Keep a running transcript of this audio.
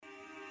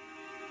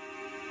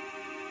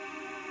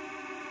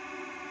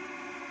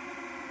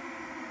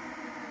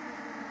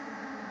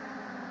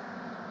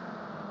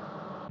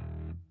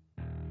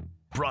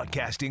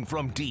Broadcasting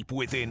from deep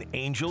within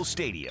Angel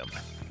Stadium,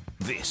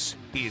 this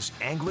is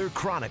Angler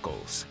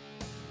Chronicles.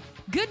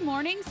 Good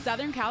morning,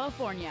 Southern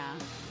California.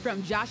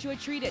 From Joshua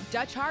Tree to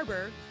Dutch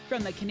Harbor,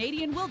 from the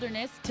Canadian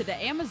wilderness to the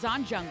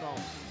Amazon jungle.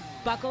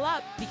 Buckle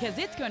up because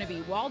it's going to be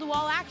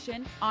wall-to-wall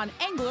action on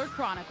Angler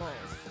Chronicles.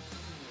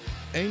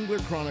 Angler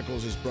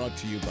Chronicles is brought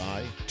to you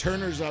by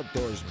Turner's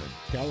Outdoorsman,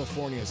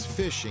 California's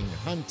fishing,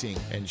 hunting,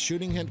 and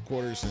shooting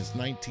headquarters since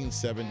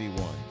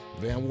 1971.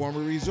 Van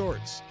Warmer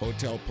Resorts,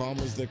 Hotel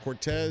Palmas de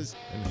Cortez,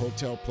 and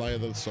Hotel Playa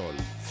del Sol.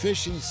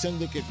 Fishing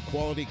Syndicate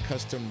quality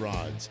custom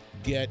rods.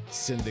 Get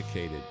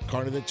syndicated.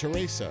 Carne de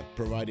Teresa,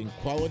 providing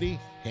quality,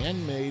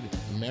 handmade,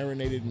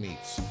 marinated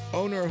meats.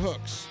 Owner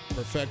Hooks,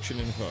 perfection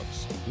in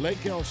hooks.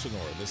 Lake Elsinore,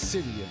 the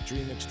city of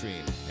Dream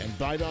Extreme. And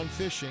Bite On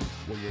Fishing,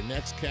 where your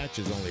next catch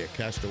is only a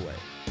cast away.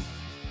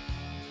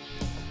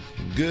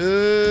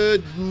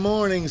 Good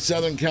morning,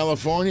 Southern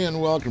California, and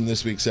welcome to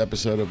this week's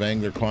episode of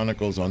Angler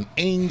Chronicles on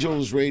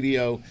Angels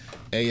Radio,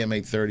 AM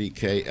 830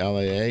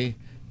 KLAA.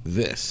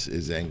 This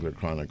is Angler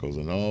Chronicles,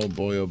 and oh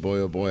boy,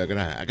 I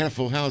got a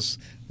full house.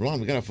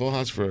 Ron, we got a full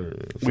house for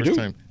first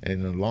time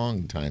in a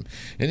long time.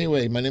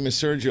 Anyway, my name is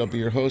Sergio. I'll be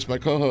your host. My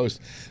co-host,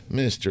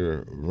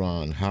 Mr.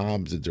 Ron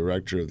Hobbs, the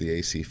director of the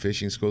AC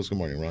Fishing Schools. Good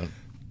morning, Ron.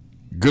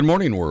 Good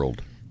morning,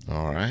 world.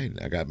 All right.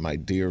 I got my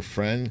dear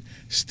friend,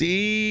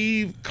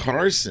 Steve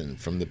Carson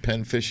from the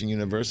Penn Fishing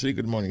University.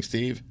 Good morning,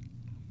 Steve.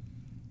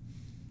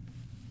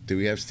 Do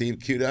we have Steve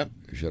queued up?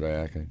 Should I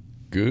act?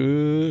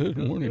 Good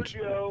morning.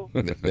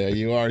 There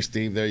you are,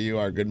 Steve. There you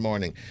are. Good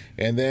morning.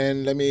 And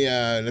then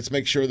let's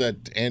make sure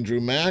that Andrew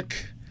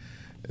Mack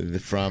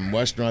from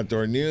Western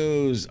Outdoor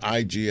News,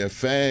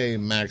 IGFA,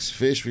 Max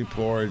Fish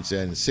Reports,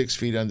 and 6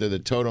 Feet Under the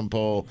Totem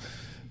Pole,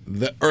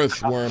 the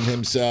earthworm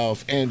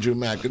himself, Andrew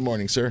Mack. Good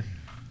morning, sir.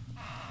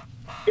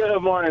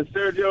 Good morning,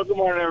 Sergio. Good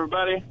morning,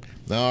 everybody.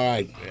 All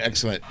right.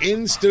 Excellent.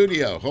 In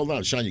studio. Hold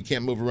on, Sean. You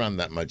can't move around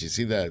that much. You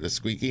see the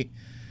squeaky?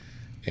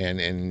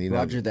 And you know,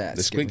 Roger that,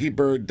 the squeaky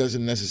bird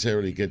doesn't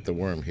necessarily get the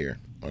worm here,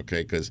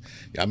 okay? Because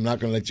I'm not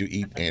going to let you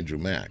eat Andrew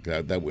Mack.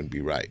 That wouldn't be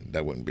right.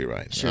 That wouldn't be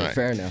right. Sure, right.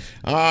 Fair enough.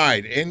 All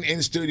right,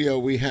 in studio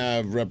we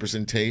have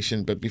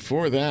representation, but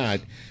before that,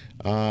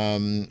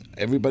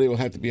 everybody will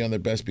have to be on their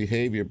best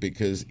behavior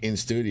because in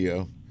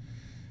studio,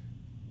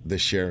 the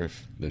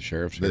sheriff's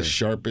the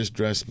sharpest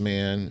dressed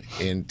man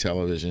in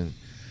television,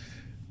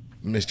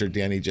 Mr.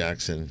 Danny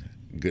Jackson.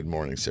 Good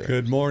morning, sir.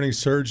 Good morning,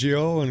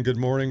 Sergio, and good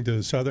morning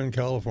to Southern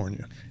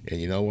California.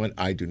 And you know what?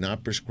 I do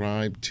not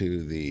prescribe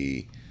to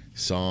the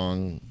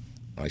song,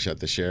 I shot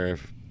the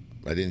sheriff.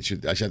 I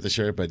shot the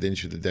sheriff, but I didn't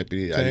shoot the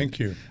deputy. Thank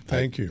you.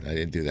 I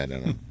didn't do that.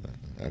 No.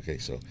 Okay,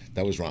 so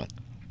that was wrong.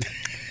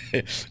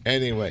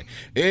 Anyway,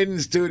 in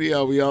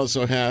studio, we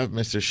also have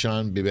Mr.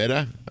 Sean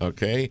Bibera,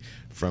 okay,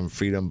 from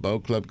Freedom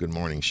Boat Club. Good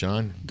morning,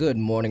 Sean. Good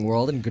morning,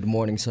 world, and good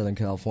morning, Southern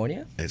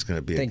California. It's going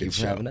to be a good show. Thank you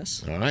for having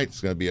us. All right,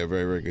 it's going to be a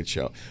very, very good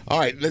show. All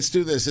right, let's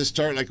do this. Let's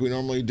start like we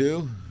normally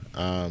do.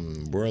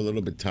 We're a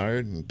little bit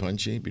tired and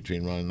punchy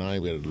between Ron and I.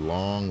 We had a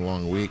long,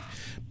 long week,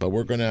 but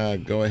we're going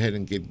to go ahead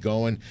and get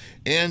going.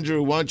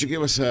 Andrew, why don't you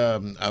give us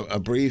a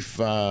brief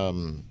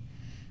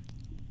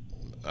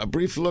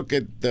look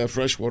at the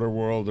freshwater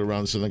world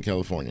around Southern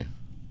California.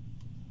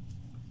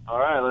 All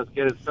right, let's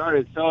get it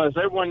started. So as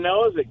everyone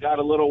knows, it got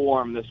a little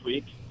warm this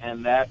week,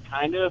 and that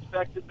kind of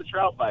affected the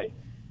trout bite.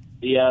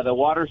 The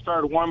water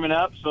started warming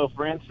up, so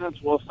for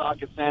instance,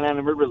 Woonsocket, Santa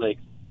Ana River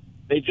Lakes,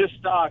 they just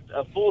stocked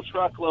a full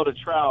truckload of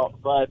trout,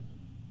 but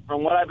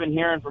from what I've been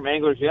hearing from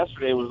anglers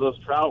yesterday was those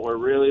trout were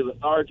really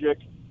lethargic.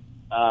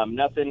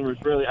 Nothing was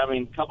really,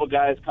 a couple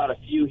guys caught a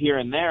few here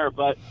and there,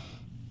 but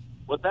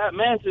what that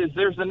meant is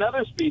there's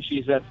another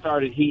species that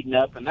started heating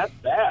up, and that's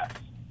bass.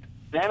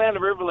 Santa Ana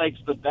River Lakes,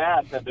 the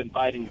bass have been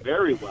biting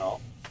very well.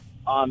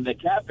 On the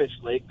Catfish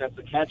Lake, that's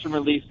the catch and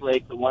release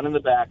lake, the one in the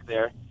back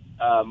there,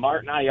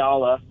 Martin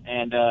Ayala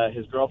and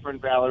his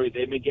girlfriend Valerie,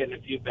 they've been getting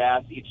a few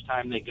bass each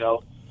time they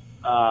go.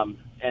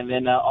 And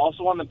then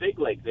also on the Big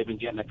Lake, they've been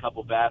getting a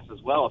couple bass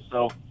as well.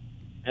 So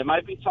it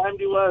might be time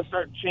to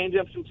start changing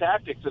up some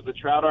tactics. If the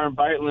trout aren't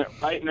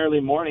biting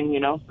early morning,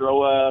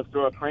 throw a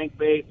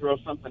crankbait, throw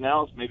something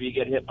else. Maybe you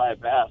get hit by a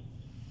bass.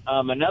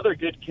 Another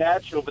good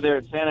catch over there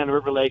at Santa Ana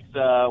River Lakes,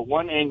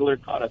 one angler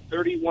caught a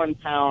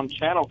 31-pound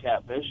channel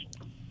catfish,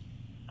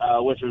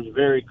 which was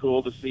very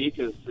cool to see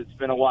because it's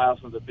been a while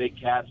since a big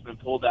cat's been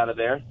pulled out of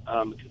there.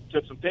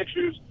 Took some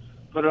pictures,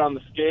 put it on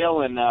the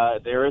scale, and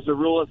there is a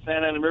rule at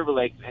Santa Ana River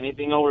Lakes,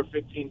 anything over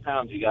 15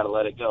 pounds, you got to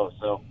let it go.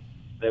 So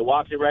they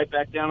walked it right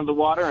back down to the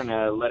water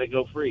and let it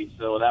go free.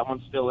 So that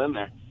one's still in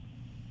there.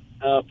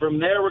 From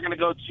there, we're going to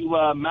go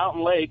to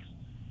Mountain Lakes.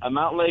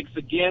 Mountain Lakes,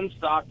 again,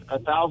 stocked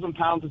 1,000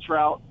 pounds of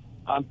trout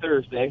on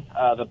Thursday.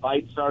 The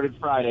bite started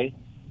Friday,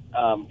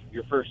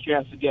 your first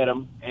chance to get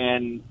them.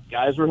 And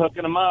guys were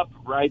hooking them up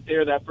right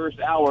there that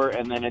first hour,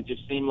 and then it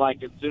just seemed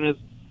like as soon as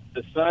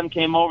the sun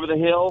came over the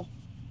hill,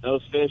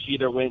 those fish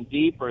either went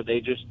deep or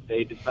they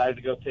decided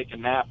to go take a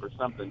nap or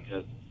something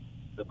because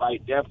the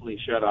bite definitely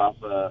shut off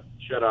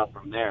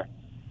from there.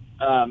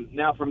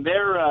 Now from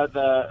there,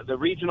 the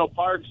regional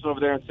parks over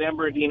there in San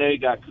Bernardino, you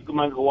got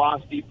Cucamonga,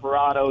 Guasti,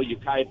 Parado,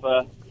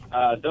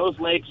 Yucaipa. Those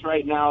lakes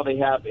right now, they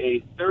have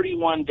a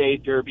 31-day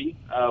derby,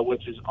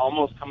 which is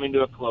almost coming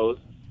to a close,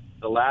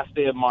 the last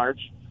day of March.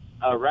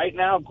 Right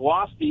now,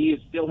 Guasti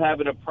is still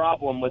having a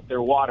problem with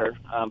their water,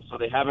 so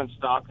they haven't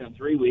stocked in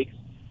 3 weeks.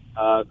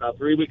 About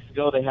 3 weeks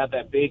ago, they had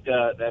that big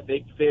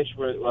fish,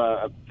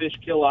 fish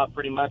kill-off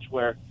pretty much,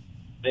 where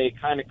they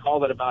kind of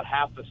called it about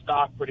half the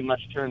stock pretty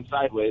much turned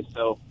sideways,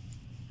 so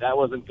that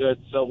wasn't good.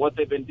 So what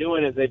they've been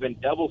doing is they've been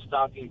double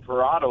stocking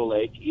Parado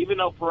Lake. Even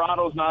though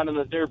Parado's not in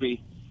the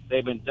Derby,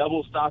 they've been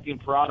double stocking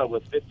Parado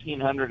with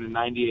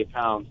 1,598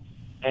 pounds.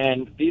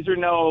 And these are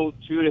no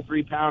 2 to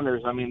 3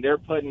 pounders. I mean, they're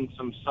putting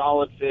some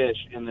solid fish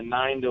in the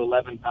 9 to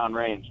 11 pound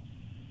range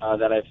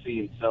that I've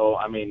seen. So,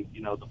 I mean,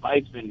 the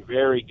bite's been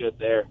very good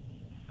there.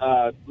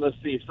 Let's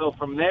see. So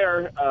from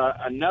there,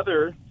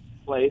 another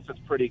place that's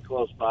pretty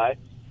close by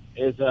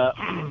is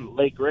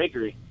Lake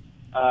Gregory.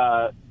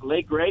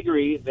 Lake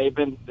Gregory,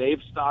 they've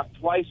stocked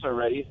twice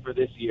already for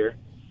this year,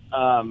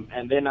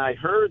 and then I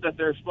heard that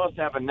they're supposed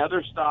to have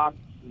another stock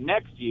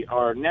next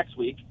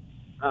week.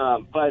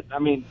 But I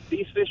mean,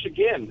 these fish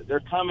again, they're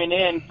coming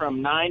in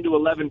from 9 to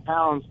 11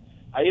 pounds.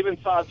 I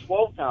even saw a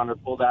 12-pounder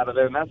pulled out of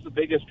there, and that's the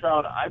biggest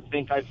trout I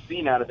think I've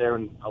seen out of there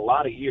in a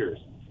lot of years.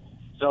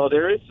 So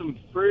there is some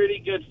pretty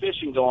good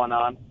fishing going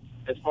on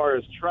as far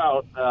as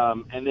trout,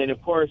 and then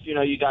of course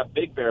you got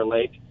Big Bear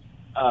Lake.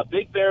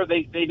 Big Bear,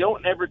 they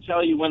don't ever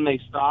tell you when they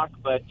stock,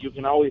 but you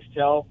can always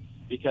tell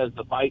because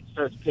the bite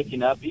starts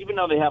picking up. Even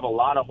though they have a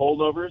lot of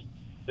holdovers,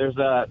 there's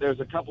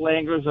a couple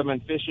anglers I've been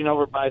fishing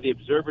over by the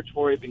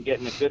observatory, been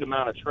getting a good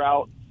amount of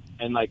trout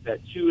and like that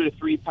 2 to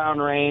 3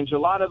 pound range. A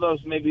lot of those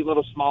maybe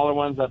little smaller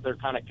ones that they're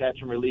kind of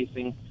catching,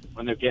 releasing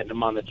when they're getting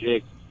them on the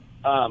jigs.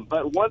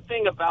 But one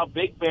thing about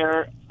Big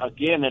Bear,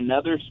 again,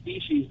 another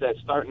species that's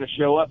starting to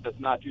show up that's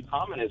not too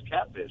common is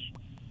catfish.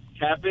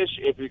 Catfish,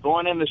 if you're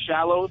going in the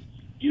shallows,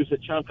 use a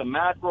chunk of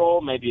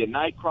mackerel, maybe a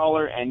night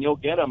crawler, and you'll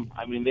get them.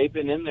 I mean, they've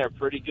been in there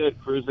pretty good,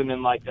 cruising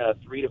in like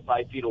 3 to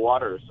 5 feet of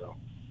water or so.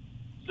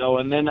 So,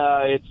 and then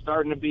it's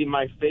starting to be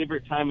my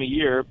favorite time of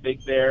year,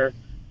 Big Bear,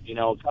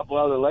 a couple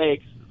other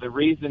lakes. The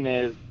reason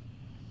is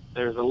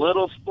there's a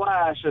little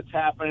splash that's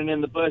happening in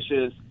the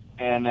bushes,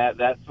 and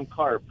that's some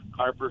carp.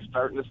 Carp are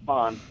starting to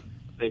spawn.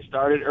 They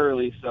started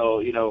early,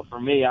 so, for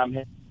me, I'm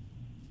hitting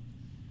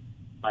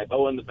my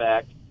bow in the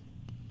back.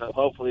 So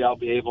hopefully I'll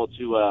be able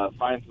to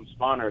find some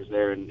spawners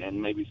there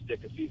and maybe stick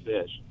a few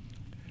fish.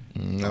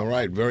 All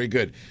right, very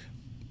good.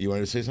 You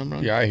wanted to say something,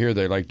 Ron? Yeah, I hear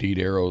they like to eat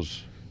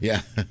arrows.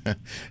 Yeah.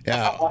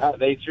 Yeah.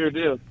 They sure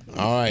do.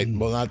 All right.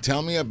 Well, now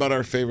tell me about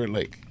our favorite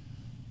lake.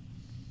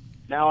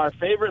 Now, our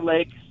favorite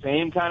lake,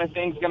 same kind of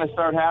thing's going to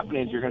start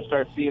happening. You're going to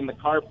start seeing the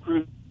carp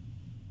cruise.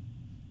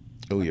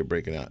 Oh, you're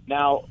breaking out.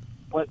 Now,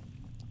 what?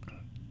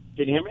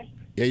 Can you hear me?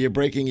 Yeah, you're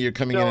breaking. You're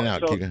coming in and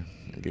out.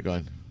 Keep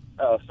going.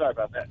 Oh, sorry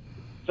about that.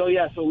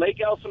 So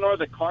Lake Elsinore,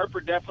 the carp are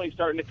definitely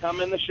starting to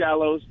come in the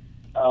shallows.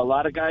 A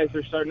lot of guys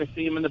are starting to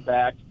see them in the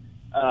back.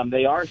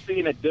 They are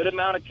seeing a good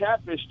amount of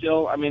catfish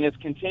still. I mean, it's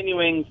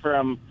continuing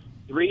from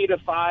 3 to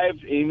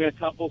 5, even a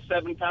couple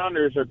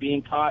 7-pounders are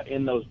being caught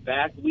in those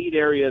back weed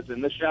areas in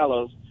the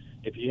shallows.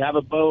 If you have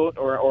a boat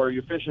or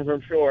you're fishing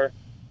from shore,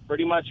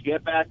 pretty much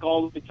get back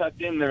all the way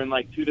tucked in there in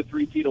like 2 to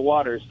 3 feet of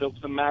water, soak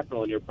some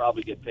mackerel, and you'll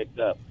probably get picked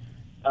up.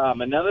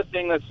 Another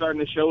thing that's starting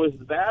to show is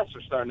the bass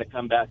are starting to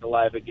come back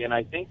alive again.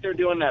 I think they're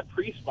doing that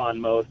pre-spawn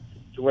mode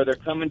to where they're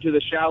coming to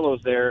the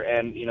shallows there.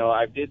 And,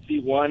 I did see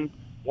one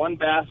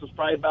bass was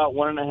probably about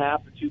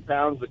 1.5 to 2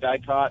 pounds the guy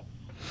caught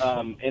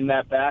in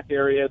that back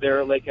area there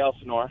at Lake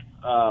Elsinore.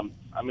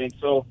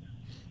 So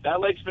that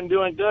lake's been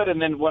doing good.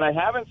 And then what I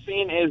haven't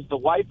seen is the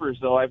wipers,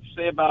 though. I'd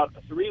say about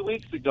 3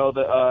 weeks ago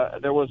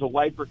there was a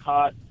wiper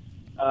caught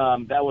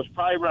that was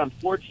probably around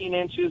 14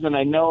 inches, and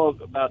I know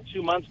about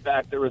 2 months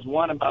back there was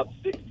one about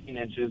 16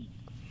 inches.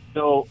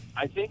 So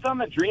I think on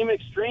the Dream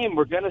Extreme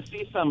we're going to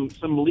see some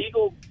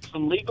legal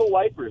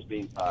wipers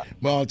being caught.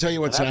 Well, I'll tell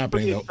you what's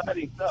happening. Pretty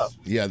exciting stuff.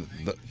 Yeah,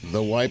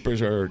 the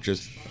wipers are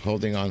just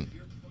holding on.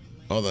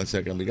 Hold on a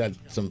second. We got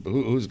some.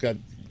 Who's got?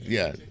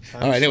 Yeah.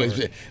 All right.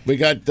 Anyways, we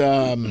got.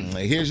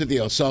 Here's the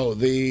deal. So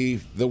the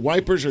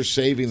wipers are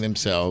saving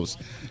themselves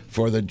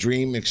for the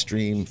Dream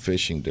Extreme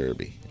Fishing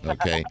Derby.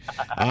 Okay,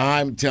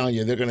 I'm telling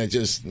you, they're going to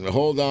just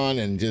hold on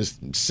and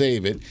just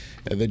save it.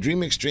 The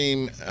Dream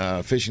Extreme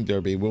Fishing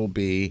Derby will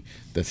be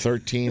the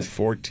 13th,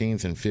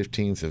 14th, and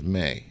 15th of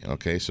May.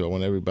 Okay, so I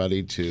want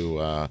everybody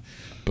to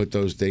put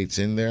those dates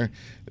in there.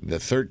 The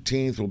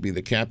 13th will be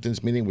the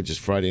captain's meeting, which is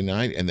Friday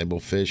night, and then we'll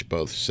fish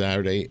both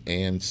Saturday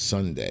and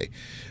Sunday.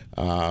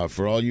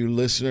 For all you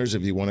listeners,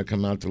 if you want to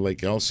come out to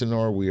Lake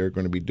Elsinore, we are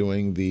going to be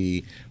doing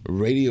the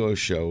radio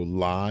show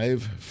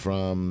live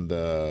from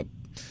the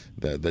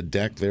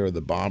deck there of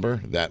the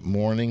bobber that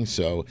morning.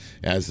 So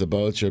as the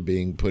boats are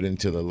being put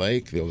into the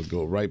lake, they'll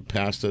go right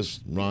past us.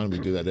 Ron, we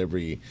do that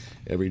every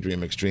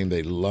Dream Extreme.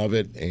 They love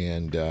it,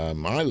 and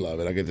I love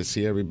it. I get to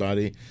see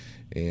everybody,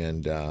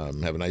 and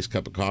have a nice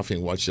cup of coffee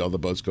and watch all the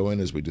boats go in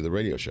as we do the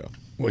radio show.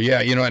 Well,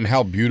 yeah, and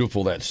how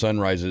beautiful that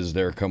sunrise is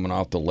there coming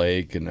off the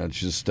lake, and it's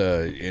just,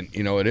 it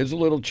is a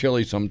little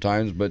chilly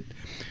sometimes, but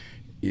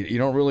you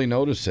don't really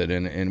notice it,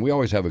 and we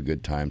always have a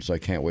good time, so I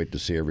can't wait to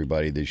see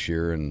everybody this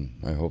year, and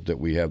I hope that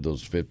we have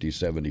those 50,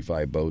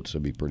 75 boats. It'll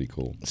be pretty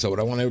cool. So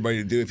what I want everybody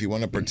to do, if you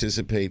want to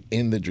participate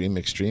in the Dream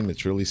Extreme,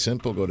 it's really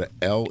simple. Go to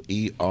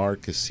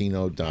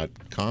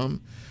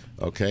lercasino.com,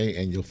 okay,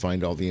 and you'll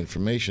find all the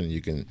information.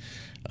 You can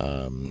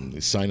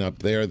sign up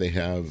there. They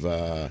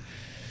have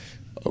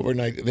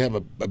overnight. They have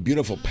a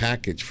beautiful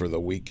package for the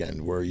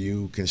weekend where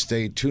you can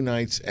stay 2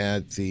 nights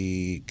at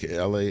the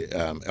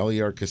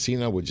LER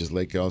Casino, which is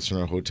Lake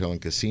Elsinore Hotel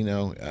and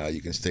Casino. You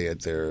can stay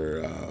at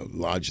their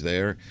lodge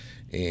there,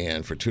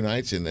 and for 2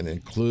 nights, and then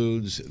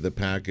includes the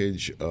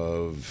package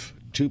of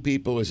 2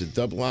 people as a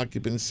double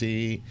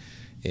occupancy,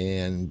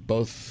 and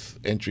both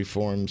entry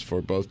forms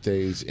for both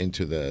days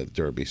into the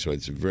Derby. So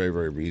it's very,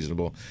 very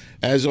reasonable.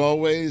 As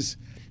always,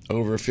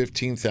 over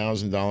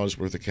 $15,000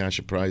 worth of cash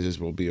prizes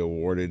will be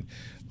awarded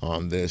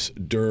on this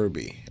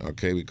Derby.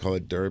 Okay, we call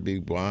it Derby.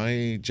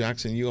 Why,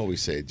 Jackson? You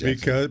always say it,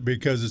 Jackson.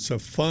 Because it's a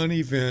fun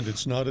event.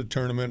 It's not a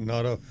tournament,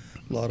 not a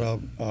lot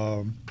of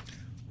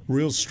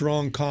real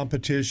strong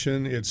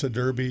competition. It's a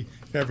Derby.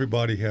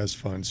 Everybody has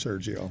fun,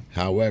 Sergio.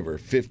 However,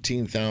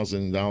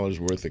 $15,000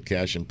 worth of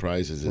cash and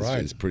prizes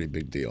is a pretty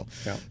big deal.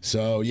 Yeah.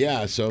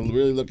 So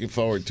really looking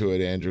forward to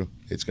it, Andrew.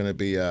 It's going to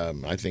be,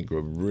 I think, a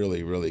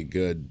really, really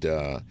good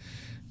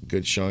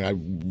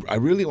showing. I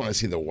really want to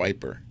see the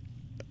wiper,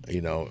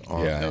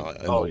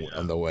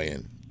 on the way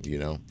in,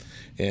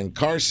 And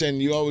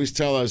Carson, you always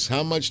tell us,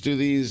 how much do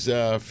these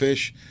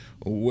fish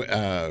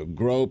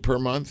grow per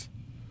month?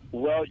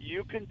 Well,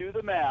 you can do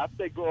the math.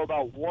 They grow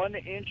about 1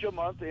 inch a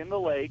month in the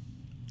lake.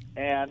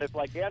 And if,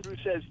 like Andrew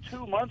says,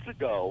 2 months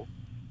ago,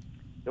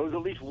 there was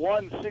at least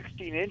one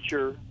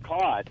 16-incher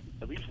caught,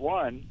 at least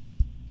one.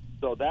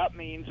 So that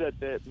means that,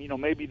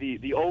 maybe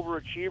the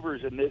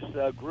overachievers in this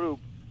group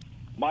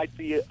might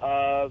be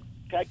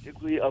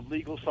technically of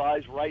legal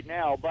size right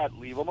now, but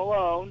leave them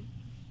alone.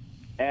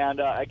 And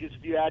I guess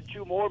if you add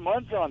 2 more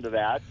months onto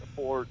that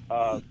for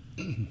the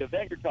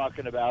event you're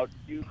talking about,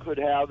 you could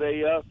have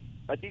a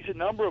decent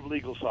number of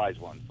legal size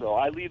ones. So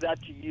I leave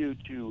that to you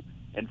to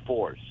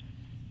enforce.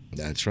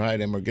 That's right.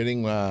 And we're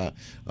getting a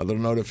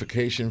little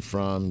notification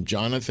from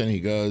Jonathan. He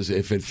goes,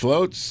 if it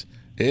floats,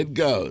 it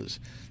goes.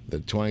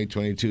 The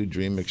 2022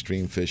 Dream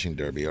Extreme Fishing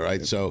Derby. All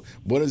right. So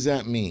what does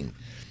that mean?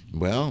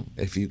 Well,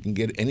 if you can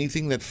get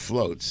anything that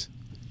floats,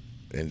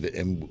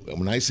 and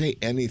when I say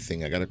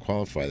anything, I got to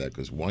qualify that,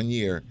 because 1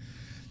 year,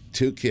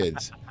 2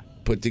 kids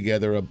put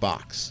together a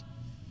box,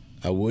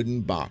 a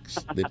wooden box.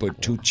 They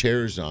put 2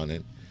 chairs on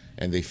it,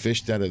 and they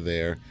fished out of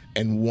there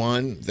and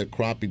won the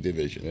crappie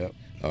division. Yep.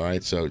 All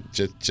right, so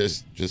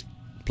just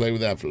play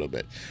with that for a little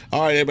bit.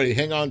 All right, everybody,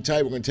 hang on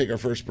tight. We're going to take our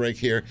first break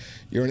here.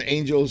 You're on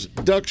Angels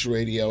Ducks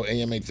Radio,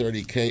 AM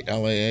 830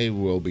 KLAA.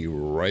 We'll be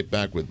right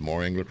back with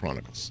more Angler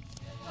Chronicles.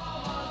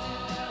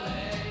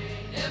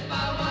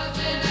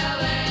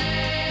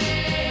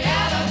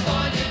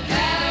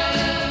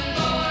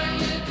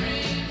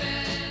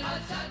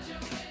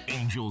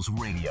 Angels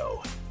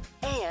Radio.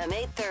 AM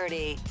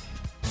 830.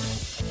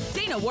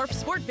 Dana Wharf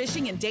Sport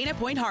Fishing in Dana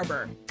Point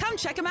Harbor. Come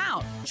check them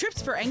out.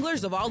 Trips for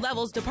anglers of all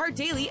levels depart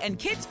daily, and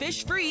kids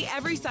fish free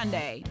every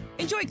Sunday.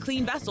 Enjoy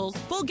clean vessels,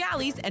 full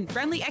galleys, and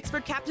friendly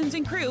expert captains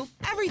and crew.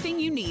 Everything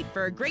you need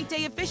for a great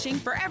day of fishing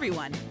for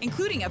everyone,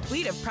 including a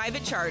fleet of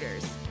private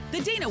charters.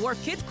 The Dana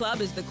Wharf Kids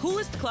Club is the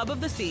coolest club of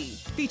the sea,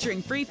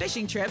 featuring free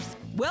fishing trips,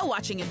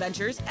 whale-watching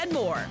adventures, and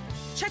more.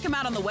 Check them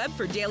out on the web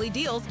for daily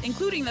deals,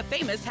 including the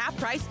famous Half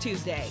Price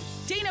Tuesday.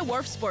 Dana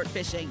Wharf Sport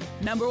Fishing,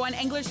 #1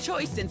 angler's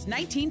choice since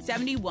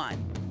 1971.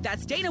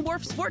 That's Dana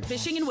Wharf Sport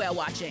Fishing and Whale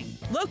Watching,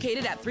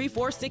 located at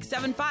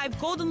 34675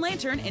 Golden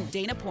Lantern in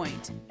Dana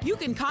Point. You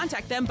can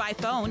contact them by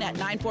phone at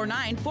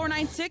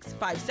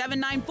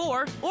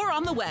 949-496-5794 or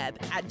on the web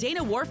at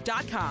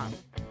danawharf.com.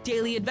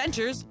 Daily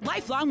adventures,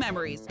 lifelong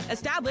memories,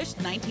 established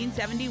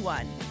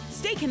 1971.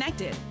 Stay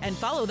connected and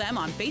follow them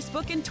on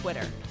Facebook and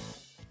Twitter.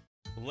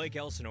 Lake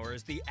Elsinore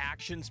is the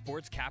action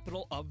sports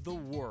capital of the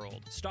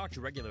world, stocked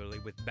regularly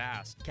with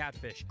bass,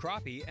 catfish,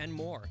 crappie, and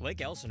more.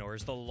 Lake Elsinore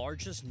is the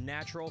largest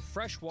natural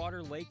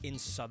freshwater lake in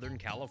Southern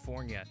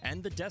California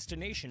and the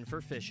destination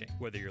for fishing.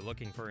 Whether you're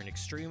looking for an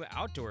extreme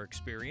outdoor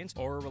experience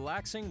or a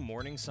relaxing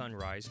morning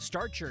sunrise,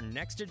 start your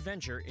next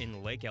adventure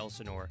in Lake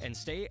Elsinore and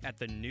stay at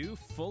the new,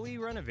 fully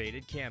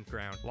renovated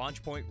campground,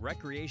 Launch Point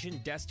Recreation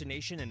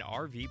Destination and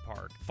RV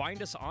Park.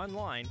 Find us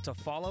online to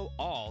follow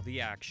all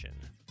the action.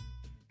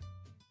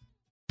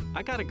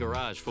 I got a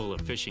garage full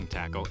of fishing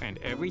tackle, and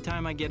every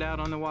time I get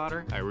out on the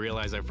water, I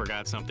realize I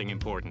forgot something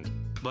important.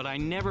 But I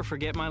never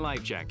forget my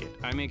life jacket.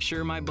 I make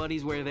sure my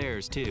buddies wear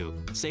theirs, too.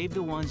 Save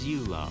the ones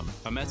you love.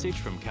 A message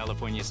from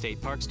California State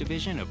Parks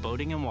Division of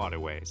Boating and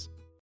Waterways.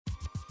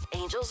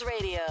 Angels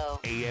Radio.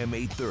 AM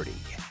 830.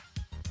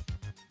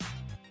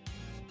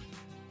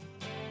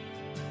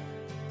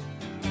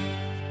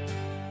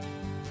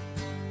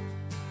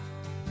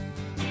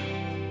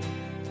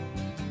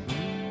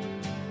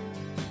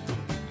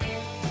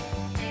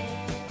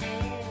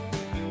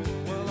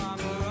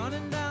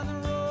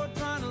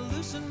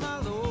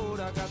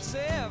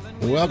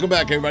 Welcome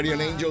back, everybody, on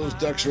Angels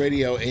Ducks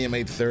Radio, AM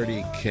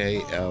 830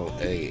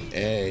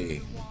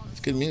 KLAA.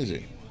 It's good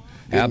music.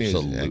 Good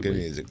Absolutely. Music. Yeah, good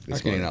music. How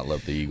can you not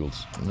love the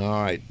Eagles? All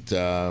right.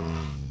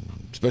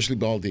 Especially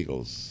bald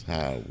eagles.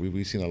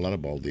 We've seen a lot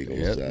of bald eagles.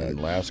 Yep,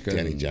 Alaska.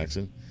 Danny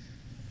Jackson.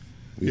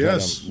 We've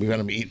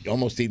had them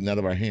almost eaten out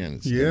of our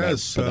hands.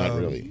 Yes. But not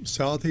really.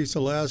 Southeast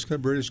Alaska,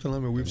 British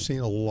Columbia, we've seen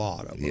a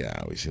lot of them.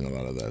 Yeah, we've seen a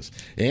lot of those.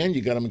 And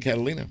you got them in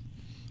Catalina.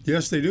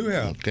 Yes, they do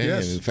have. Okay.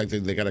 Yes. And in fact,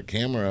 they got a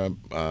camera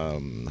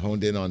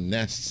honed in on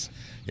nests,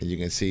 and you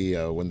can see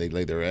when they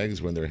lay their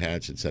eggs, when they're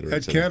hatched, et cetera.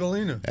 At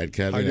Catalina. At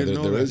Catalina. I didn't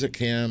know there that. is a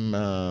cam.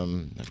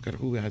 I forgot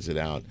who has it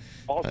out.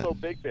 Also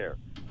Big Bear.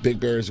 Big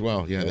Bear as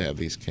well. Yeah, they have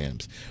these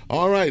cams.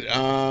 All right.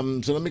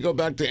 So let me go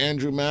back to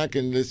Andrew Mack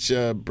and let's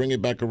bring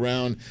it back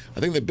around. I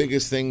think the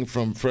biggest thing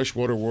from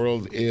Freshwater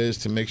World is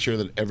to make sure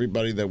that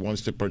everybody that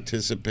wants to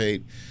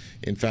participate.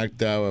 In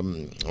fact,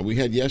 we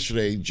had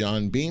yesterday,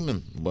 John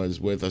Beeman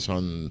was with us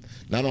on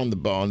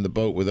the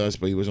boat with us,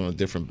 but he was on a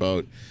different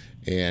boat.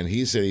 And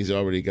he said he's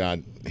already got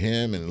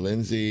him and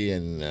Lindsay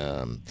and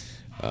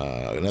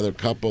another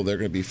couple. They're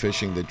going to be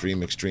fishing the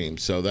Dream Extreme.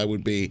 So that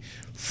would be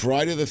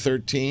Friday the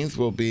 13th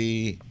will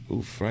be...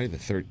 Ooh, Friday the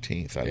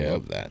 13th. I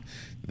love that.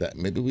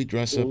 Maybe we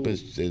dress up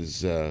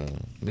as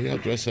maybe I'll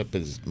dress up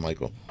as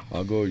Michael.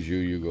 I'll go as you,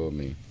 you go with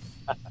me.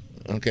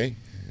 Okay.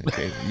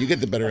 You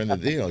get the better end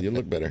of the deal. You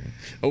look better.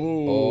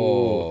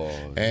 Oh.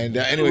 And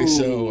anyway,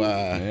 so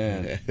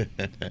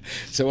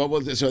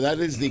so that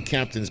is the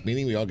captain's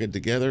meeting. We all get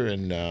together,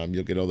 and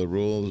you'll get all the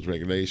rules,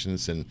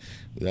 regulations, and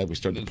that we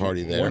start the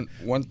party there.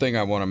 One thing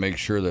I want to make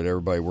sure that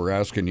everybody, we're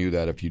asking you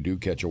that if you do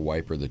catch a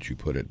wiper, that you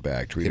put it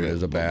back. Treat it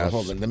as a bass.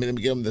 Hold on. Let me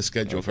give them the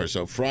schedule first.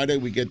 So Friday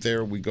we get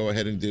there. We go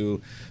ahead and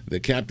do the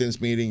captain's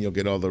meeting. You'll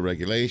get all the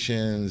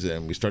regulations,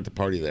 and we start the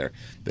party there.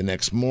 The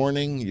next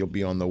morning, you'll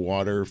be on the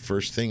water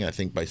first thing, I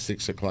think by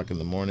 6 o'clock in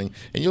the morning,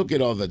 and you'll get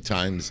all the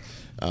times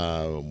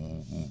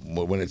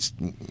when it's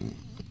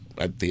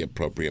at the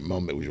appropriate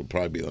moment, which will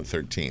probably be on the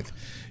 13th.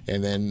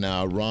 And then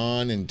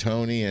Ron and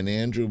Tony and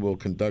Andrew will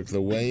conduct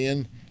the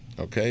weigh-in.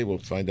 Okay, we'll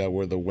find out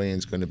where the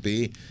weigh-in's going to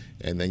be,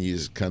 and then you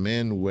just come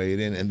in, weigh it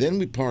in, and then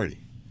we party.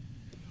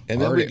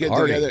 And then we get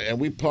together and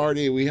we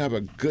party. We have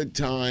a good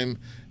time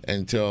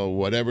until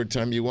whatever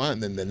time you want,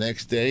 and then the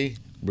next day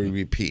we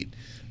repeat.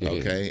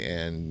 Okay,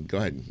 and go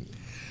ahead.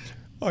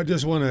 I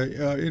just want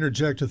to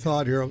interject a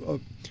thought here.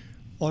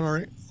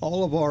 On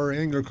all of our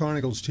Angler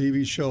Chronicles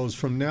TV shows,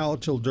 from now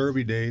till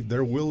Derby Day,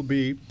 there will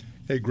be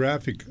a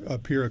graphic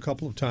appear a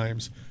couple of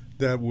times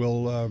that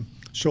will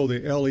show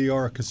the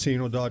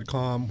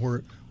lercasino.com,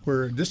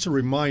 where just a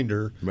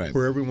reminder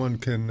where everyone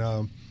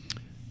can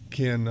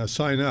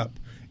sign up.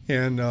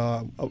 And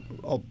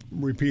I'll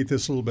repeat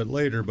this a little bit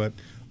later, but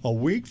a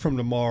week from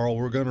tomorrow,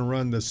 we're going to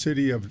run the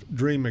City of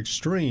Dream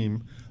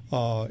Extreme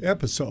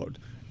episode.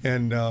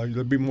 And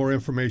there'll be more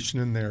information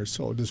in there,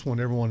 so I just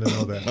want everyone to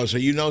know that. Oh, so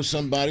you know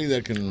somebody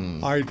that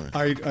can...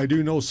 I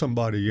do know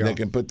somebody, yeah. That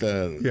can put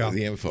the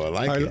info.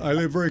 I like it. I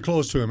live very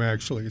close to him,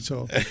 actually,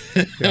 so,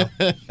 yeah.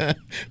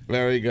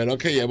 Very good.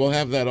 Okay, yeah, we'll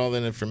have all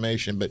that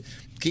information. But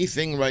key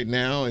thing right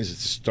now is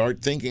to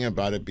start thinking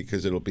about it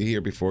because it'll be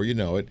here before you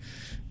know it.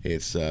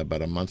 It's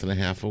about a month and a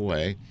half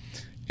away.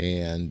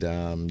 And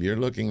you're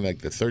looking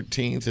like the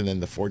 13th and then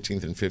the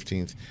 14th and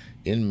 15th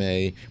in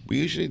May. We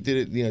usually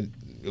did it,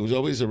 it was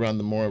always around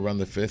the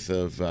 5th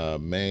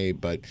of May,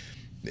 but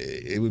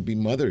it would be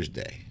Mother's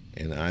Day.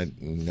 And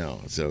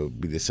so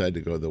we decided to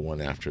go the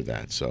one after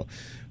that. So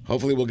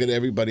hopefully we'll get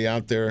everybody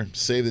out there,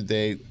 save the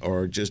date,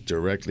 or just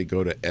directly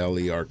go to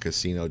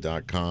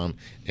lercasino.com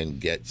and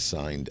get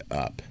signed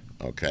up.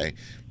 Okay?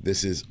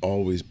 This has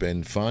always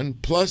been fun.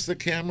 Plus the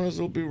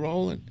cameras will be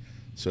rolling.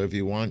 So if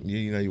you want,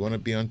 you want to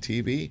be on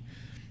TV,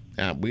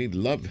 we'd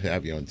love to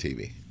have you on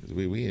TV.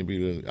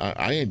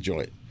 I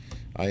enjoy it.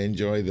 I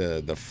enjoy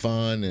the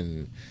fun,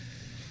 and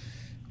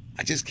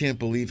I just can't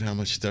believe how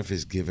much stuff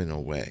is given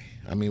away.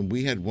 I mean,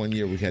 we had one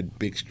year, we had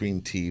big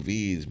screen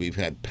TVs, we've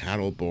had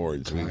paddle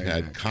boards, we've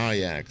had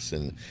kayaks,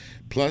 and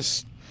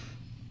plus,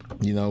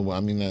 what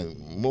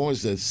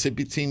was the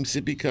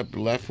Sippy Cup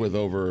left with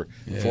over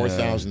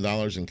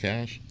 $4,000 in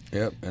cash?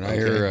 Yep, and I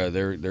hear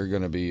they're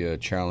going to be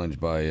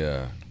challenged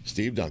by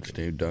Steve Duncan.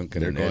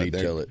 And Eddie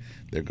Tillett.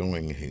 They're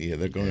going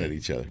at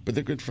each other, but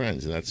they're good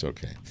friends, and that's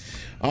okay.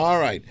 All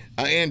right,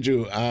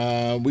 Andrew,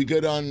 we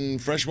good on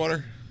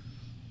freshwater?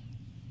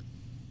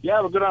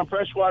 Yeah, we're good on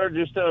freshwater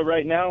just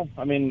right now.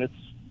 I mean, it's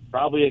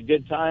probably a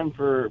good time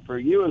for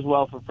you as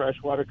well for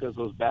freshwater because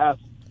those bass,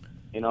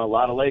 a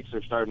lot of lakes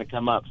are starting to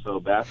come up,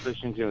 so bass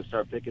fishing's going to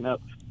start picking up.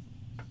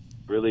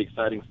 Really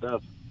exciting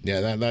stuff.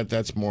 Yeah,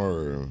 that's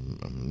more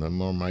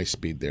my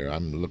speed there.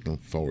 I'm looking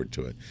forward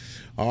to it.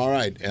 All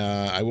right,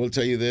 I will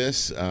tell you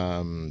this.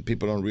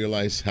 People don't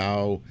realize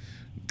how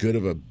good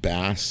of a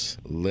bass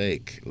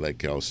lake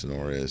Lake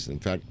Elsinore is. In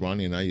fact,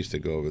 Ronnie and I used to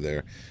go over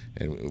there,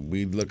 and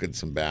we'd look at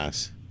some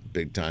bass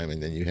big time.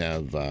 And then you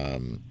have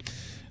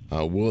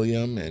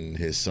William and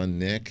his son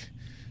Nick.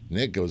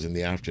 Nick goes in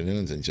the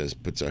afternoons and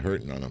just puts a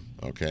hurting on them,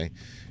 okay?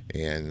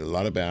 And a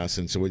lot of bass.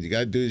 And so what you got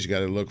to do is you got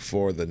to look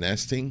for the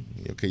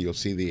nesting. Okay, you'll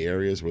see the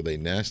areas where they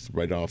nest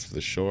right off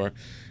the shore.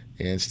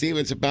 And Steve,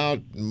 it's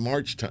about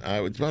March.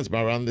 It's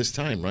about around this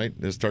time, right?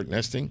 They'll start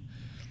nesting,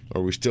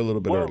 or are we still a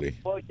little bit early?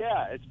 Well,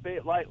 yeah.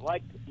 It's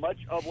like much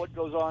of what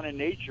goes on in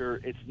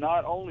nature. It's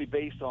not only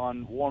based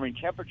on warming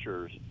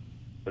temperatures,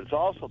 but it's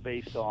also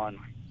based on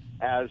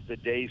as the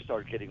days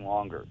start getting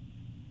longer.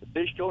 The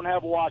fish don't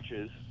have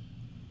watches,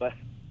 but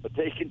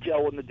they can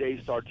tell when the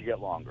days start to get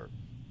longer.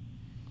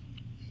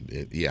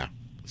 Yeah.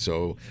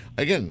 So,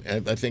 again,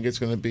 I think it's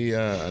going to be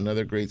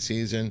another great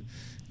season.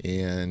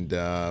 And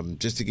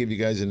just to give you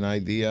guys an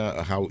idea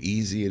of how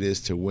easy it is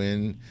to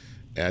win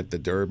at the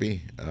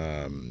Derby,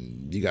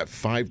 you got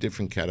 5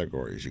 different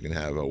categories. You can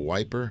have a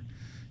wiper,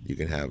 you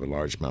can have a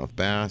largemouth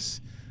bass,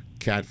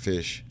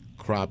 catfish,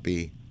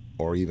 crappie,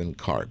 or even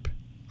carp.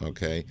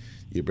 Okay?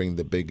 You bring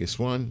the biggest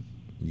one,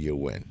 you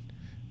win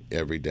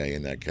every day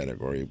in that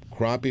category.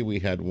 Crappie, we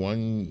had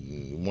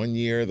one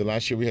year. The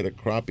last year we had a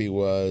crappie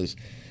was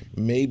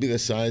maybe the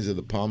size of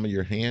the palm of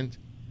your hand.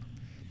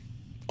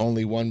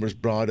 Only one was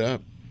brought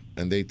up,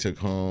 and they took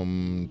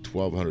home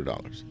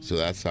 $1,200. So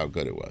that's how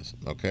good it was.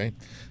 Okay,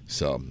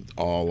 so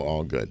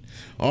all good.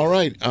 All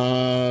right,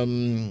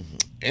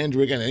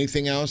 Andrew. Again,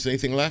 anything else?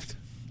 Anything left?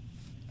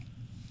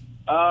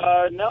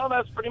 No,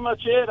 that's pretty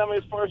much it. I mean,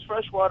 as far as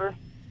freshwater.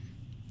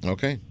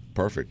 Okay,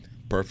 perfect.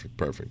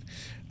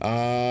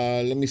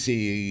 Let me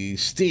see,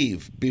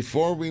 Steve.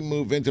 Before we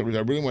move into it, I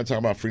really want to talk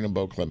about Freedom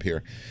Boat Club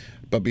here.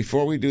 But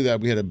before we do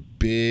that, we had a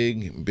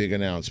big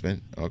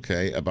announcement,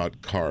 okay,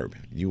 about carb.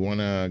 You want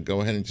to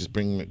go ahead and just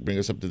bring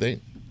us up to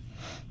date?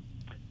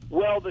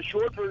 Well, the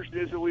short version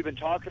is that we've been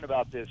talking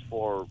about this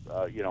for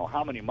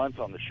how many months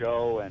on the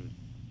show and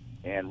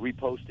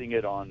reposting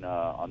it on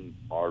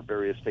our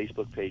various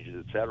Facebook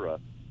pages, etc.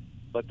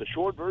 But the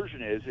short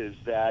version is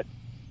that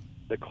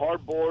the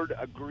Carb Board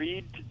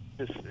agreed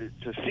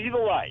to see the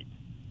light.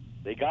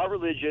 They got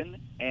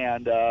religion,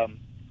 and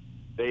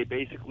they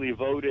basically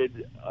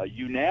voted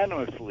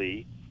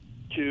unanimously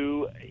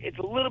to. It's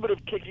a little bit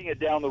of kicking it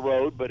down the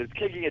road, but it's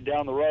kicking it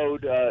down the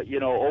road,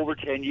 over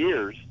 10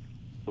 years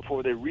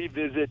before they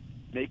revisit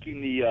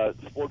making the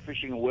sport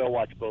fishing and whale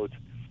watch boats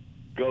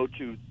go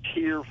to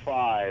Tier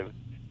 5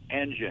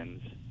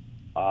 engines,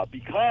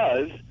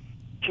 because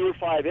Tier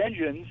 5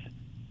 engines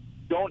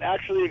don't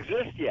actually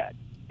exist yet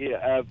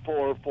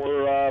for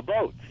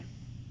boats.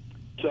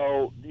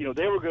 So,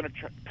 they were going to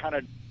kind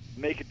of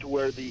make it to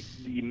where the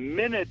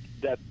minute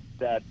that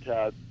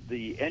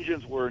the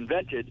engines were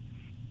invented,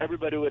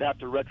 everybody would have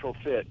to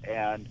retrofit,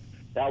 and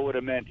that would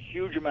have meant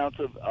huge amounts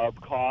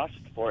of cost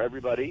for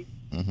everybody.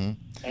 Mm-hmm.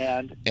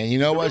 And you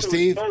know what,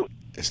 Steve?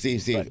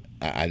 Steve,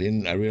 I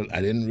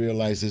didn't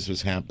realize this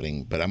was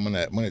happening, but I'm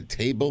gonna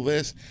table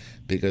this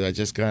because I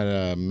just got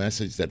a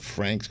message that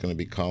Frank's going to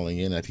be calling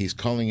in. That he's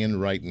calling in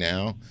right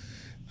now,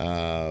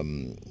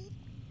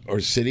 or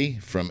City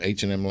from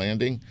H&M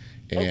Landing.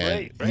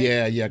 And great.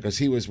 Yeah, because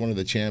he was one of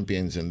the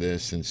champions in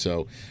this, and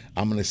so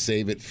I'm going to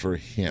save it for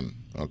him.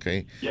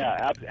 Okay.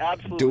 Yeah,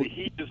 absolutely.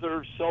 He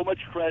deserves so much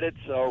credit.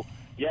 So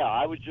yeah,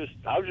 I was just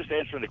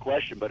answering the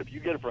question, but if you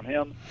get it from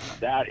him,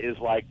 that is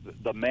like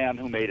the man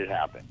who made it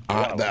happen.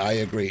 I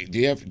agree.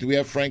 Do we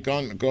have Frank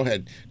on? Go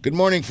ahead. Good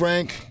morning,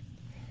 Frank.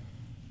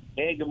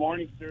 Hey, good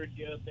morning,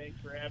 Sergio. Thanks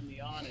for having me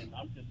on, and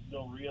I'm just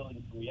still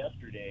reeling from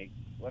yesterday.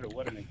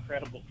 What an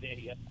incredible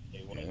day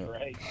yesterday was,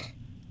 right?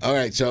 All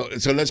right, so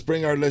let's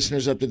bring our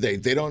listeners up to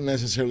date. They don't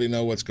necessarily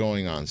know what's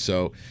going on.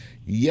 So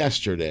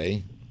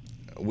yesterday,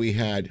 we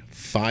had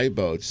 5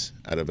 boats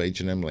out of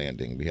H&M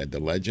Landing. We had the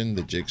Legend,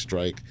 the Jig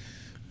Strike,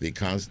 the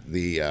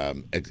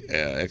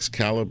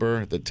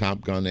Excalibur, the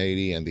Top Gun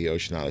 80, and the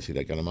Ocean Odyssey. Did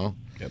I get them all?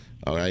 Yep.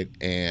 All right,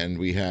 and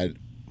we had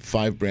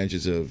 5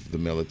 branches of the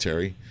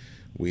military.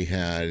 We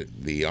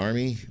had the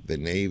Army, the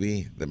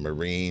Navy, the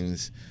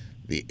Marines,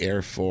 the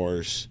Air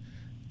Force,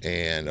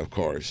 and, of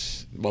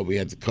course, we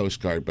had the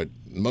Coast Guard, but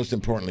most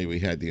importantly, we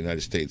had the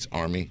United States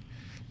Army.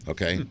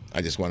 Okay?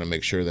 I just want to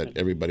make sure that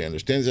everybody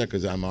understands that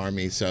because I'm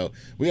Army. So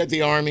we had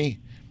the Army,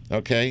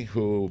 okay,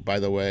 who, by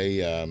the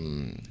way,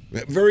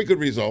 very good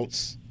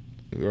results.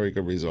 Very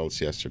good results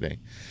yesterday.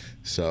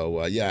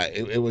 So,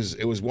 it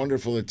was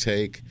wonderful to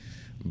take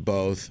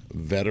both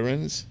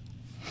veterans,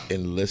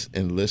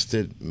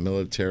 enlisted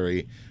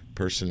military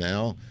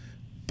personnel,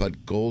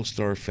 but Gold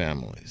Star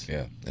families.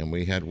 Yeah. And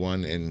we had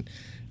one in...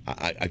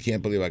 I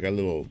can't believe I got a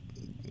little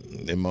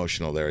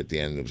emotional there at the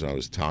end when I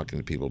was talking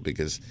to people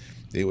because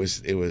it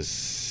was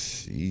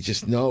you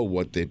just know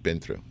what they've been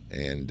through,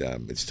 and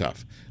it's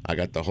tough. I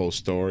got the whole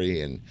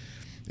story, and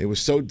it was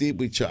so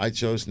deep. I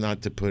chose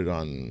not to put it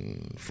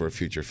on for a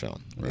future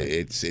film. Right.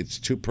 It's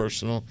too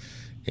personal,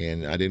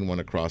 and I didn't want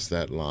to cross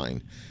that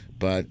line.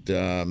 But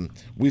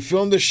we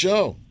filmed a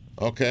show,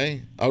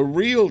 okay, a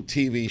real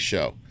TV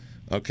show.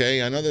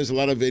 Okay, I know there's a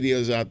lot of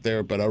videos out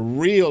there, but a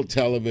real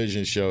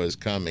television show is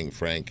coming,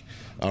 Frank.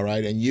 All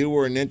right, and you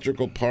were an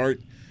integral part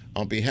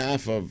on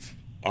behalf of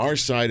our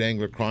side,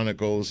 Angler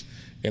Chronicles,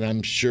 and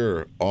I'm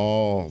sure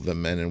all the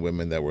men and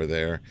women that were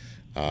there.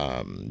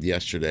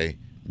 yesterday.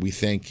 We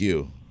thank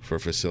you for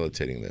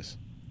facilitating this.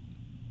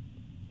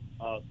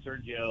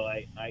 Sergio,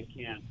 I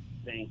can't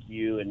thank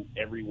you and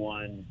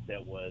everyone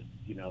that was,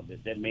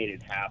 that made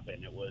it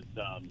happen. It was,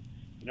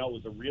 it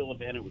was a real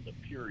event. It was a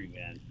pure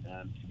event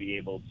to be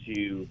able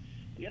to.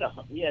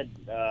 We had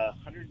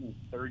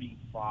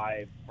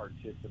 135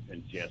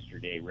 participants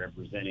yesterday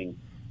representing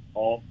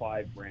all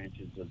 5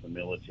 branches of the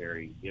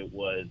military. It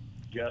was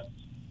just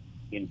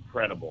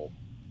incredible.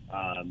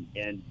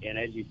 And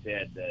as you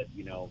said, that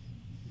to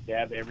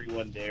have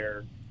everyone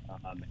there,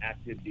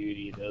 active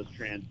duty, those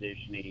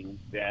transitioning,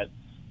 vets,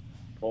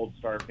 Gold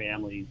Star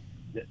families,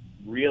 that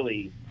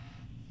really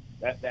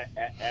that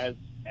as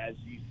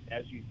you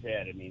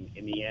said,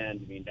 in the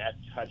end, that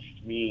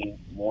touched me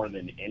more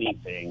than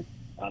anything.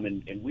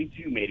 And we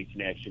too made a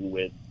connection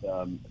with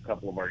a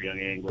couple of our young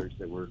anglers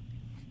that were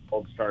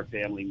Gold Star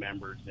family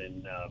members,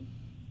 and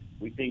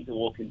we think that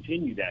we'll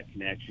continue that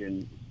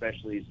connection,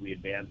 especially as we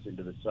advance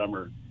into the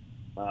summer.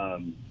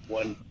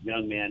 One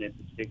young man in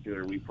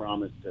particular, we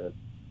promised to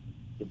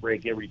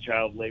break every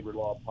child labor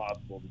law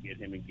possible to get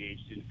him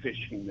engaged in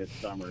fishing this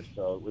summer.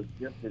 So it was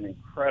just an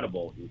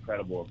incredible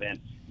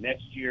event.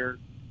 Next year,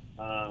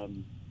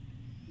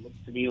 looks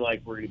to me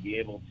like we're going to be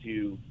able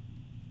to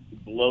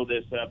blow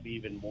this up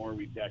even more.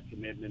 We've got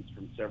commitments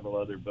from several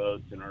other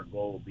boats, and our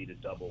goal will be to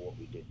double what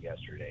we did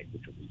yesterday,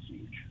 which will be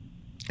huge.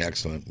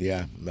 Excellent.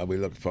 Yeah, we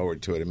look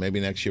forward to it. And maybe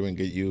next year we can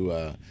get you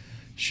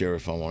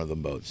sheriff on one of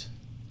them boats.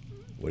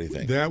 What do you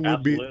think?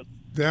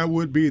 That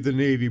would be the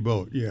Navy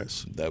boat,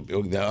 yes.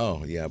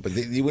 Yeah, but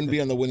you wouldn't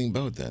be on the winning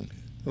boat then.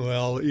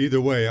 Well,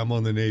 either way, I'm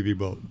on the Navy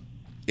boat.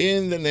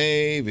 In the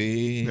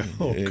Navy.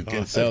 You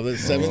can sell the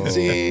 7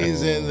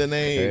 seas in the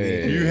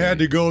Navy. You had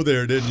to go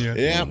there, didn't you?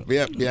 Yep.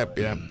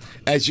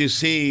 As you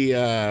see,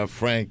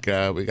 Frank,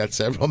 we got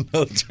several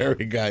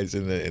military guys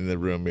in the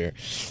room here,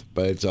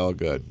 but it's all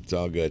good.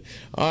 All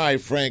right,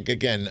 Frank,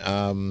 again,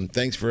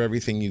 thanks for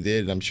everything you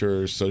did. I'm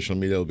sure social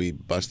media will be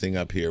busting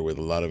up here with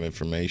a lot of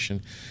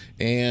information.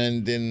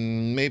 And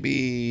in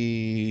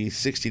maybe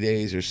 60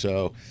 days or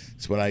so,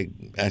 it's what I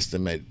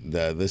estimate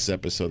this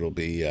episode will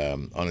be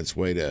on its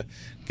way to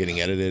getting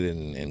edited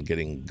and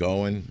getting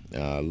going.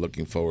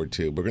 Looking forward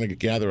to. We're going to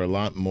gather a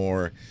lot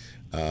more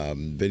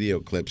video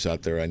clips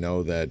out there. I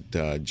know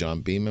that John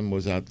Beeman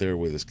was out there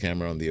with his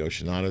camera on the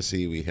Ocean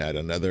Odyssey. We had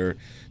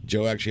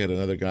Joe actually had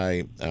another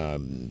guy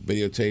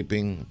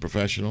videotaping,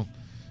 professional.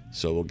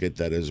 So we'll get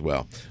that as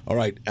well. All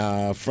right,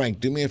 Frank,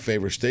 do me a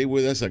favor. Stay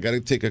with us. I got to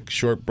take a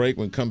short break.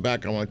 When we come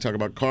back, I want to talk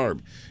about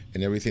carb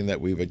and everything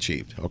that we've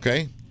achieved.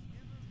 Okay?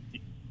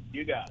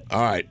 You got it.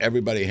 All right,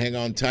 everybody, hang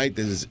on tight.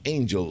 This is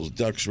Angels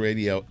Ducks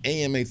Radio,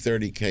 AM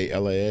 830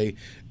 KLAA,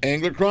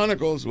 Angler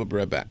Chronicles. We'll be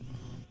right back.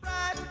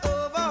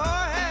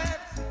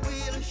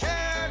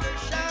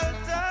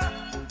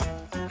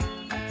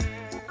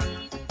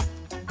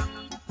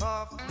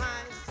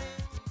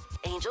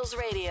 Angels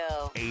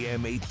Radio,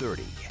 AM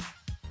 830.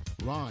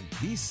 Ron,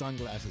 these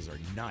sunglasses are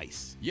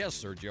nice.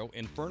 Yes, Sergio.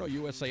 Inferno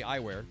USA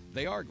Eyewear,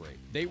 they are great.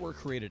 They were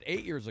created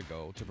 8 years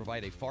ago to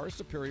provide a far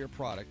superior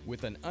product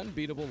with an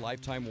unbeatable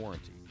lifetime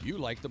warranty. You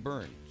like the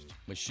burns.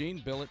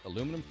 Machine billet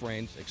aluminum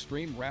frames,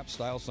 extreme wrap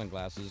style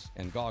sunglasses,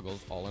 and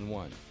goggles all in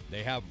one.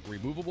 They have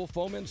removable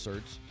foam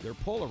inserts, they're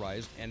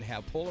polarized, and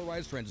have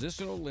polarized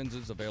transitional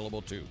lenses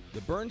available too.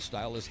 The Burn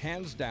style is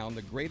hands down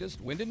the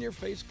greatest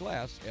wind-in-your-face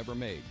glass ever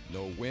made.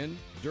 No wind,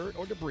 dirt,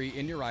 or debris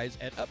in your eyes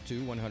at up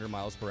to 100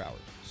 miles per hour.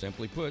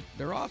 Simply put,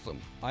 they're awesome.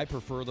 I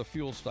prefer the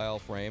Fuel style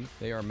frame.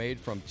 They are made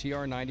from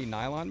TR90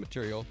 nylon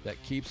material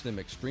that keeps them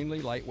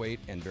extremely lightweight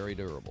and very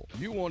durable.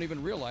 You won't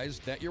even realize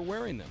that you're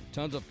wearing them.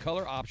 Tons of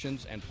color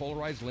options and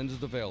polarized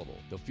lenses available.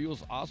 The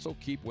Fuels also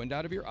keep wind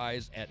out of your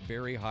eyes at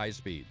very high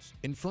speeds.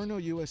 Inferno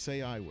USA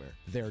Eyewear.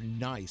 They're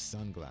nice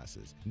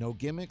sunglasses. No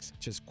gimmicks,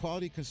 just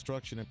quality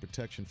construction and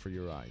protection for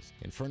your eyes.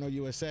 Inferno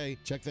USA.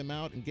 Check them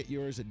out and get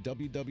yours at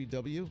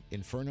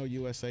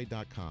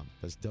www.infernousa.com.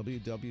 That's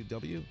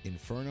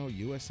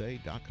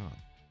www.infernousa.com.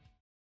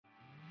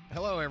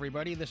 Hello,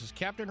 everybody. This is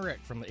Captain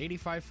Rick from the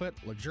 85-foot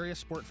luxurious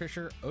sport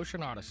fisher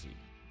Ocean Odyssey.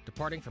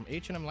 Departing from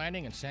H&M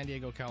Landing in San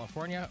Diego,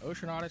 California,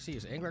 Ocean Odyssey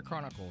is Angler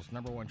Chronicles'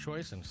 #1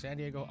 choice in San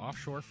Diego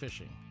offshore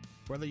fishing.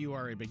 Whether you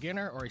are a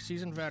beginner or a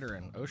seasoned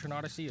veteran, Ocean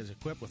Odyssey is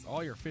equipped with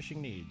all your fishing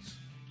needs.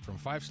 From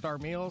 5-star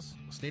meals,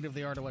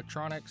 state-of-the-art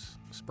electronics,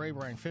 spray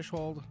brine fish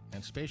hold,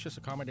 and spacious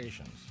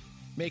accommodations.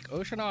 Make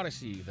Ocean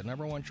Odyssey the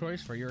 #1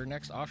 choice for your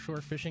next offshore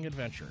fishing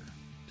adventure.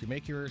 To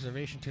make your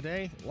reservation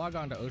today, log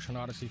on to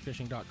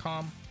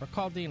oceanodysseyfishing.com or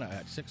call Dina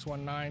at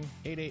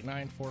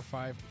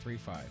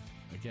 619-889-4535.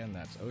 Again,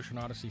 that's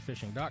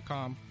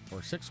oceanodysseyfishing.com or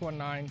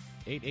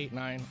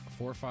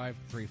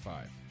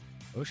 619-889-4535.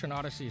 Ocean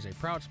Odyssey is a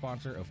proud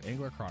sponsor of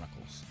Angler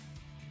Chronicles.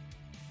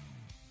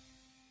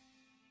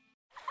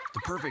 The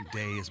perfect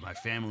day is my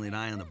family and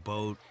I on the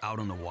boat out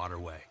on the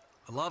waterway.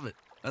 I love it.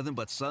 Nothing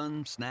but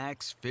sun,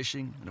 snacks,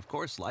 fishing, and of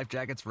course, life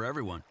jackets for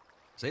everyone.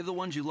 Save the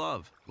ones you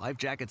love. Life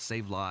jackets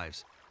save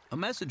lives. A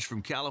message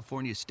from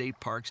California State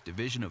Parks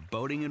Division of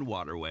Boating and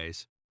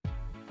Waterways.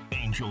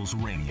 Angels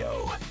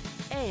Radio.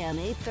 AM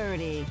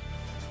 830.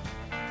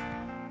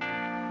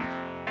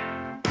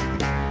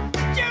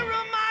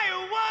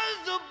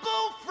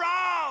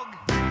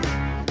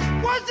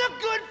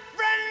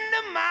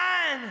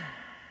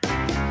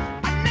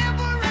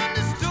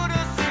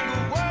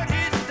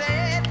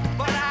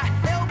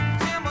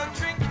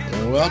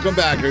 Welcome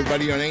back,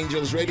 everybody, on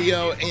Angels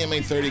Radio, AM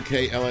 830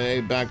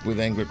 KLAA, back with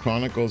Angler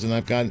Chronicles, and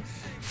I've got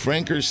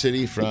Franker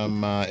City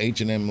from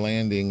H&M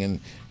Landing.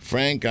 And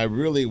Frank, I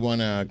really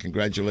want to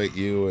congratulate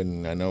you,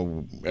 and I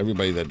know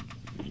everybody that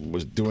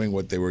was doing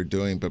what they were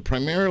doing, but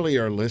primarily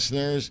our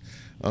listeners.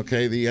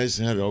 Okay, you guys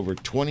had over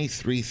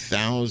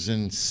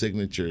 23,000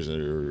 signatures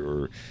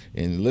or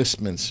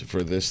enlistments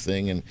for this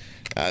thing, and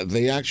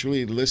they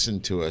actually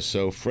listened to us.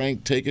 So,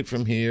 Frank, take it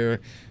from here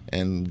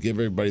and give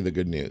everybody the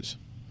good news.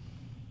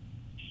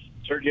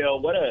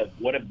 Sergio,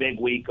 what a big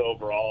week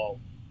overall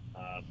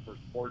for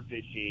sport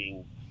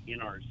fishing in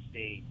our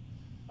state.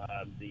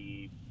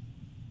 The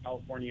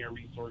California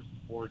Resources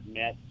Board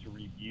met to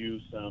review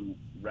some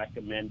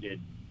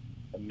recommended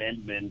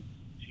amendments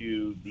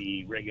to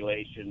the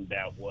regulation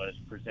that was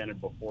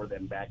presented before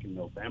them back in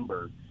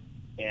November.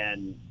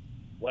 And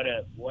what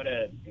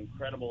an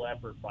incredible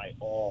effort by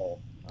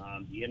all,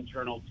 the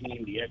internal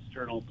team, the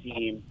external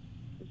team,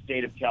 the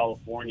state of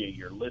California,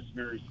 your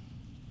listeners.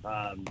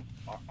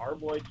 Our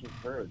voice was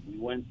heard. We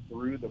went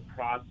through the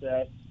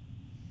process,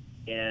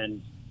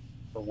 and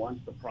for once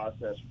the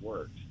process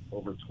worked.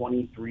 Over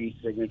 23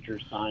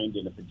 signatures signed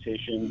in a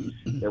petition.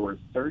 There were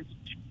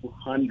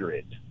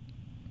 3,200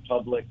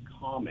 public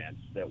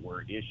comments that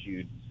were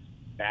issued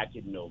back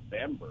in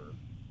November,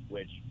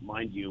 which,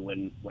 mind you,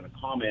 when a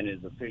comment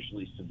is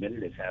officially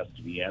submitted, it has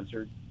to be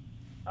answered.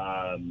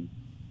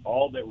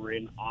 All that were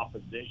in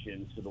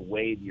opposition to the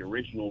way the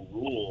original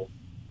rule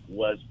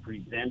was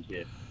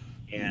presented.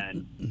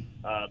 And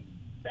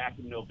back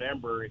in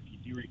November, if you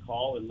do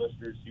recall, and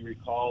listeners do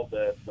recall,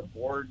 the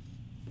board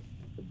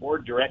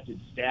directed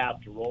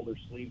staff to roll their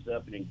sleeves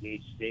up and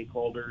engage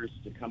stakeholders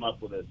to come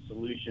up with a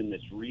solution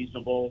that's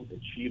reasonable,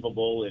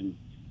 achievable, and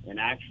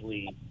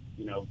actually,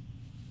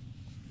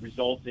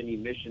 results in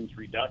emissions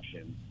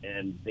reduction.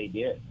 And they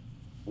did.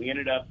 We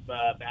ended up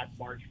back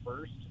March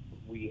 1st.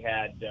 We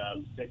had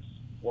 6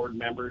 board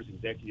members,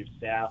 executive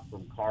staff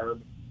from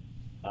CARB.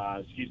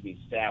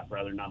 Staff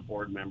rather, not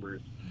board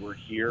members, were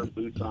here,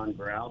 boots on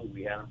ground.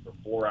 We had them for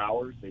 4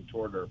 hours. They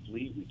toured our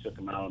fleet. We took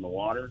them out on the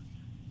water.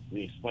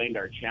 We explained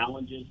our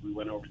challenges. We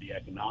went over the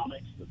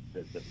economics,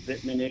 the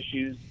fitment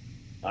issues.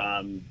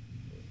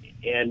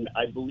 And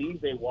I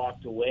believe they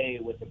walked away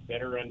with a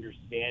better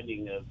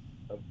understanding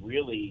of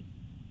really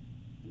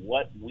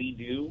what we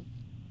do,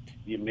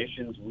 the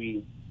emissions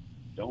we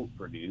don't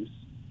produce.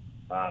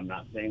 I'm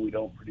not saying we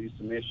don't produce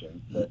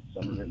emissions, but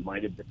some of it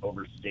might have been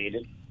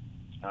overstated.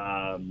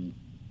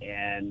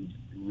 And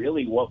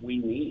really what we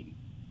need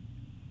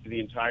for the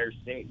entire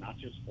state, not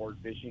just sport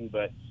fishing,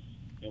 but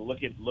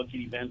look at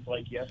events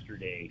like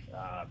yesterday.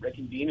 Rick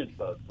and Dina's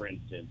boat, for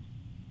instance,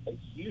 a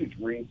huge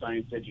marine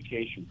science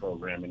education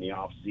program in the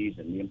off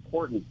season, the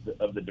importance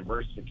of the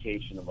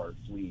diversification of our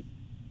fleet.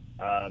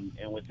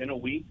 And within a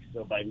week,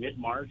 so by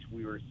mid-March,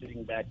 we were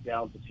sitting back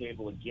down at the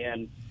table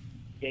again,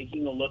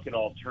 taking a look at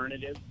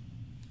alternatives,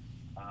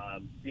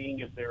 seeing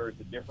if there is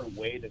a different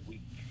way that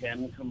we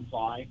can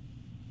comply.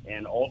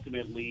 And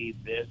ultimately,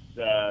 this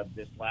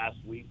last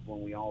week,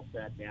 when we all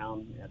sat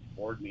down at the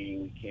board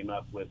meeting, we came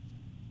up with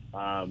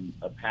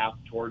a path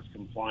towards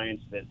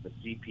compliance that the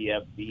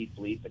CPFB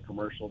fleet, the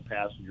commercial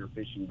passenger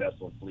fishing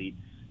vessel fleet,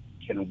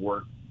 can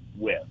work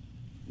with.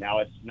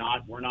 Now,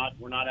 we're not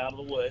out of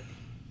the woods,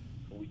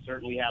 but we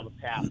certainly have a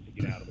path to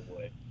get out of the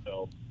woods.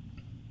 So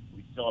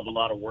we still have a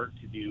lot of work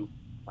to do.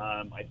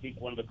 I think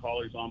one of the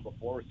callers on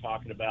before was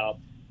talking about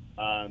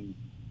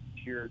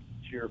Tier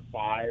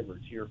 5 or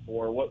Tier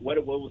 4. What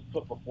was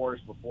put before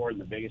us before, and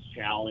the biggest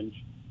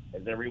challenge,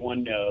 as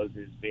everyone knows,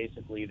 is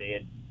basically they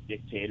had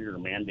dictated or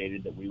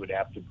mandated that we would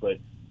have to put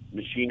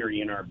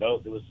machinery in our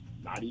boat that was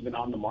not even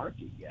on the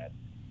market yet.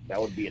 That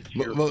would be a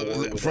Tier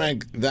 4.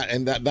 Frank,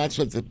 that's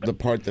what the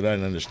part that I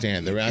don't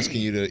understand. They're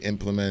asking you to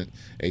implement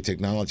a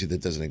technology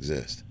that doesn't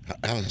exist.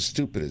 How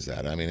stupid is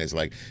that? I mean, it's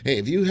like, hey,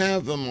 if you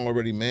have them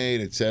already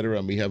made, et cetera,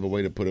 and we have a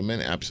way to put them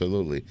in,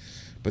 absolutely.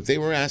 But they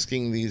were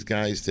asking these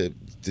guys to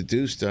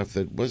do stuff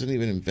that wasn't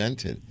even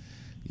invented.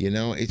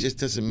 It just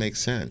doesn't make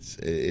sense.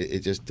 It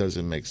just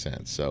doesn't make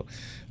sense. So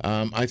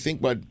I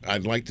think what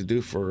I'd like to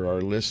do for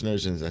our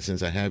listeners, and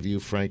since I have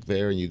you, Frank,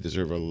 there, and you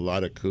deserve a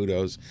lot of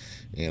kudos,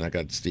 and I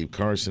got Steve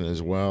Carson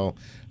as well,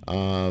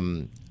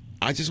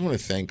 I just want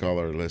to thank all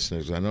our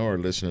listeners. I know our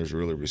listeners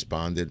really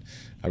responded.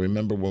 I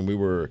remember when we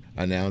were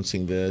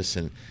announcing this,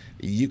 and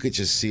you could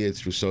just see it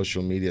through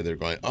social media. They're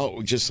going, oh,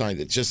 we just signed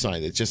it, just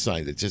signed it, just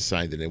signed it, just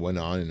signed it. It went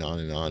on and on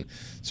and on.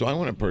 So I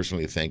want to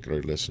personally thank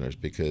our listeners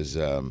because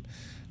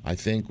I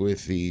think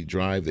with the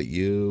drive that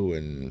you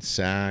and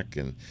SAC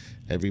and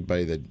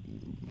everybody that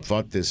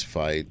fought this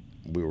fight,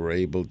 we were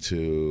able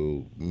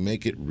to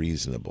make it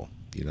reasonable.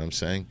 You know what I'm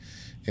saying?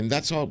 And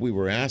that's all we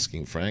were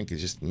asking, Frank,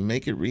 is just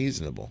make it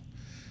reasonable.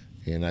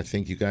 And I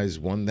think you guys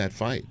won that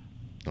fight.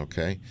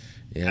 Okay?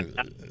 And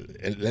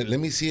let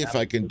me see if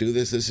I can do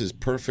this. This is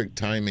perfect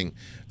timing.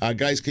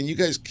 Guys, can you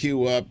guys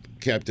queue up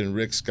Captain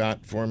Rick Scott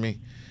for me?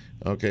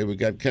 Okay, we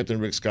got Captain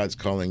Rick Scott's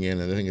calling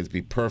in, and I think it'd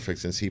be perfect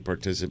since he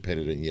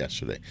participated in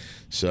yesterday.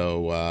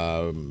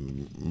 So,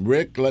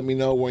 Rick, let me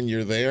know when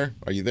you're there.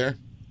 Are you there?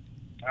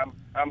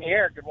 I'm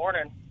here. Good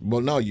morning.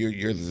 Well, no,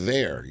 you're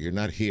there. You're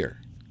not here.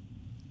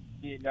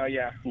 No,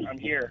 yeah, I'm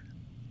here.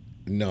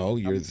 No,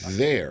 you're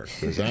there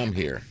because I'm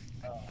here.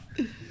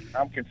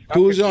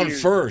 Who's on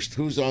first?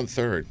 Who's on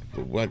third?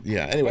 What?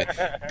 Yeah. Anyway,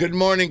 good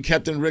morning,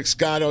 Captain Rick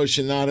Scott,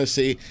 Ocean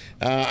Odyssey.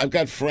 I've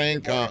got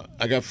Frank.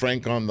 I got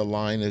Frank on the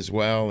line as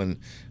well, and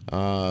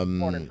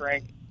morning,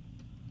 Frank.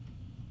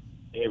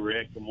 Hey,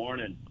 Rick. Good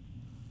morning.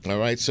 All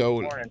right.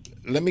 So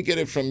let me get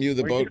it from you.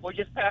 The boat. We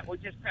just passed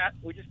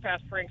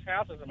Frank's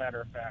house, as a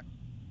matter of fact.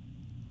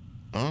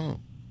 Oh.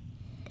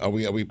 Are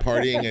we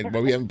partying and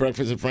are we having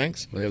breakfast at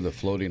Frank's? We have the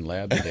floating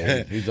lab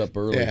today. He's up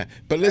early. Yeah,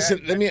 but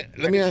listen, let me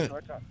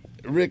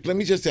Rick, let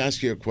me just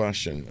ask you a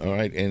question. All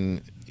right,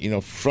 and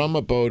from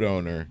a boat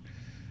owner,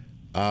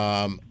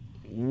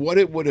 what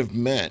it would have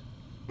meant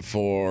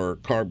for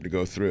CARB to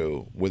go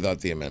through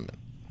without the amendment?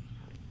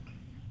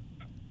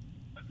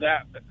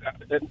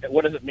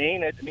 What does it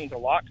mean? It means a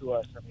lot to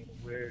us. I mean,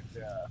 it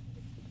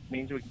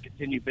means we can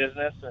continue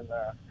business and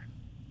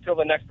till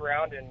the next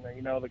round. And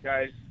the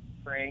guys,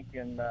 Frank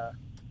and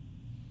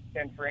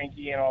Ken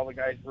Frankie and all the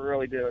guys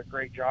really did a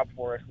great job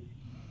for us. We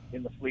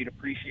in the fleet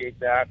appreciate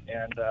that,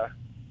 and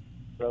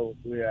so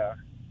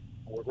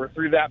we're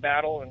through that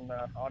battle and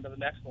on to the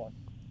next one.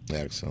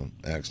 Excellent.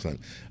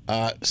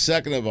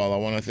 Second of all, I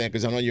want to thank,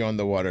 because I know you're on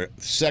the water.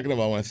 Second of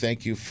all, I want to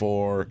thank you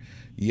for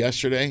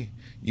yesterday.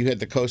 You had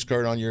the Coast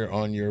Guard on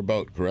your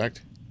boat,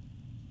 correct?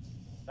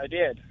 I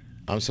did.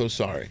 I'm so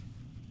sorry.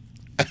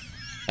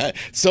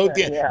 So,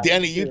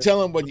 Danny, you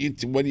tell him what do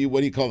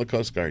you call the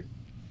Coast Guard?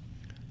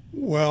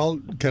 Well,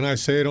 can I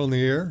say it on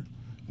the air?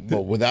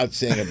 Well, without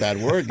saying a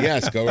bad word,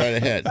 yes, go right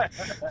ahead.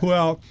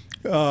 Well,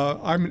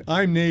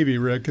 I'm Navy,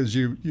 Rick, as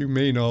you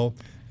may know,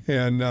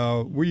 and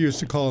we used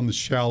to call them the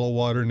shallow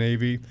water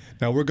Navy.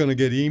 Now we're going to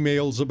get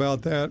emails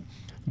about that,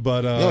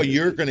 but no,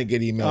 you're going to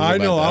get emails. I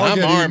know. About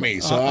that. I'm Army,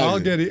 so I'll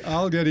get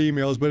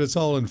emails, but it's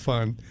all in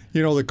fun.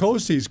 The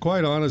Coasties,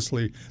 quite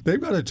honestly, they've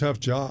got a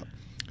tough job.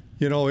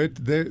 They're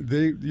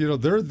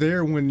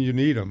there when you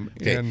need them.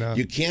 Okay. And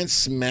you can't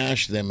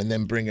smash them and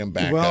then bring them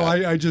back. Well,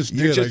 I just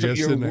did. I guess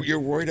you're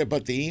worried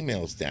about the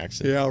emails,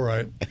 Daxon. Yeah,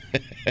 right.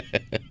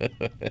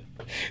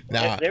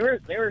 Now they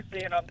were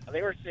saying on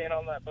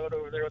that boat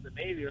over there with the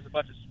Navy, there's a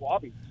bunch of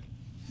swabbies.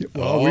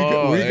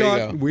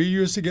 Well, we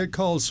used to get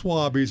called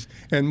swabbies,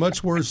 and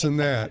much worse than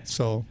that.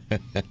 So,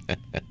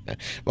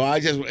 well,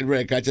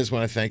 Rick, I just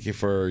want to thank you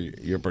for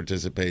your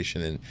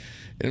participation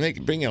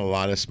and bringing a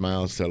lot of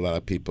smiles to a lot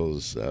of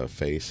people's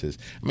faces.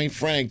 I mean,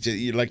 Frank,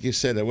 like you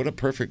said, what a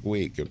perfect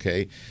week.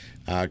 Okay,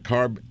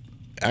 CARB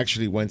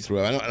actually went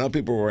through. I know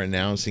people were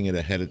announcing it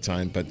ahead of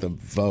time, but the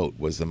vote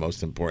was the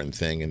most important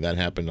thing, and that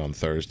happened on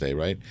Thursday,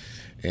 right?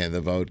 And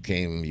the vote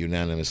came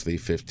unanimously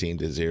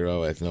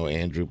 15-0. I know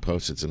Andrew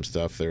posted some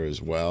stuff there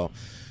as well.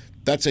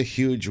 That's a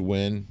huge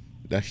win.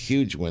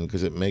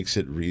 Because it makes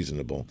it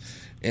reasonable.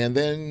 And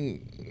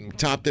then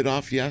topped it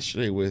off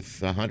yesterday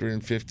with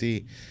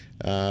 150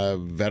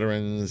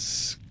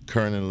 veterans,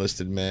 current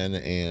enlisted men,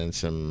 and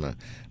some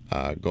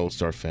Gold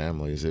Star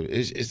families.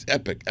 It's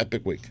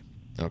epic week.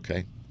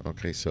 Okay,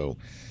 so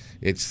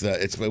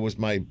it was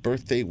my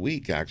birthday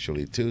week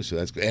actually too, so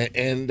that's good.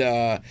 And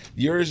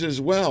yours as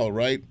well,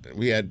 right?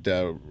 We had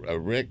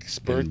Rick's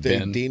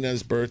birthday,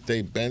 Dina's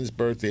birthday, Ben's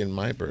birthday, and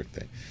my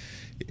birthday.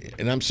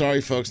 And I'm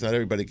sorry, folks, not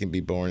everybody can be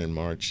born in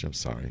March. I'm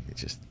sorry.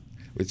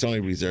 It's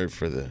only reserved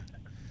for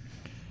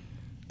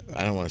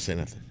I don't want to say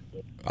nothing.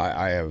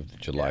 I have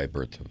July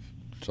birth,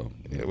 so.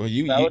 Yeah, well,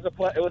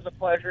 it was a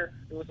pleasure.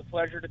 It was a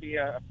pleasure to be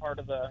a part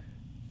of the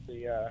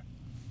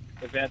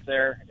event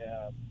there.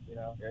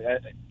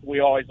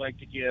 We always like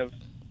to give,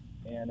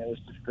 and it was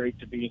just great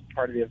to be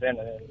part of the event.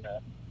 And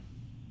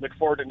look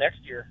forward to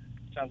next year.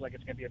 Sounds like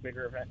it's going to be a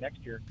bigger event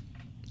next year.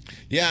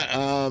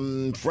 Yeah,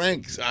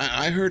 Frank,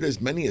 I heard as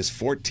many as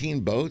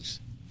 14 boats.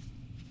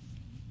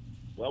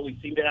 Well, we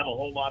seem to have a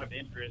whole lot of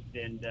interest,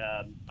 and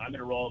I'm going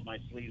to roll up my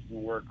sleeves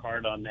and work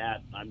hard on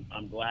that.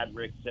 I'm glad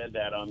Rick said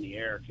that on the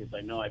air, because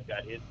I know I've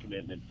got his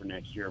commitment for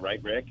next year,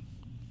 right, Rick?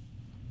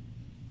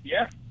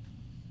 Yeah.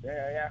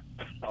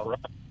 All right.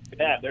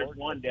 Yeah, there's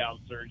one down,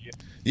 Sergio.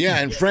 Yeah,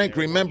 and Frank,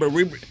 remember,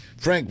 we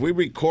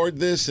record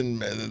this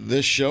and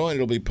this show, and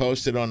it'll be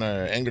posted on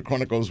our Angler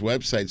Chronicles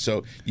website.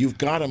 So you've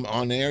got him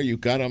on air, you've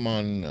got him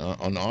on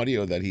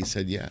audio that he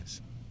said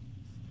yes.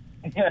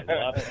 I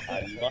love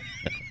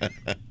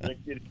it.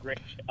 Rick did a great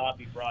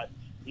job.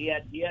 He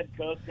had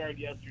Coast Guard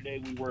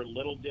yesterday. We were a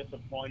little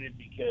disappointed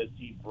because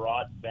he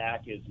brought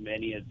back as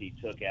many as he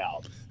took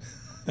out.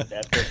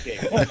 That's okay.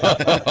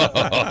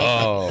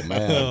 Oh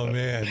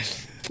man.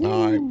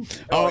 All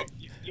right. Oh,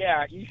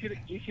 yeah, you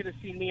should have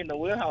seen me in the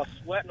wheelhouse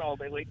sweating all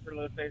day waiting for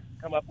those guys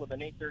to come up with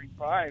an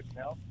 835.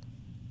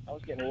 I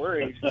was getting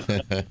worried.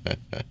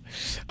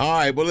 All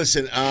right. Well,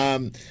 listen,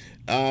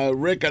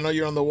 Rick, I know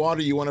you're on the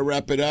water. You want to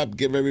wrap it up?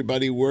 Give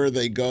everybody where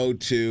they go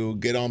to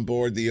get on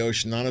board the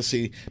Ocean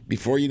Odyssey.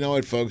 Before you know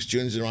it, folks,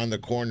 June's around the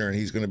corner and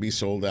he's going to be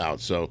sold out.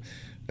 So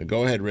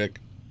go ahead, Rick.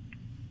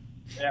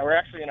 Yeah, we're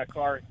actually in a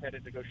car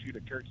headed to go shoot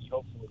a turkey,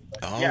 hopefully.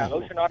 But, yeah,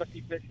 Ocean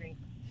Odyssey Fishing.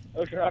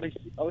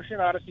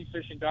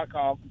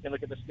 OceanOdysseyFishing.com. You can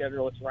look at the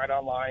schedule. It's right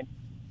online.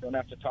 Don't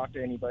have to talk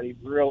to anybody.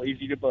 Real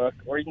easy to book.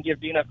 Or you can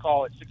give Dina a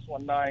call at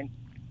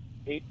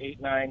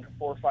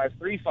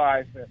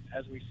 619-889-4535.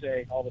 As we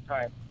say all the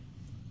time,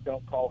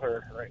 don't call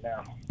her right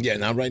now. Yeah,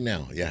 not right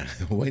now. Yeah,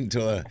 wait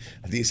until a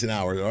decent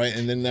hour. All right,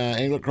 and then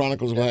Angler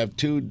Chronicles will have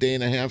 2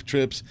 day-and-a-half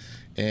trips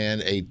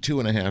and a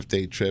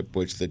 2.5-day trip,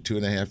 which the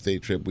 2.5-day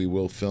trip we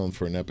will film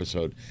for an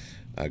episode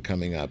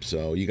coming up.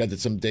 So you got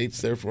some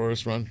dates there for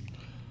us, Ron?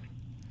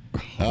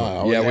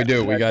 Yeah, we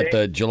do. We got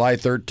July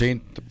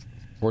 13th,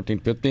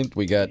 14th, 15th.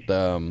 We got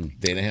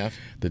day and a half.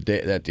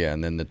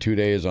 And then the 2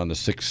 days on the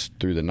 6th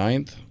through the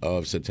 9th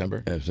of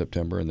September. And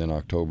then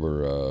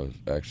October.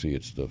 Actually,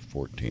 it's the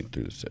 14th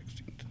through the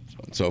 16th.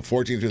 So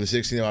 14th through the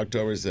 16th of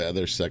October is the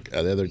other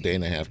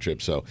day-and-a-half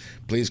trip. So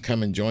please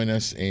come and join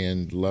us.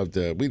 And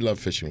we love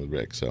fishing with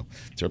Rick. So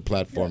it's our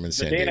platform in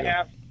San Diego. Day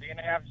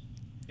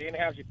and a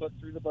half you book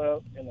through the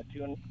boat, and the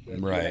two and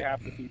a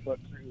half would be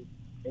booked through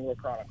Angler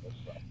Chronicles.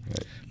 So.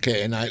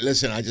 Okay, and I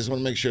just want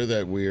to make sure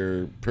that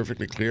we're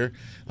perfectly clear.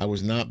 I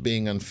was not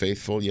being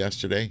unfaithful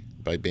yesterday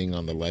by being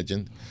on the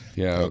Legend.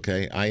 Yeah.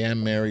 Okay, I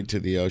am married to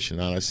the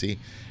Ocean Odyssey,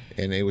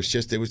 and it was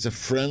a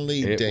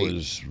friendly date. It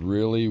was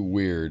really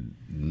weird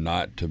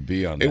not to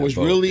be on that boat. It was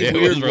weird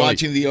really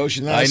watching the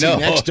Ocean Odyssey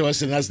next to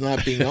us and us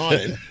not being on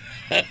it.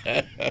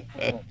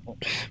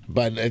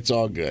 But it's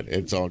all good.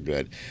 It's all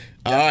good.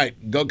 All right,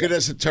 go get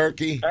us a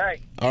turkey.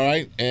 All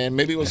right, and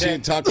maybe we'll see you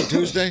Taco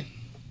Tuesday.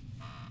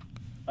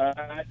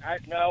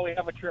 No, we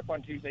have a trip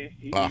on Tuesday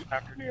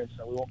afternoon,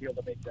 so we won't be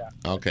able to make that.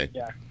 Okay.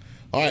 Yeah.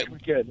 All right. We're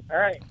good. All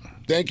right.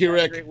 Thank you,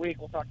 Rick. Have a great week.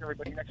 We'll talk to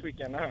everybody next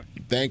weekend.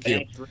 Thank you.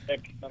 Thanks,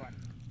 Rick. Bye-bye.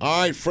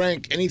 All right,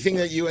 Frank, any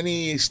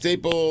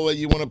staple that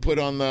you want to put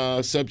on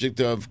the subject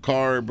of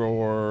carb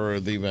or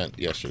the event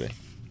yesterday?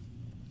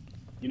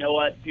 You know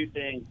what? 2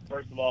 things.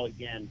 First of all,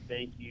 again,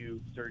 thank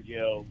you,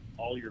 Sergio.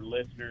 All your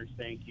listeners,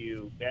 thank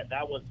you.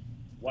 That was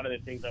one of the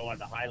things I wanted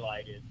to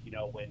highlight is,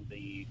 when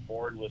the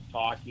board was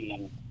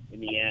talking in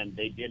the end,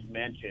 they did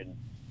mention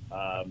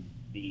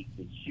the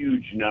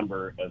huge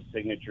number of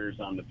signatures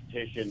on the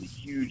petition, the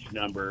huge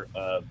number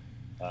of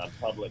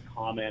public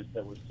comments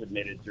that were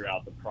submitted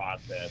throughout the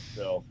process.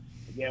 So,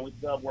 again, we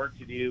still have work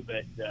to do,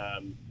 but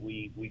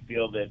we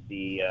feel that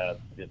the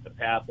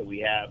path that we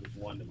have is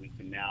one that we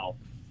can now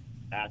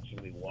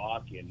actually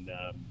walk and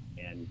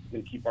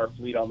going to keep our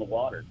fleet on the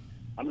water.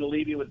 I'm going to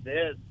leave you with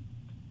this.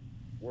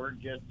 We're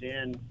just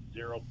in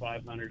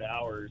 0500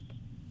 hours.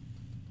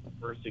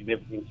 First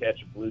significant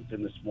catch of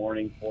bluefin this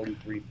morning,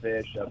 43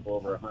 fish, up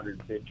over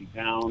 150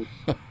 pounds.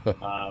 We're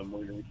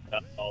going to be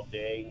up all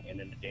day, and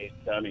then the day's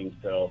coming.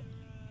 So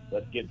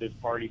let's get this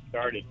party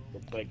started.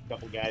 Looks like a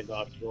couple guys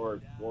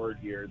offshore board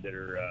here that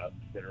are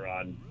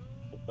on,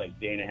 looks like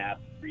day and a half,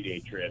 3-day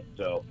trip.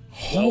 So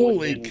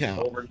holy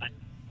cow! Overnight.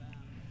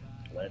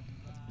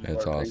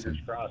 That's awesome.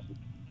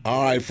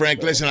 All right,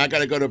 Frank, listen, I got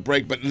to go to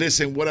break, but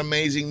listen, what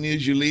amazing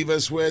news you leave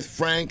us with,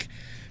 Frank.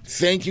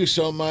 Thank you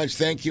so much.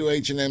 Thank you,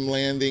 H&M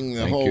Landing.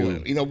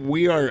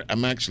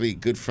 I'm actually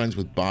good friends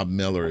with Bob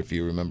Miller, if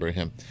you remember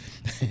him.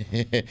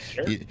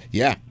 Sure.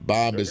 Yeah,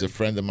 Bob is a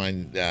friend of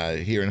mine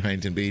here in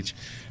Huntington Beach.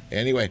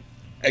 Anyway,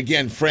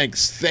 again, Frank,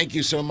 thank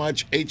you so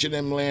much.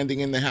 H&M Landing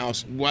in the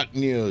house. What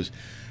news?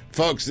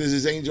 Folks, this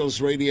is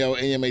Angels Radio,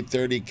 AM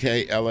 830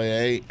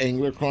 KLAA.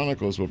 Angler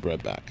Chronicles. We'll be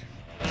right back.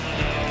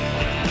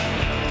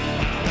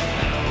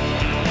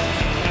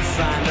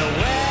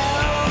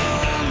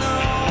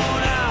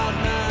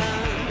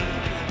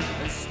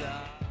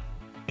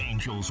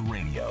 Angels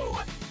Radio.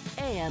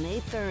 AM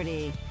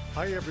 830.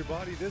 Hi,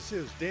 everybody. This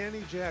is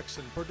Danny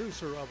Jackson,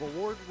 producer of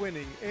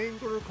award-winning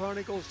Angler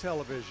Chronicles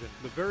Television.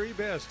 The very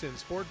best in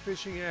sport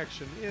fishing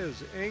action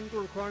is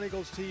Angler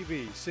Chronicles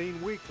TV,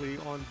 seen weekly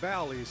on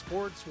Valley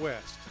Sports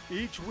West.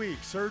 Each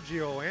week,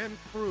 Sergio and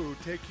crew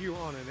take you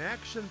on an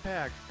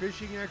action-packed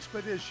fishing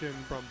expedition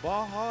from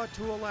Baja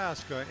to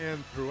Alaska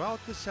and throughout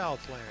the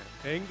Southland.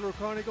 Angler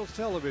Chronicles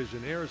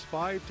Television airs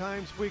 5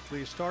 times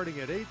weekly starting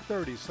at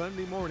 8:30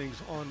 Sunday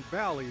mornings on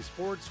Valley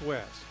Sports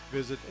West.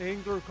 Visit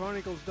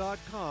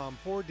anglerchronicles.com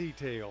for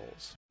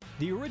details.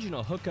 The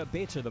original hookup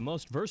baits are the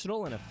most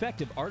versatile and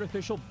effective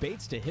artificial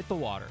baits to hit the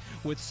water.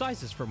 With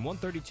sizes from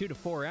 132 to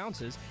 4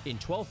 ounces in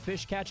 12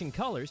 fish-catching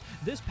colors,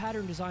 this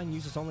pattern design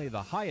uses only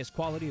the highest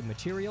quality of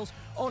materials,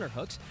 owner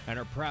hooks, and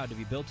are proud to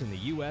be built in the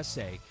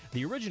USA.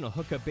 The original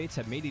hookup baits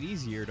have made it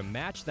easier to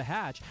match the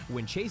hatch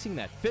when chasing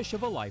that fish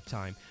of a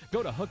lifetime.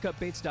 Go to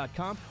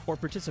hookupbaits.com or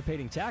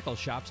participating tackle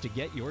shops to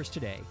get yours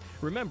today.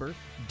 Remember,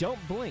 don't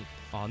blink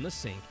on the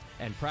sink,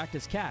 and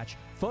practice catch,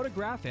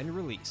 photograph, and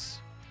release.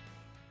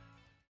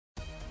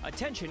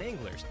 Attention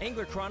anglers,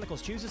 Angler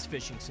Chronicles chooses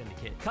Fishing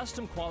Syndicate,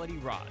 custom quality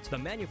rods, the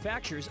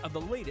manufacturers of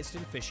the latest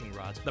in fishing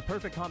rods, the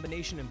perfect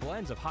combination and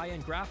blends of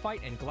high-end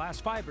graphite and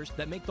glass fibers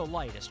that make the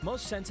lightest,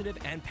 most sensitive,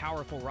 and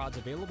powerful rods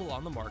available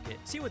on the market.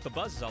 See what the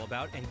buzz is all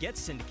about and get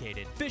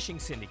syndicated. Fishing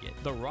Syndicate,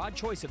 the rod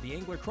choice of the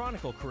Angler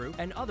Chronicle crew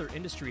and other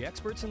industry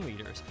experts and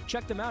leaders.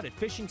 Check them out at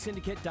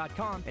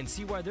fishingsyndicate.com and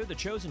see why they're the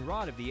chosen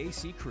rod of the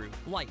AC crew.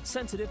 Light,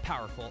 sensitive,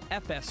 powerful,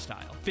 FS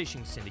style.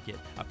 Fishing Syndicate,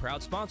 a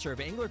proud sponsor of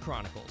Angler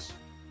Chronicles.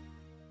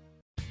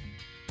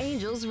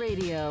 Angels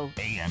Radio.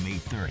 AM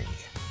 830.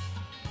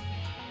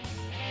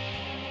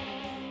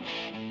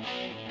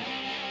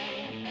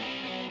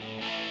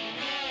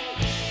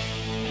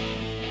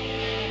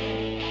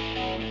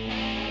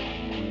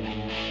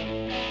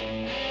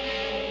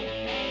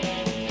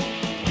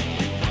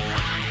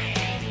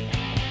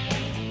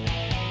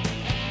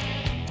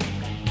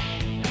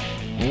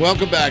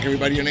 Welcome back,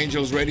 everybody, on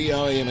Angels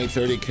Radio, AM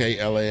 830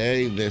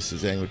 KLAA. This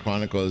is Angler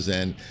Chronicles,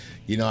 and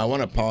I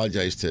want to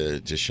apologize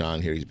to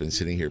Sean here. He's been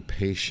sitting here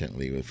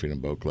patiently with Freedom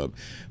Boat Club,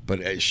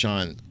 but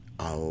Sean,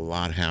 a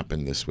lot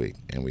happened this week,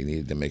 and we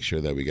needed to make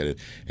sure that we get it.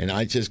 And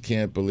I just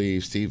can't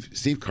believe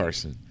Steve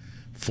Carson,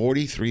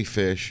 43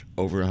 fish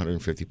over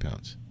 150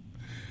 pounds.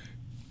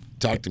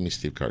 Talk to me,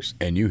 Steve Carson.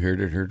 And you heard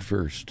it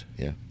first.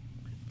 Yeah.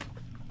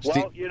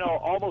 Well,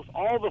 almost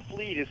all the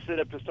fleet is set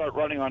up to start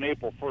running on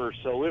April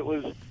 1st, so it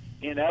was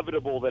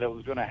inevitable that it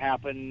was going to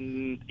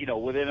happen,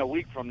 within a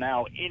week from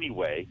now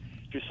anyway.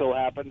 Just so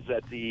happens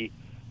that the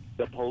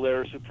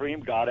Polaris Supreme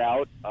got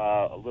out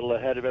a little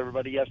ahead of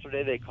everybody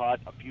yesterday. They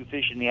caught a few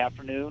fish in the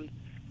afternoon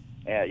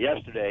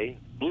yesterday,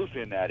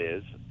 bluefin that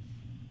is,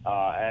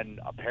 and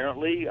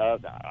apparently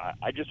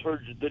I just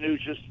heard the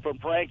news just from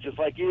Frank, just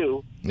like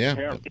you. Yeah.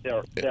 Apparently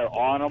they're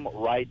on them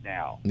right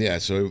now. Yeah.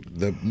 So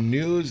the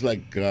news,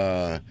 like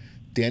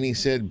Danny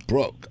said,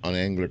 broke on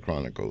Angler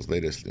Chronicles,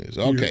 latest news.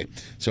 Okay,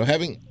 so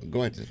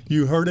go ahead.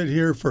 You heard it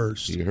here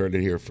first. You heard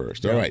it here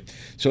first. Yeah. All right.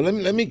 So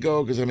let me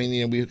go, because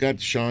we've got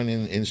Sean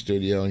in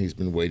studio, and he's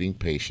been waiting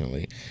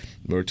patiently.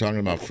 We're talking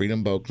about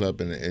Freedom Boat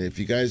Club, and if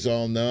you guys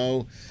all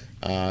know,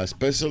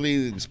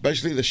 especially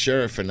the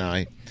sheriff and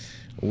I,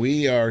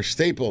 we are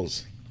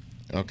staples.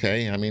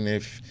 Okay,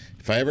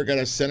 if I ever got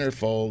a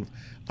centerfold,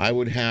 I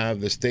would have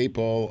the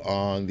staple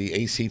on the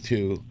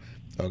AC2.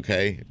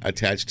 Okay,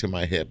 attached to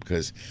my hip,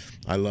 because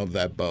I love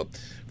that boat.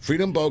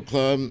 Freedom Boat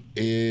Club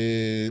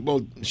is,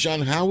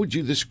 Sean, how would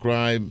you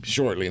describe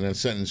shortly in a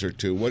sentence or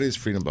two, what is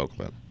Freedom Boat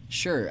Club?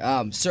 Sure.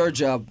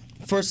 Serge,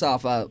 first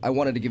off, I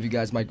wanted to give you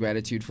guys my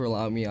gratitude for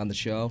allowing me on the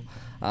show.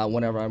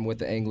 Whenever I'm with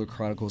the Angler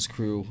Chronicles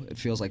crew, it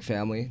feels like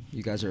family.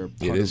 You guys are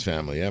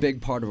family, yeah.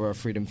 Big part of our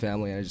Freedom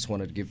family. I just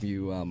wanted to give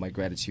you my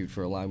gratitude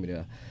for allowing me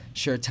to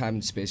share time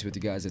and space with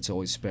you guys. It's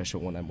always special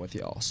when I'm with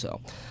y'all.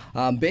 So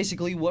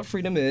basically what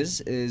Freedom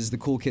is the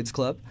Cool Kids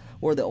Club,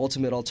 or the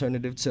ultimate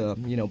alternative to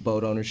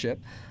boat ownership.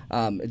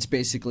 It's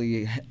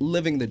basically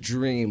living the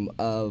dream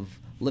of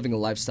living a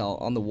lifestyle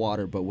on the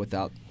water, but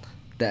without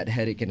that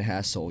headache and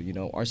hassle.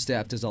 Our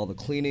staff does all the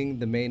cleaning,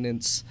 the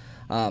maintenance.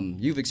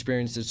 You've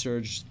experienced it,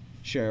 Serge,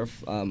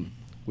 Sheriff.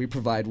 We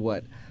provide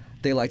what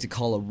they like to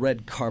call a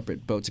red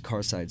carpet boat to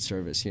car side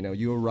service.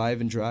 You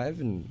arrive and drive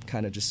and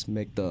kind of just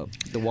make the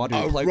water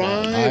your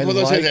playground.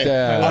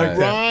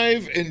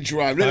 Arrive and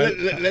drive.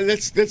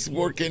 Let's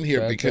work in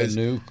here. That's because a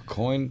new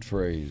coined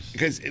phrase.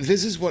 Because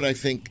this is what I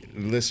think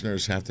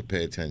listeners have to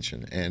pay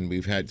attention. And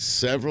we've had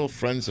several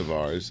friends of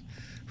ours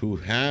who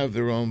have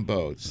their own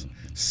boats,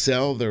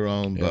 sell their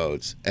own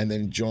boats, and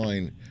then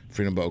join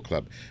Freedom Boat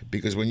Club.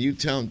 Because when you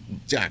tell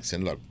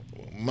Jackson, look,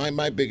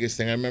 my biggest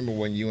thing, I remember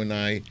when you and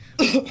I,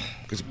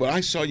 because I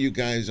saw you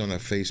guys on a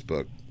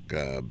Facebook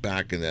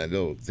back in that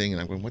little thing,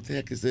 and I'm going, what the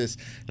heck is this?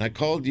 And I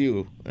called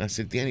you, and I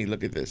said, Danny,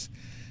 look at this.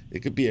 It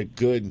could be a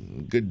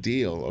good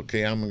deal.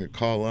 Okay, I'm going to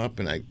call up,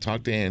 and I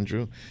talked to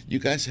Andrew. You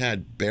guys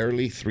had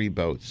barely 3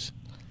 boats.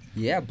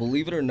 Yeah,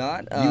 believe it or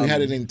not. You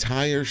had an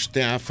entire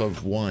staff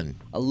of 1.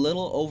 A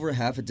little over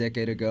half a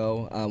decade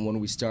ago, when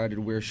we started,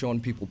 we were showing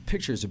people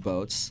pictures of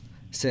boats,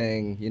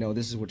 saying,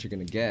 this is what you're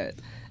going to get.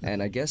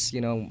 And I guess,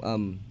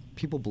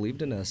 people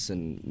believed in us,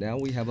 and now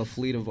we have a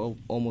fleet of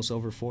almost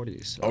over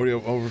 40. So.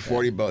 Over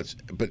 40 boats,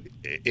 but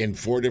in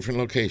 4 different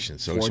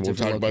locations. So we'll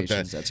talk about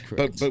that. That's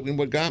correct. But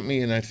what got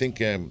me, and I think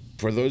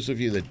for those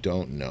of you that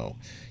don't know,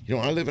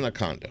 I live in a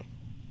condo,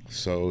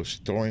 so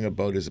storing a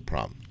boat is a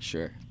problem.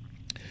 Sure.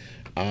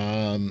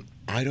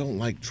 I don't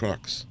like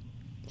trucks,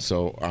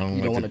 so I don't.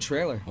 You don't want a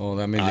trailer. Oh,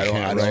 that means you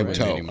can't ride it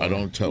anymore. I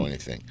don't tow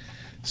anything.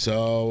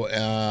 So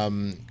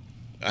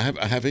I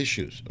have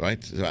issues,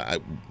 right? So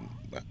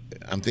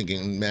I'm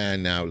thinking,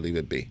 man, now leave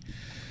it be.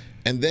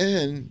 And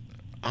then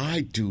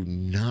I do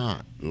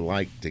not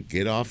like to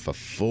get off a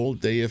full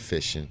day of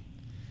fishing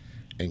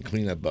and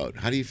clean a boat.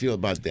 How do you feel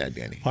about that,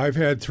 Danny? I've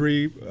had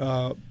 3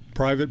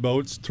 private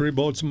boats, 3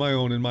 boats of my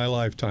own in my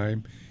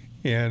lifetime.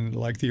 And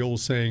like the old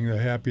saying, the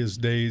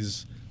happiest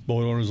days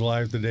boat owner's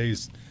life, the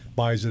days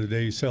buys it, the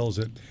day sells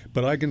it.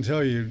 But I can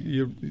tell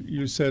you,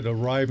 you said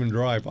arrive and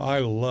drive. I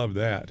love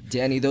that.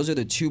 Danny, those are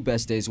the 2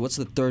 best days. What's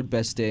the 3rd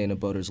best day in a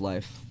boater's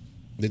life?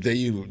 The day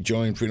you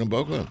joined Freedom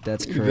Boat Club.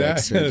 That's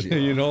correct,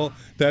 Sergio. You know,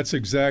 that's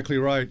exactly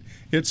right.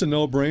 It's a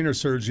no-brainer,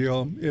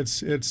 Sergio.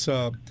 It's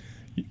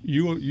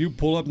you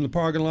pull up in the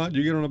parking lot,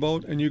 you get on a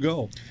boat, and you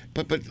go.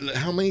 But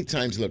how many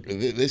times, look,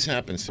 this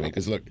happens to me,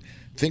 because, look,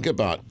 think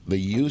about the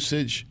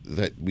usage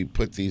that we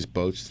put these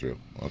boats through,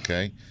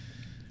 okay?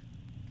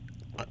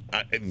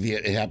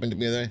 It happened to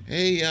me the other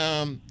day.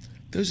 Hey,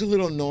 there's a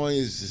little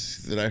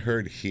noise that I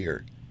heard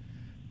here.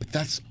 But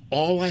that's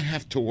all I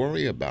have to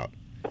worry about.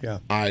 Yeah.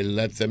 I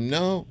let them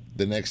know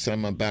the next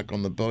time I'm back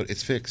on the boat,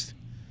 it's fixed.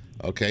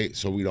 Okay?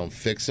 So we don't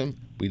fix them.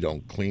 We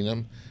don't clean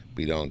them.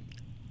 We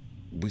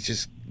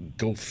just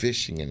go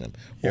fishing in them.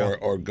 Yeah.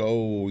 Or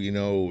go, you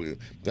know.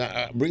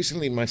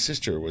 Recently, my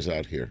sister was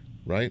out here,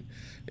 right?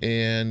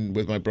 And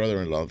with my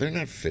brother-in-law. They're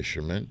not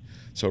fishermen.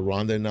 So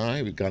Rhonda and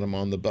I, we got them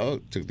on the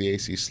boat, took the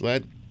AC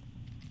sled.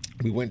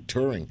 We went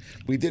touring.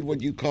 We did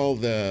what you call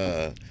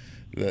the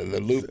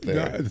loop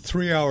there. The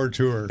 3-hour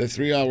tour. The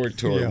 3-hour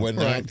tour. Yeah, Went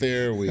right. out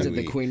there. We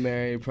the Queen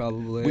Mary,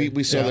 probably.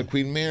 We saw the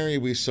Queen Mary.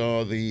 We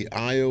saw the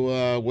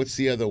Iowa. What's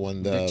the other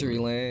one? The Victory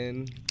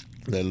Lane.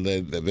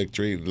 The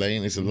Victory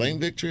Lane. Is it Lane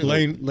Victory?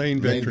 Lane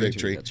Victory.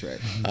 Victory. That's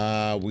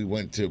right.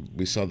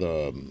 We saw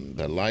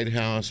the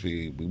lighthouse.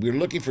 We were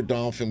looking for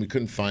dolphin. We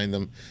couldn't find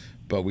them,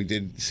 but we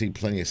did see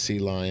plenty of sea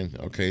lion.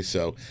 Okay,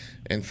 so,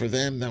 and for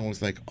them that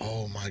was like,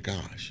 oh my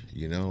gosh,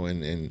 you know,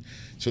 and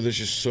so there's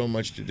just so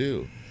much to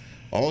do.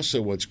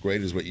 Also, what's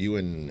great is what you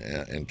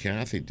and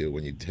Kathy do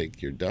when you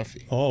take your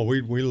Duffy. Oh,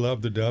 we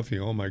love the Duffy.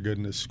 Oh my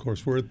goodness! Of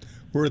course, we're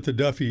at the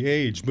Duffy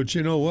age. But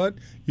you know what?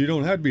 You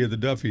don't have to be at the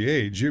Duffy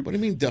age. What do you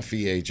mean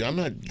Duffy age? I'm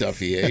not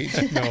Duffy age.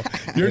 No,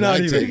 you're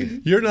not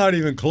even. You're not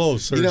even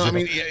close. Sergio. You know, I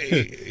mean,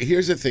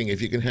 here's the thing: if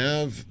you can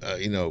have,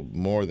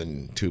 more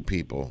than 2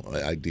 people,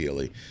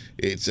 ideally,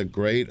 it's a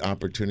great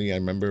opportunity. I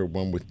remember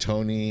one with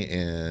Tony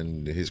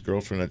and his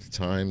girlfriend at the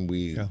time.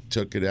 We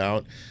took it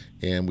out.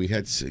 And we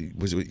had,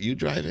 was it you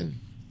driving?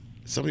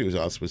 Somebody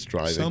else was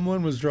driving.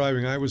 Someone was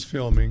driving. I was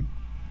filming.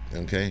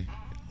 Okay.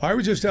 I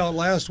was just out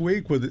last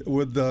week with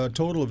a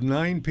total of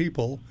 9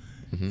 people,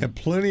 and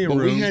plenty of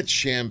room. We had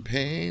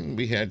champagne.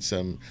 We had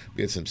some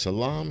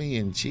salami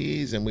and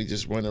cheese, and we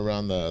just went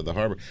around the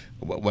harbor.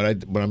 What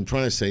I'm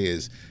trying to say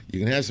is,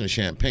 you can have some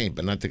champagne,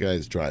 but not the guy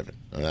that's driving.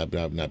 That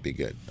would not be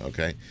good.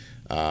 Okay.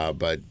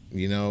 But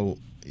you know.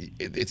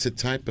 It's a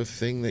type of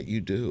thing that you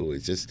do.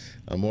 It's just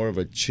more of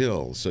a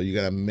chill. So you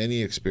got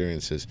many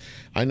experiences.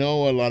 I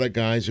know a lot of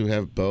guys who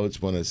have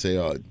boats want to say,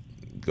 oh,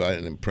 go out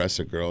and impress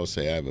a girl,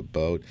 say I have a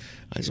boat.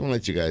 I just want to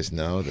let you guys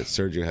know that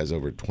Sergio has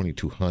over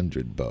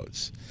 2,200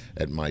 boats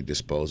at my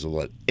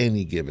disposal at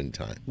any given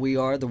time. We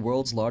are the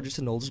world's largest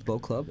and oldest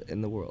boat club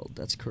in the world.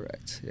 That's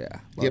correct. Yeah.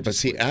 Yeah, but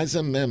see, as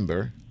a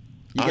member,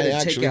 I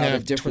actually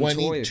have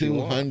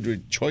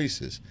 2,200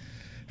 choices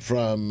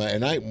from,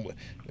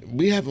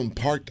 we have them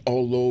parked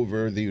all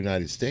over the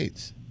United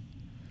States.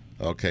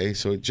 Okay,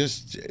 so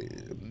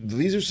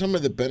these are some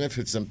of the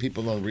benefits that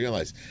people don't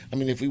realize. I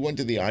mean, if we went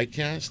to the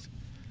ICAST,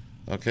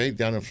 okay,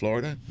 down in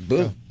Florida,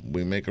 boom,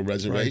 we make a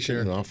reservation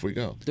and off we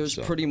go. There's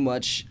pretty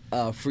much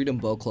Freedom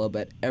Boat Club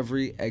at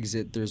every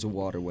exit. There's a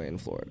waterway in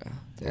Florida.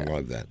 Yeah. I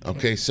love that.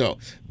 Okay, so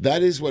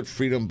that is what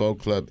Freedom Boat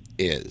Club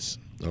is.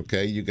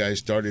 Okay, you guys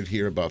started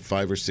here about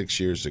 5 or 6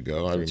 years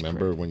ago. I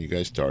remember when you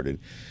guys started,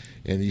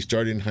 and you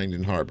started in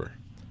Huntington Harbor.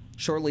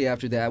 Shortly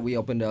after that, we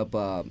opened up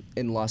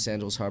in Los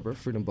Angeles Harbor,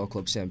 Freedom Boat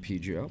Club San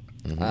Pedro.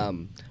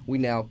 We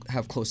now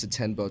have close to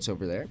 10 boats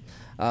over there.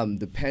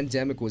 The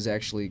pandemic was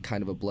actually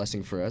kind of a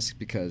blessing for us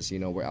because,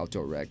 we're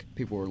outdoor rec.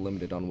 People were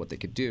limited on what they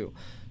could do.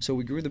 So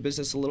we grew the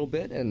business a little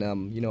bit, and,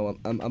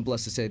 I'm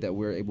blessed to say that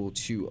we're able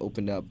to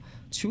open up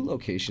 2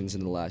 locations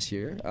in the last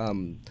year.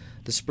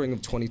 The spring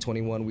of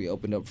 2021, we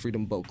opened up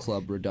Freedom Boat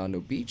Club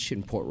Redondo Beach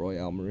in Port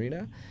Royal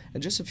Marina.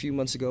 And just a few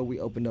months ago, we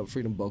opened up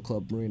Freedom Boat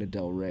Club Marina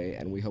Del Rey,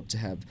 and we hope to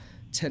have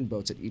 10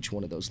 boats at each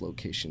one of those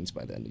locations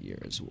by the end of the year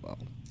as well.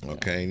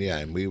 Okay, yeah,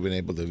 and we've been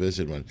able to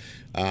visit one.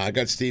 I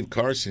got Steve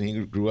Carson.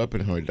 He grew up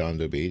in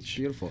Redondo Beach.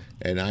 Beautiful.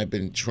 And I've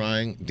been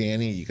trying,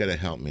 Danny, you got to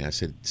help me. I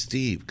said,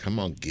 Steve, come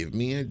on, give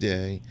me a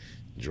day.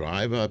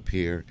 Drive up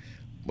here.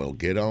 We'll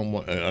get on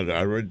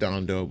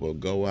Redondo. We'll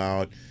go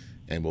out.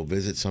 And we'll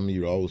visit some of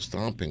your old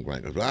stomping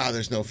grounds. He goes,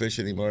 there's no fish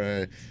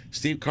anymore.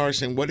 Steve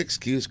Carson, what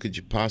excuse could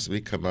you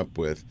possibly come up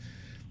with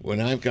when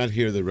I've got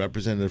here the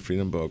representative of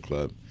Freedom Boat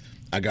Club?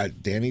 I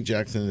got Danny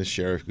Jackson, the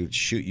sheriff, who'd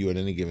shoot you at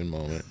any given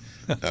moment.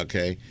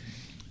 Okay.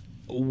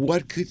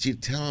 What could you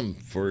tell him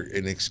for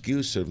an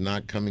excuse of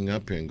not coming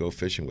up here and go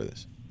fishing with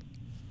us?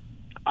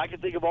 I can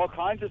think of all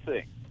kinds of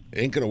things. It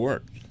ain't going to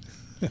work.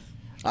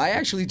 I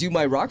actually do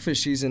my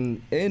rockfish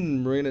season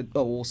in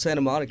Santa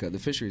Monica, the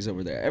fisheries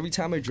over there. Every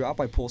time I drop,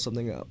 I pull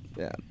something up.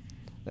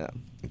 Yeah.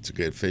 It's a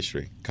good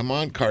fishery. Come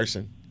on,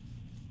 Carson.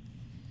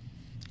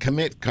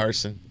 Commit,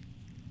 Carson.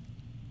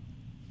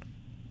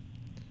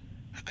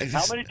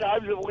 How many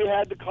times have we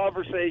had the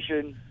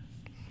conversation,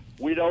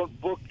 we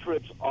don't book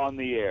trips on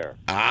the air?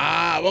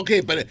 Okay,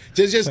 but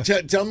just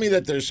tell me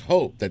that there's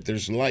hope, that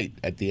there's light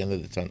at the end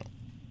of the tunnel.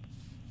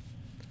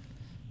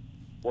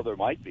 Well, there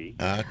might be.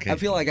 I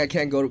feel like I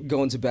can't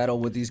go into battle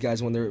with these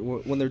guys when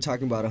they're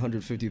talking about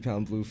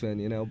 150-pound bluefin,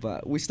 you know.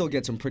 But we still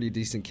get some pretty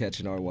decent catch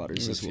in our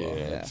waters as well.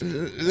 Yeah.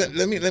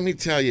 Let me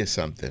tell you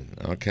something,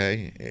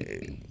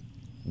 okay?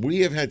 We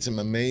have had some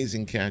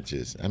amazing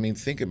catches. I mean,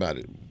 think about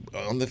it.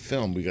 On the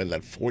film, we got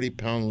that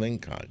 40-pound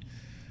lingcod.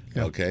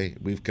 Yeah. Okay,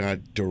 we've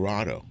got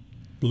Dorado.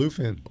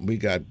 Bluefin. We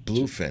got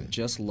bluefin.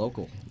 Just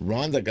local.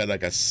 Rhonda got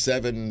like a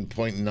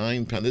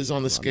 7.9 pound. This is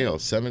on the scale.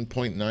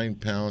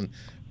 7.9 pound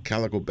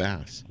calico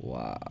bass.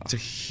 Wow. It's a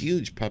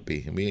huge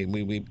puppy.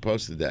 We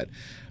posted that.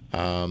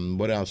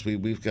 What else?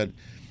 We've got,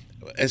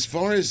 as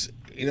far as,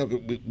 you know,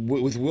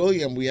 with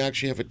William, we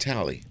actually have a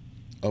tally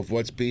of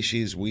what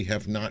species we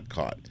have not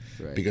caught.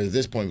 Right. Because at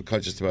this point, we've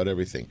caught just about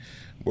everything.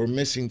 We're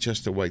missing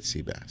just a white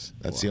sea bass.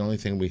 That's the only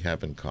thing we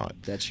haven't caught.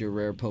 That's your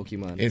rare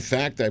Pokemon. In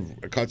fact, I've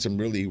caught some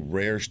really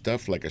rare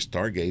stuff like a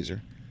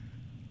stargazer.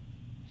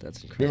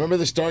 That's incredible. Remember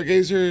the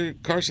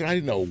stargazer, Carson? I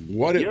didn't know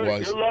what it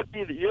was.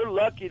 You're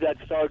lucky that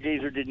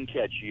stargazer didn't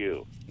catch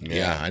you.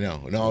 Yeah, I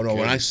know. No.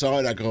 When I saw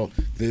it, I go,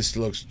 this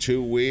looks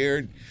too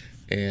weird.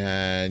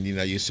 And, you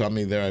know, you saw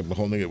me there. I'm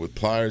holding it with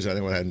pliers. I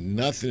had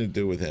nothing to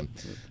do with him.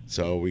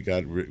 So we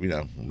got, you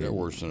know. They're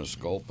worse than a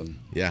sculpin.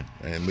 Yeah,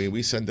 and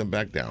we sent them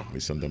back down.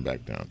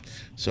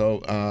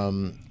 So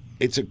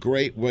it's a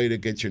great way to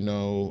get to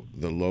know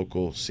the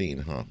local scene,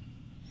 huh?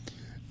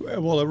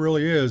 Well, it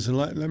really is. And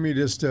let me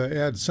just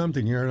add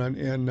something here,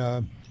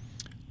 and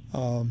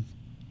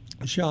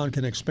Sean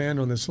can expand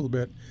on this a little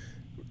bit.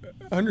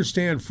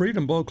 Understand,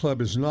 Freedom Boat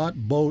Club is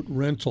not boat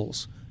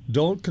rentals.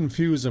 Don't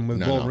confuse them with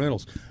boat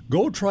rentals.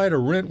 Go try to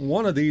rent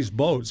one of these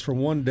boats for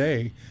one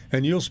day,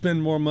 and you'll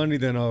spend more money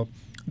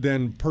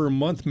than per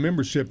month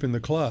membership in the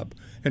club.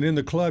 And in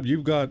the club,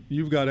 you've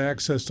got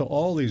access to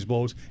all these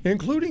boats,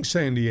 including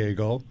San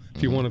Diego,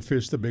 if you want to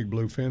fish the big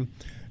bluefin,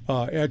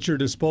 at your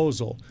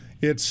disposal.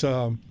 It's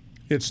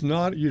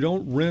not, you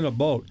don't rent a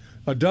boat.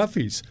 A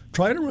Duffy's.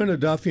 Try to rent a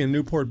Duffy in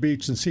Newport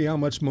Beach and see how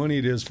much money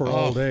it is for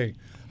all day.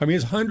 I mean,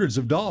 it's hundreds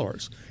of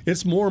dollars.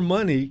 It's more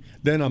money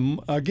than a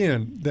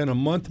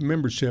month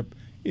membership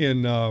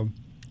in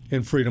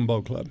Freedom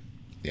Boat Club.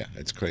 Yeah,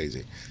 it's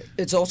crazy.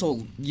 It's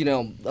also, you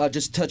know,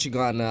 just touching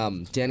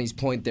on Danny's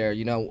point there,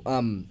 you know,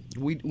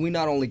 we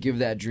not only give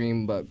that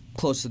dream, but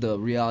close to the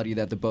reality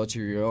that the boats are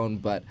your own,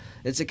 but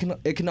it's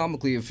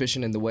economically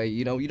efficient in the way,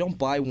 you know, you don't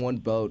buy one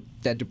boat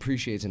that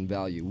depreciates in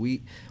value.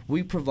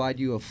 We provide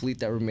you a fleet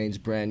that remains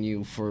brand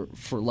new for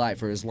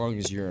life, or as long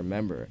as you're a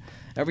member.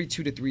 Every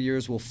 2 to 3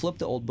 years, we'll flip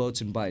the old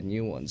boats and buy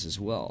new ones as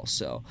well.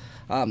 So,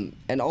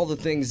 and all the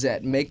things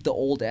that make the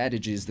old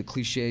adages, the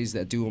cliches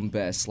that do them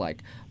best,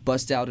 like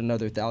bust out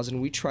another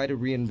 1,000, we try to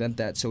reinvent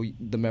that so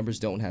the members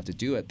don't have to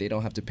do it. They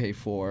don't have to pay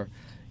for,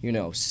 you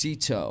know, sea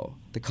tow,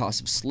 the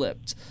cost of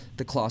slipped,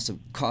 the cost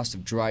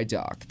of dry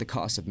dock, the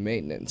cost of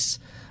maintenance,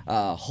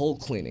 hull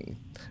cleaning.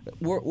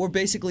 We're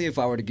basically, if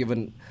I were to give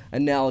an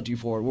analogy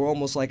for it, we're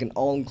almost like an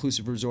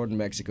all-inclusive resort in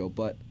Mexico,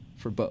 but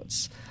for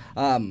boats.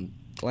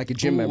 Like a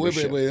gym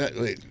membership. Wait.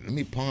 Let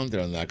me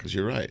ponder on that, because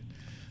you're right.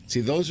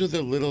 See, those are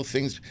the little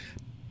things.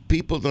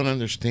 People don't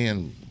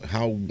understand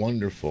how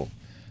wonderful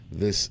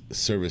this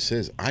service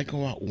is. I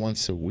go out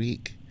once a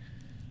week,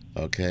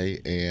 okay,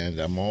 and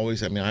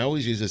I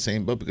always use the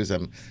same boat because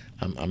I'm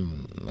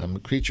a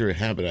creature of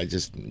habit. I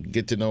just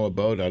get to know a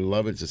boat. I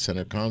love it. It's a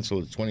center console.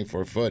 It's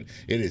 24 foot.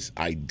 It is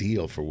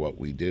ideal for what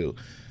we do.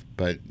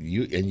 But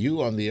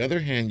you, on the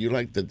other hand, you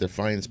like the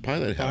Defiance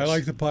Pilot House. I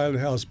like the Pilot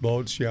House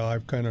boats. Yeah,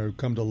 I've kind of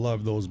come to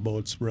love those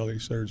boats, really,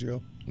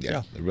 Sergio.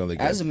 Yeah, they're really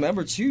good. As a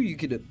member too, you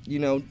could, you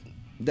know,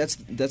 that's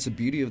the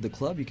beauty of the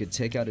club. You could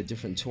take out a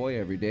different toy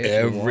every day.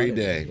 Every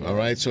day. All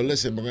right. So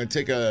listen, we're going to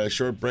take a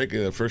short break.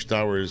 The first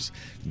hour is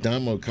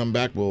done. We'll come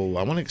back. I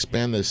want to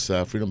expand this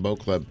Freedom Boat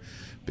Club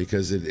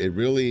because it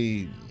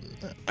really,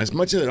 as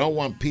much as I don't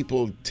want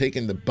people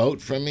taking the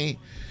boat from me,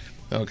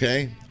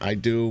 okay, I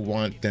do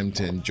want them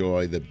to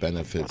enjoy the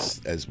benefits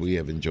as we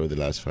have enjoyed the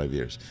last 5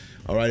 years.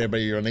 All right,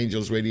 everybody, you're on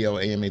Angels Radio,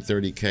 AM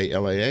 830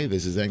 KLAA.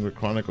 This is Angler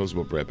Chronicles.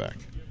 We'll be right back.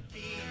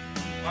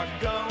 Are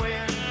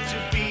going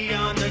to be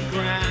on the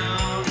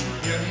ground.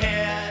 Your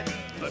head.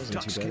 The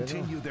Ducks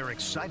continue their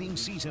exciting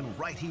season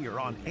right here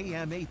on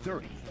AM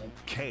 830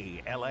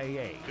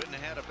 KLAA. Couldn't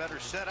have had a better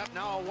setup.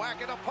 Now a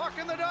whack at a puck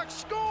and the Ducks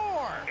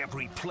score.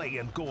 Every play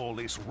and goal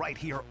is right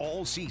here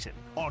all season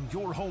on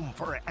your home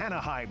for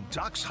Anaheim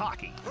Ducks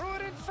hockey. Threw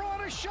it in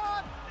front, a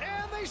shot,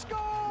 and they score!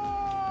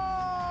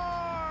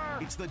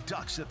 It's the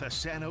Ducks at the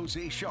San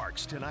Jose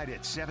Sharks tonight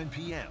at 7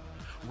 p.m.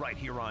 right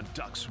here on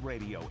Ducks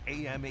Radio,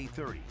 AM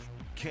 830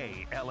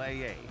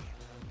 KLAA.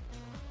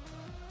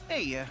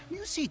 Hey,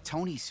 you see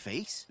Tony's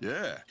face?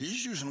 Yeah,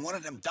 he's using one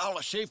of them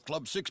Dollar Shave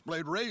Club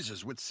 6-blade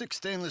razors with 6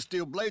 stainless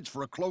steel blades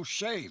for a close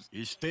shave.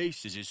 His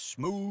face is as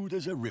smooth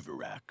as a river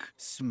rock.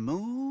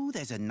 Smooth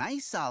as a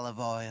nice olive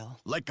oil.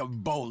 Like a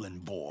bowling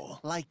ball.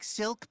 Like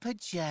silk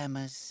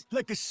pajamas.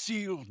 Like a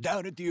seal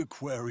down at the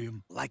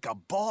aquarium. Like a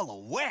ball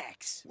of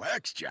wax.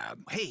 Wax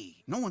job?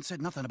 Hey, no one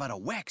said nothing about a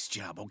wax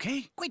job,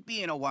 okay? Quit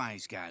being a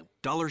wise guy.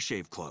 Dollar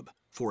Shave Club.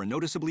 For a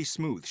noticeably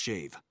smooth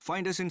shave.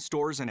 Find us in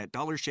stores and at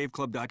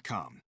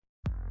dollarshaveclub.com.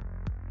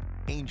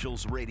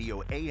 Angels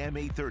Radio AM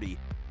 830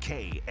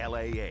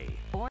 KLAA,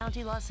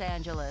 County, Los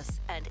Angeles,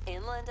 and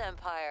Inland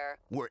Empire.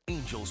 where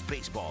Angels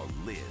baseball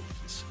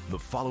lives. The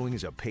following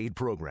is a paid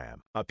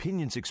program.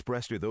 Opinions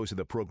expressed are those of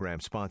the program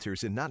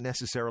sponsors and not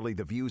necessarily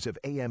the views of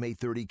AM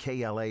 830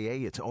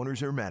 KLAA, its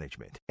owners, or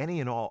management. Any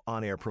and all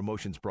on-air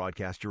promotions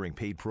broadcast during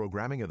paid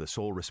programming are the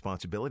sole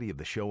responsibility of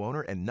the show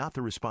owner and not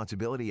the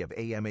responsibility of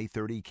AM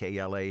 830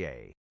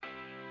 KLAA.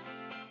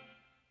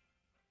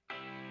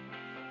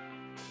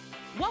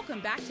 Welcome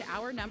back to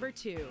hour number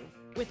 2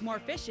 with more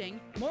fishing,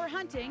 more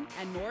hunting,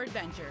 and more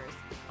adventures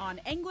on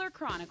Angler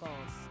Chronicles.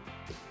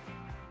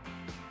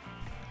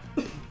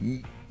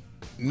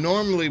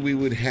 Normally we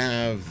would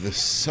have the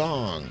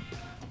song,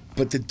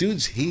 but the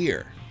dude's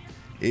here.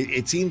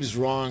 It seems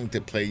wrong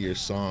to play your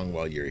song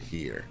while you're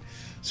here.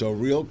 So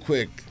real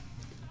quick,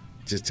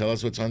 just tell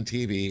us what's on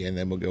TV, and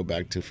then we'll go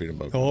back to Freedom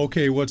Boat Club.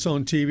 Okay, what's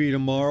on TV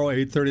tomorrow,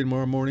 8:30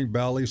 tomorrow morning,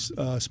 Bally's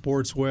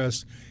Sports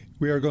West.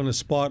 We are going to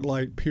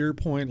spotlight Pier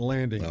Point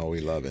Landing. Oh, we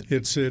love it.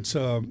 It's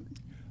a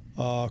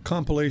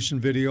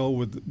compilation video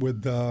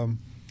with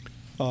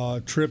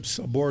trips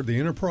aboard the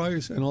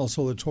Enterprise and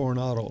also the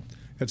Tornado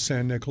at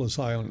San Nicolas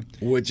Island.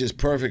 Which is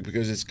perfect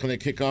because it's going to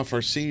kick off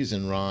our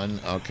season,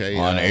 Ron. Okay.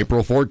 On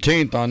April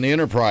 14th on the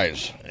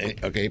Enterprise.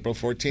 Okay, April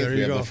 14th, There we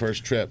you have go. the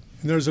first trip.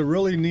 And there's a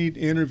really neat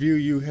interview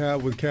you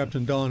have with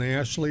Captain Don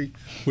Ashley,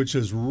 which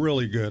is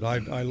really good.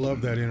 I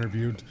love that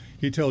interview.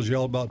 He tells you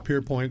all about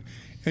Pier Point.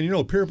 And, you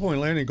know, Pier Point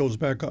Landing goes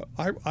back.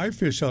 I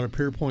fished out of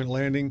Pier Point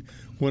Landing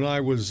when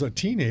I was a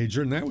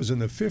teenager, and that was in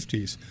the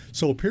 50s.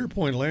 So Pier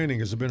Point Landing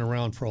has been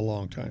around for a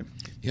long time.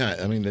 Yeah,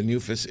 I mean, the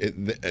new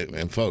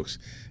and folks,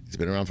 it's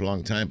been around for a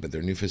long time, but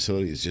their new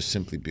facility is just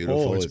simply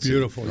beautiful. Oh, it's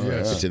beautiful,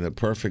 yes. It's in the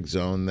perfect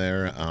zone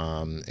there,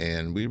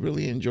 and we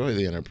really enjoy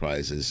the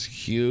Enterprise. It's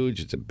huge.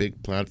 It's a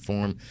big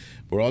platform.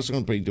 We're also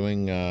going to be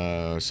doing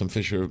some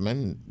Fisher of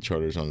Men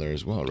charters on there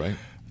as well, right?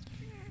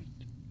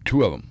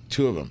 Two of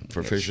them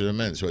for Fisher of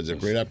Men. So it's a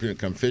great opportunity to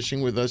come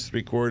fishing with us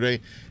 3-quarter day,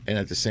 and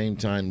at the same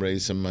time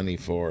raise some money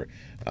for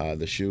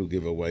the shoe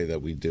giveaway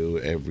that we do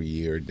every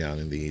year down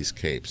in the East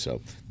Cape.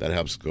 So that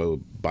helps go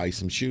buy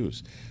some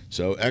shoes.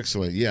 So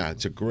excellent. Yeah,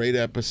 it's a great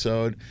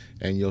episode,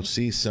 and you'll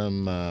see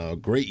some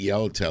great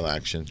yellowtail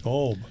action.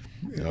 Oh,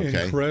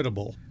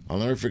 incredible. I'll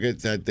never forget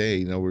that day.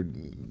 You know, we're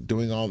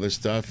doing all this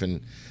stuff,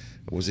 and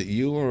was it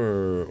you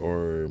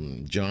or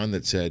John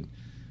that said,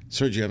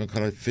 Serge, you haven't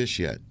caught a fish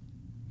yet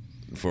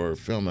for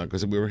film?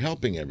 Because we were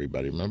helping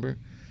everybody, remember?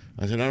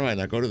 I said, all right,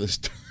 now go to the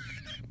store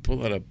and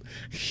pull out a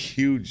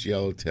huge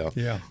yellowtail.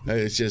 Yeah.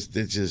 It's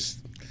just,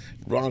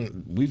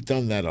 Ron, we've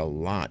done that a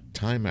lot,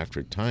 time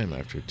after time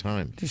after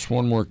time. Just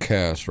one more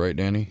cast, right,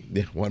 Danny?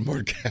 Yeah, one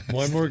more cast.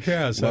 One more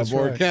cast. One That's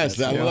more right. cast.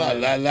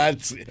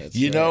 That's That's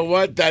you right. know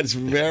what? That's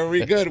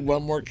very good.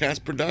 One more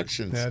cast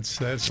productions.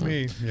 That's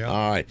me. Yeah.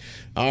 All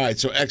right.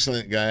 So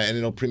excellent, guy, and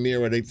it'll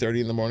premiere at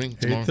 8:30 in the morning.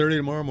 8:30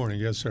 tomorrow morning.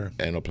 Yes, sir.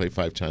 And it'll play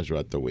 5 times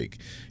throughout the week.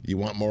 You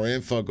want more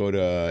info? Go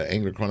to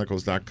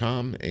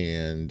anglerchronicles.com,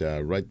 and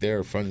right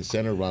there, front and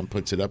center, Ron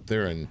puts it up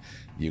there, and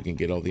you can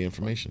get all the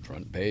information.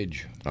 Front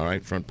page. All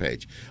right, front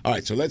page. All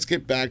right, so let's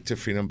get back to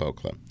Freedom Boat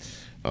Club.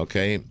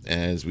 Okay,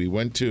 as we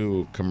went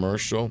to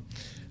commercial,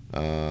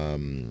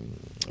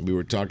 we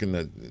were talking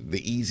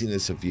the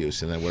easiness of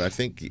use, and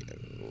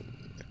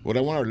what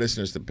I want our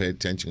listeners to pay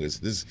attention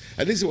is this.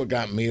 At least what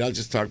got me. I'll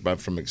just talk about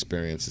from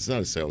experience. It's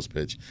not a sales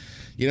pitch.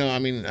 You know, I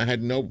mean, I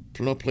had no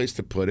place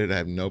to put it. I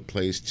have no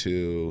place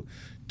to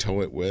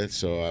tow it with.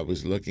 So I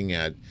was looking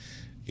at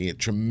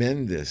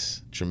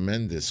tremendous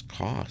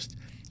cost.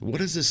 What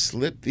does a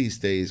slip these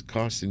days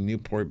cost in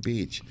Newport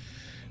Beach?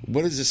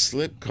 What does a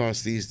slip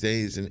cost these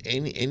days in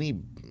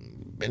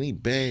any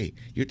bay?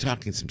 You're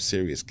talking some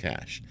serious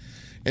cash.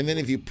 And then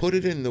if you put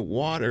it in the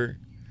water,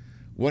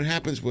 what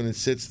happens when it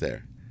sits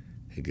there?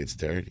 It gets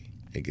dirty.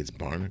 It gets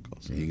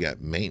barnacles. You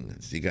got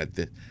maintenance. You got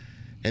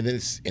and then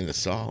it's in the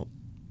salt.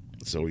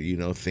 So you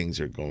know things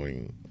are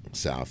going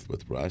south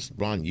with rust.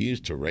 Ron, you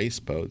used to race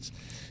boats,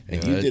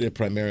 and you did it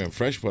primarily on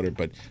freshwater,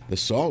 but the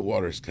salt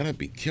water is gonna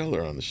be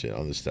killer on the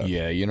stuff.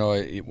 Yeah, you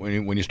know,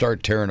 when you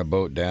start tearing a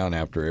boat down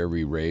after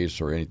every race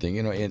or anything,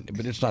 you know,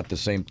 but it's not the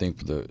same thing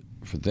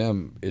for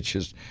them. It's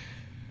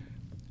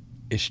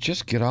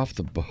just get off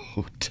the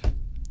boat.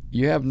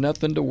 You have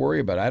nothing to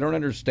worry about. I don't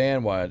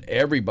understand why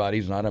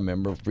everybody's not a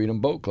member of Freedom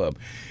Boat Club,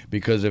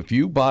 because if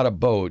you bought a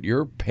boat,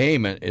 your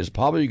payment is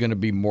probably going to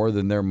be more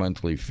than their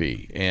monthly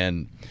fee,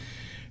 and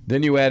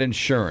then you add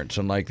insurance,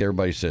 and like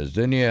everybody says,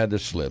 then you add the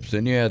slips,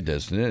 then you add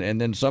this,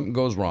 and then something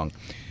goes wrong.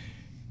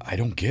 I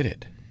don't get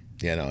it.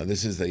 Yeah, no,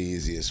 this is the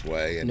easiest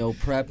way. And no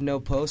prep, no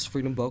post.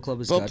 Freedom Boat Club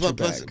has got your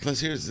back. Plus,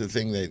 here's the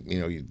thing that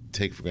you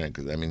take for granted.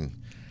 Because I mean,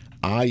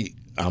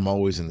 I'm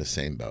always in the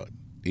same boat.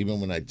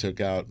 Even when I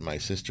took out my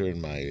sister and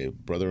my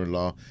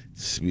brother-in-law,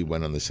 we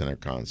went on the center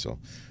console.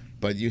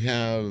 But you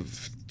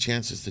have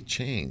chances to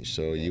change.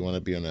 So you want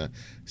to be on a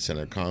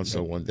center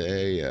console one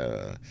day,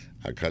 a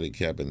cuddy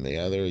cap in the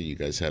other. You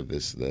guys have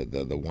this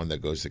the one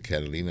that goes to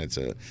Catalina. It's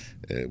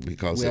we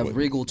have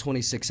Regal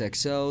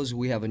 26XOs.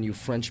 We have a new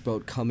French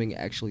boat coming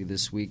actually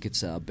this week.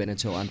 It's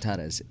Benito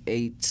Antares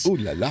 8. Ooh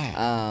la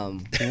la.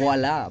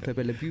 Voila,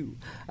 Pepe Le Pew.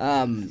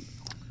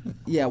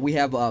 Yeah, we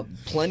have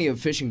plenty of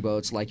fishing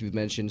boats, like you've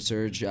mentioned,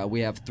 Serge. We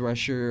have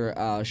Thresher.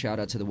 Shout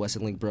out to the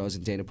Western Link Bros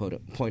in Dana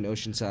Point,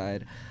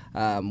 Oceanside.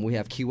 We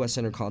have Key West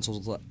Center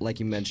consoles, like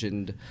you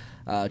mentioned.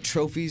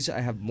 Trophies,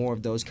 I have more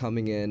of those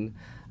coming in.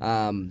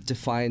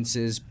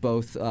 Defiances,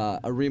 both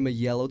Arima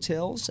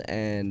Yellowtails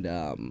and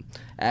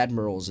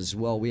Admirals as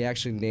well. We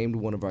actually named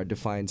one of our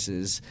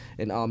Defiances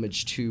in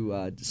homage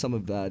to some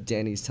of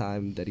Danny's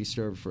time that he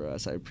served for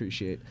us. I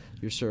appreciate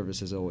your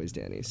service as always,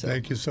 Danny. So,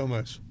 thank you so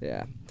much.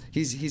 Yeah.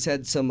 He's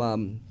had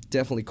some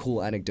definitely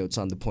cool anecdotes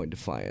on the Point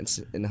Defiance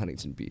in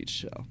Huntington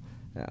Beach. So,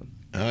 yeah.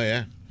 Oh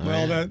yeah.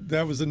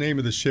 That was the name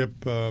of the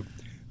ship.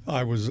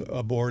 I was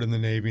aboard in the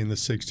Navy in the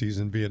 '60s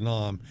in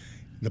Vietnam,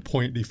 the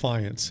Point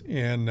Defiance,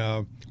 and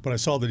but I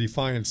saw the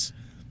Defiance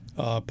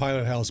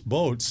Pilot House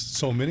boats,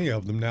 so many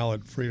of them now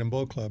at Freedom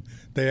Boat Club.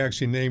 They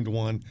actually named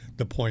one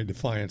the Point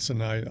Defiance,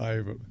 and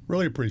I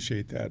really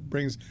appreciate that.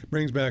 Brings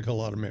back a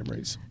lot of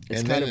memories.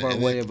 It's kind of our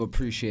way of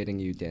appreciating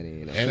you, Danny.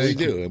 You know?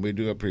 And we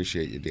do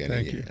appreciate you, Danny.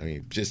 Thank you. I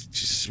mean,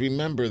 just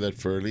remember that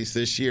for at least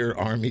this year,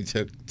 Army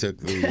took the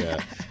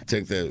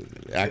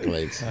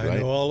accolades. I right?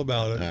 know all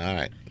about it. All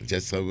right,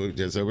 just so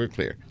we're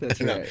clear.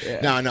 That's right.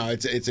 Yeah. No,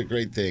 it's a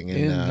great thing,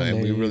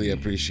 and we really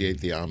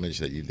appreciate the homage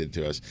that you did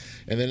to us.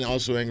 And then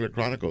also Angler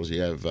Chronicles, you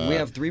have we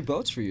have 3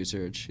 boats for you,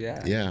 Serge.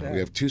 Yeah. We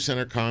have 2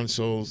 center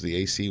consoles,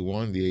 the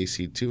AC1, the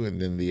AC2,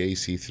 and then the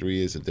AC3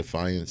 is a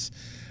Defiance.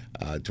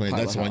 20.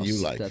 That's the one you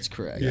like. That's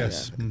correct.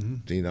 Yes. Yeah.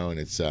 Mm-hmm. You know, and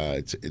it's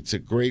a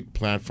great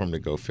platform to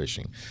go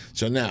fishing.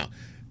 So now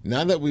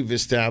that we've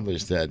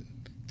established that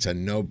it's a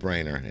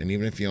no-brainer, and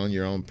even if you own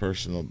your own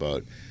personal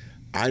boat,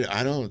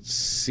 I don't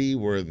see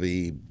where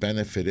the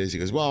benefit is. He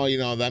goes, well, you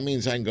know, that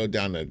means I can go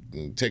down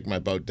and take my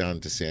boat down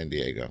to San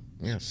Diego.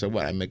 Yeah, so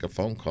what? I make a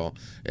phone call,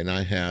 and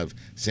I have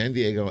San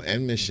Diego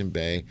and Mission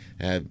Bay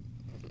have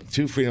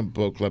 2 Freedom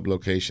Boat Club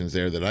locations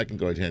there that I can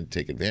go ahead and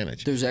take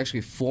advantage. There's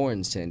actually 4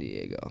 in San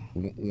Diego.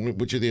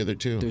 Which are the other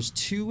 2? There's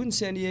 2 in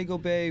San Diego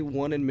Bay,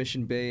 1 in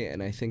Mission Bay,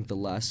 and I think the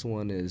last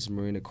one is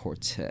Marina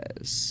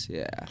Cortez.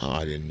 Yeah. Oh,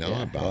 I didn't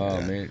know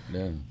about that.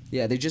 Man,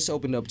 yeah, they just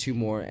opened up 2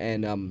 more,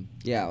 and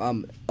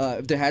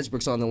if the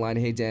Hasbrook's on the line,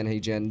 hey Dan,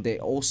 hey Jen, they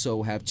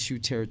also have 2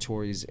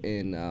 territories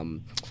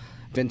in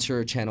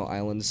Ventura Channel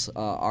Islands,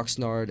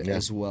 Oxnard,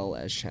 as well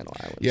as Channel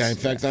Islands. Yeah, in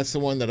fact, that's the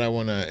one that I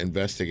want to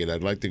investigate.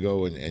 I'd like to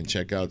go and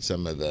check out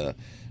some of the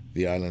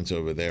islands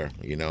over there.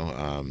 You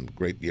know,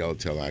 great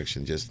yellowtail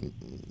action. Just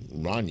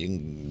Ron,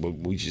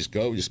 we just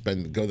go. Just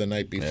go the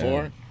night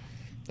before,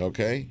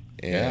 okay,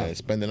 and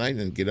spend the night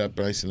and get up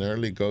nice and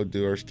early, go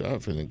do our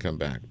stuff, and then come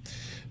back.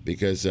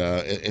 Because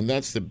and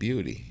that's the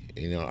beauty.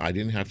 You know, I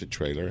didn't have to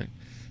trailer it,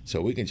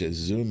 so we can just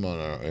zoom on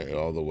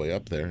all the way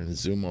up there and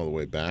zoom all the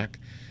way back.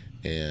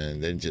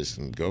 And then just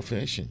go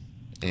fishing.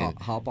 And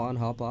hop on,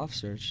 hop off,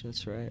 Serge.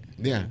 That's right.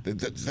 Yeah,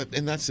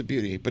 and that's the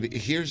beauty. But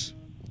here's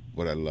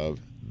what I love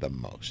the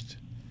most.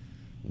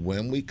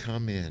 When we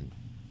come in,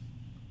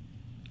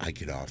 I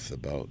get off the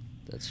boat.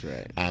 That's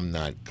right. I'm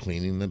not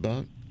cleaning the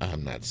boat.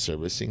 I'm not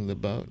servicing the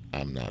boat.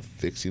 I'm not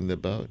fixing the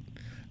boat.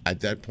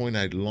 At that point,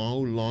 I'd no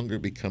longer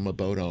become a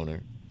boat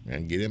owner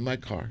and get in my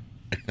car.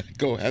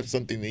 Go have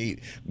something to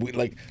eat.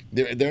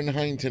 They're in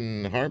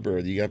Huntington Harbor.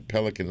 You got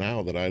Pelican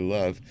Isle that I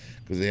love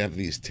because they have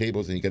these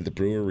tables, and you got the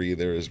brewery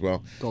there as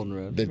well. Golden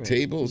Road. The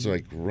tables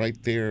are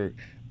right there,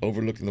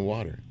 overlooking the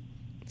water.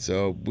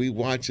 So we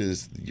watch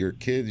as your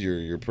kids,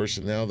 your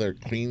personnel there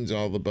cleans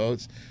all the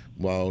boats,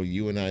 while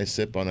you and I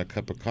sip on a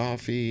cup of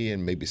coffee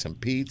and maybe some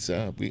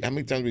pizza. How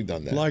many times have we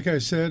done that? Like I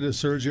said,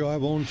 Sergio,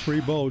 I've owned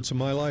 3 boats in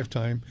my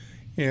lifetime,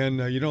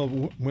 and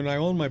when I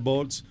owned my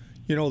boats.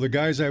 You know, the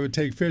guys I would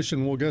take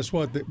fishing, well, guess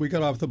what? We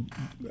got off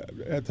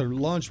at the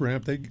launch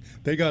ramp.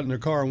 They got in their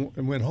car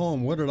and went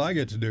home. What did I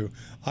get to do?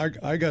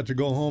 I got to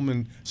go home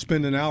and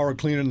spend an hour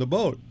cleaning the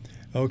boat.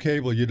 Okay,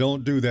 well, you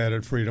don't do that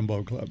at Freedom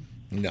Boat Club.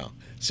 No.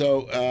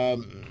 So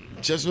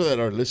just so that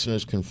our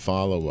listeners can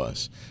follow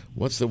us,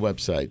 what's the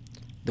website?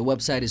 The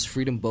website is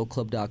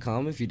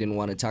freedomboatclub.com. If you didn't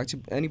want to talk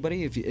to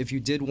anybody, if you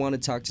did want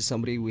to talk to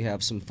somebody, we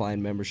have some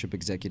fine membership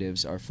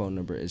executives. Our phone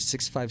number is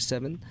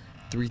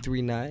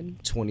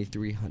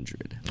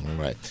 657-339-2300. All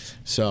right.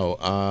 So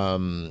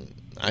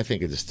I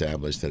think it's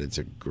established that it's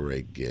a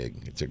great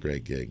gig. It's a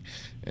great gig,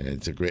 and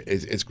it's great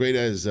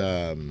as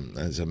a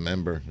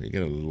member. You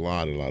get a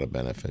lot of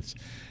benefits.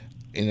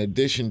 In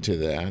addition to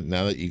that,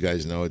 now that you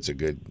guys know it's a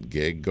good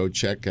gig, go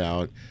check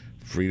out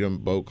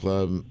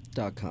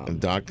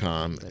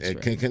freedomboatclub.com.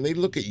 That's right. Can they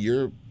look at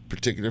your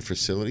particular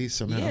facility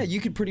somehow? Yeah,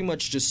 you could pretty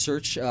much just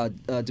search,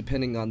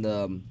 depending on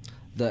the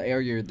the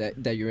area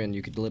that you're in,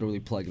 you could literally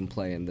plug and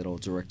play, and it'll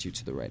direct you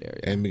to the right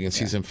area. And we can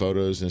see some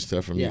photos and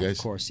stuff from you guys?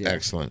 Of course, yeah.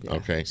 Excellent, Yeah.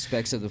 okay.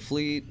 Specs of the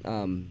fleet,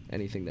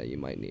 anything that you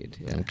might need.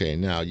 Yeah. Okay,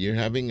 now you're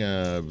having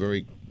a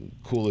very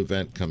cool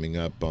event coming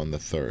up on the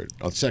 3rd.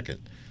 Oh, 2nd.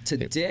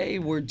 Today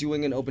we're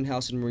doing an open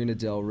house in Marina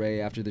Del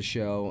Rey after the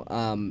show,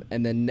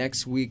 and then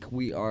next week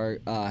we are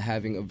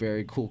having a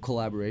very cool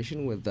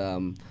collaboration with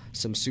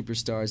some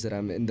superstars that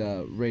I'm in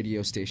the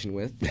radio station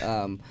with.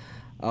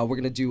 We're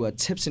going to do a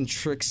tips and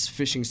tricks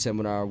fishing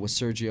seminar with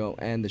Sergio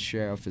and the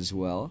sheriff as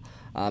well,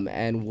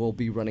 and we'll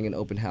be running an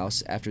open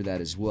house after that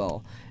as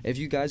well. If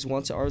you guys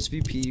want to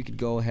RSVP, you could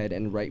go ahead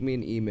and write me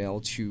an email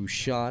to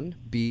Sean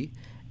B.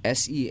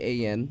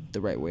 SEAN,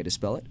 the right way to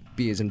spell it,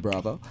 B as in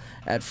Bravo,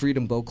 at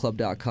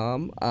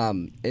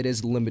freedomboatclub.com. It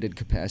is limited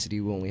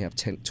capacity. We only have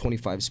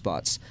 25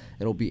 spots.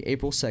 It'll be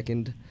April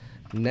 2nd,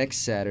 next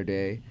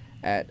Saturday,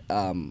 at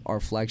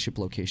our flagship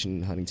location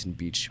in Huntington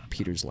Beach,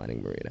 Peters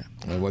Landing Marina.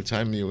 And what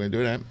time are you going to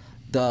do that?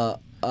 The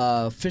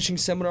fishing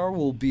seminar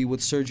will be with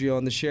Sergio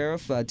and the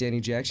sheriff,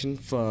 Danny Jackson,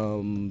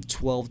 from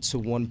 12 to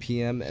 1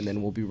 p.m., and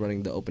then we'll be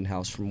running the open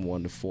house from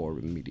 1 to 4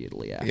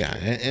 immediately after. Yeah,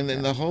 and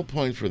then the whole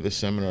point for the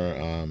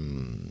seminar,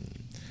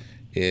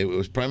 it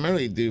was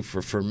primarily due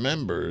for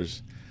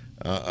members,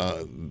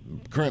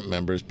 current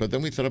members, but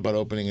then we thought about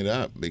opening it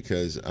up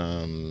because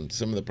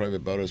some of the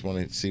private boaters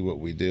wanted to see what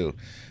we do.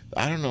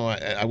 I don't know.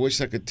 I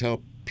wish I could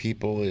tell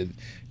people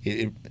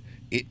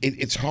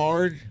it's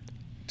hard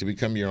to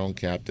become your own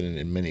captain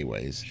in many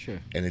ways. Sure.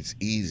 And it's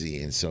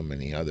easy in so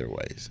many other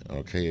ways,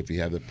 okay, if you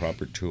have the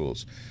proper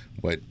tools.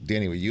 What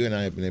you and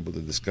I have been able to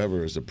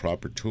discover is the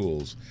proper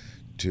tools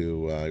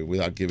to,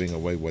 without giving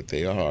away what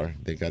they are,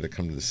 they got to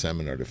come to the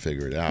seminar to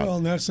figure it out. Well,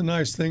 and that's the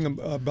nice thing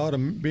about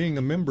being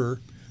a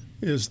member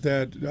is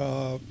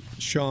that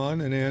Sean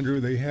and Andrew,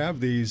 they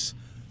have these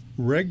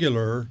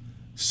regular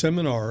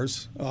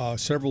seminars,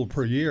 several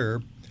per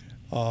year,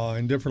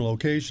 in different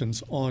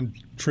locations on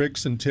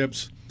tricks and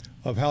tips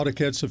of how to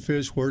catch the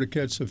fish, where to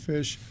catch the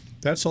fish.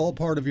 That's all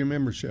part of your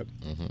membership.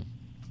 Mm-hmm.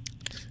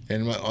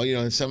 And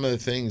and some of the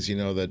things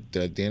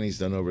that Danny's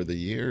done over the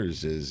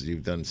years is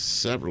you've done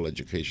several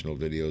educational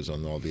videos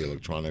on all the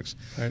electronics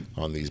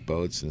on these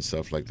boats and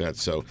stuff like that.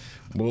 So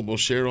we'll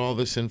share all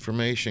this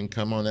information.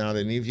 Come on out,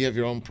 and if you have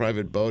your own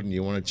private boat and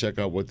you want to check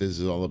out what this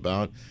is all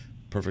about,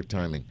 perfect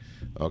timing.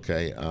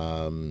 Okay,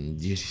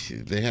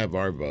 they have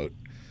our boat.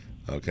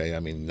 Okay, I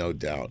mean, no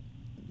doubt.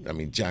 I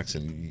mean,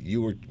 Jackson,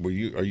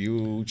 are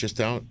you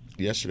just out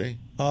yesterday?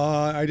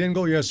 I didn't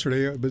go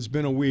yesterday, but it's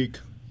been a week.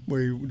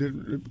 We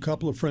did, a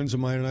couple of friends of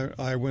mine and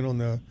I went on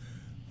the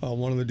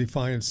one of the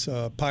Defiance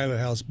pilot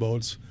house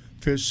boats,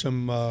 fished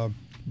some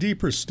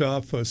deeper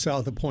stuff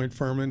south of Point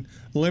Furman,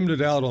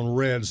 limited out on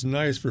reds,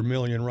 nice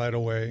vermilion right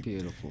away.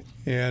 Beautiful.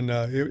 And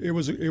it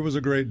was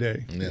a great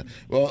day. Yeah.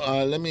 Well,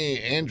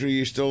 Andrew,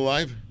 you still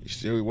alive? You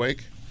still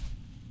awake?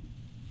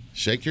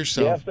 Shake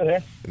yourself.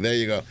 Yes, there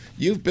you go.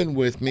 You've been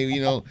with me.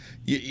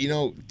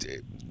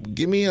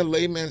 Give me a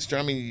layman's term.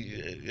 I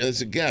mean,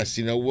 as a guest,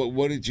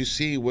 what did you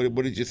see? What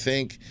did you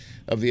think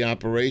of the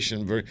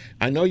operation?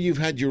 I know you've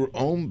had your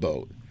own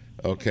boat.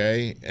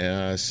 Okay,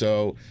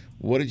 so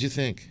what did you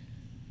think?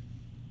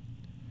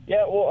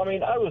 Yeah, well, I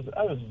mean, I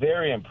was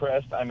very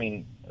impressed. I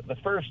mean,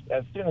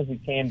 as soon as we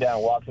came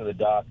down, walked to the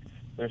dock,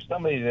 there's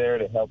somebody there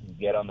to help you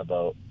get on the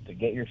boat, to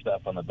get your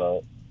stuff on the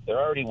boat. They're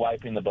already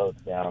wiping the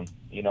boats down,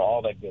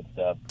 all that good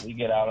stuff. We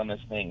get out on this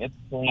thing. It's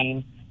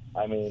clean.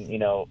 I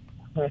mean,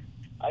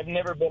 I've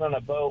never been on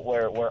a boat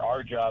where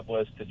our job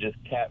was to just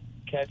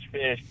catch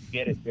fish,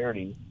 get it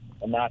dirty,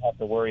 and not have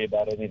to worry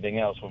about anything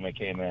else when we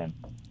came in.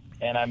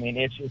 And, I mean,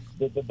 it's just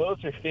the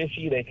boats are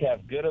fishy. They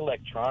have good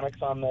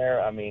electronics on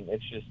there. I mean,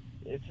 it's just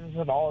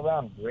an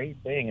all-around great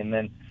thing. And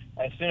then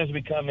as soon as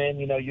we come in,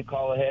 you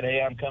call ahead,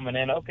 hey, I'm coming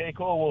in. Okay,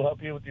 cool, we'll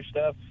help you with your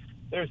stuff.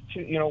 There's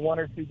one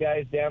or two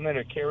guys down there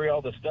to carry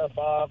all the stuff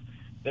off.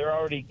 They're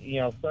already,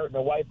 starting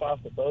to wipe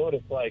off the boat.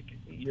 It's like,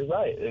 you're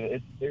right.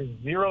 There's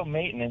zero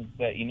maintenance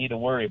that you need to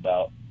worry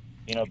about,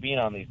 being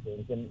on these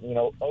things. And,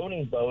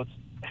 owning boats,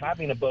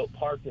 having a boat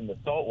parked in the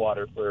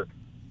saltwater for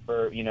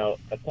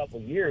a couple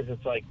of years,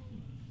 it's like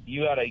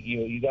you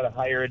gotta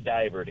hire a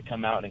diver to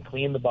come out and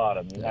clean the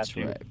bottom. You That's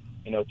have to,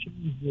 right.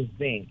 change the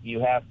zinc.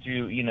 You have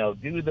to,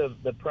 do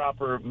the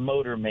proper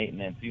motor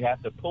maintenance. You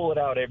have to pull it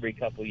out every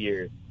couple of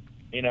years.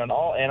 And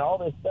all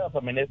this stuff,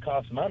 I mean, it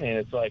costs money, and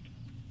it's like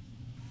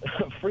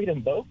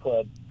Freedom Boat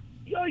Club,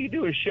 all you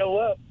do is show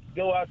up,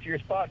 go out to your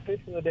spot,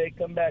 fish for the day,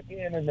 come back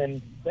in, and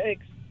then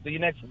thanks, see you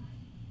next week.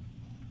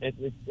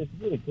 It's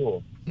really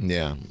cool.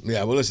 Yeah.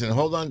 Well, listen,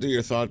 hold on to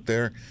your thought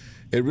there.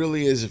 It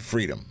really is a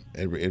freedom.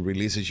 It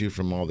releases you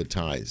from all the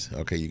ties.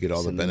 Okay, you get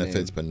all the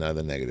benefits, but none of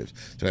the negatives.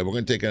 So we're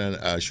going to take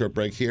a short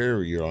break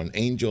here. You're on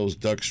Angels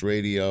Ducks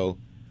Radio.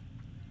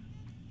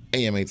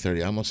 AM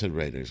 830. I almost said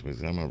Raiders.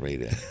 I'm a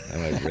Raider.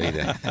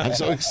 I'm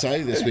so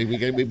excited this week.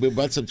 We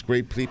brought some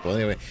great people.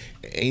 Anyway,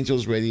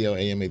 Angels Radio,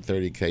 AM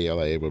 830,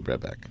 KLAA. We'll be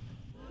right back.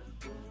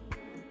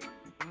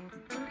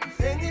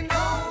 Singing,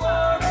 don't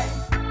worry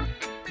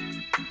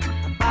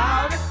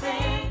about a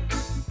thing.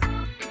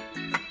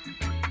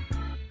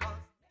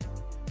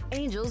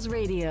 Angels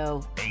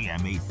Radio.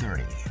 AM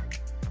 830.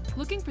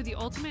 Looking for the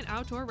ultimate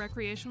outdoor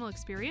recreational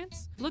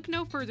experience? Look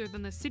no further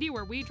than the city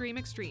where we dream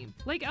extreme,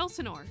 Lake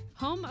Elsinore,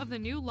 home of the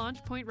new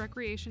Launch Point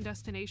Recreation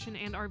Destination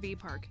and RV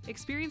Park.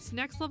 Experience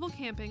next-level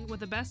camping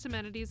with the best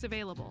amenities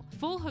available.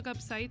 Full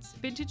hookup sites,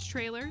 vintage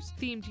trailers,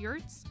 themed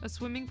yurts, a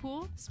swimming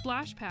pool,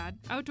 splash pad,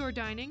 outdoor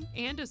dining,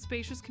 and a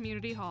spacious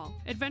community hall.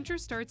 Adventure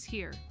starts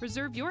here.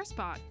 Reserve your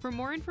spot. For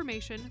more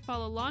information,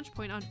 follow Launch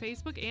Point on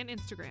Facebook and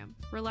Instagram.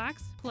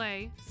 Relax,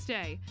 play,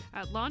 stay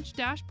at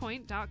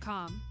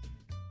launch-point.com.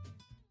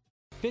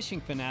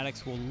 Fishing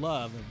fanatics will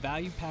love a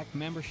value-packed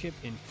membership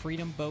in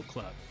Freedom Boat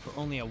Club. For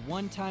only a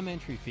one-time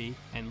entry fee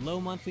and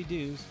low monthly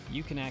dues,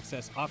 you can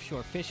access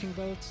offshore fishing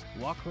boats,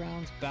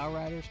 walkarounds, bow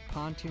riders,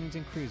 pontoons,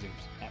 and cruisers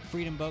at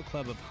Freedom Boat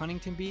Club of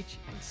Huntington Beach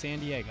and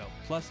San Diego,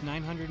 plus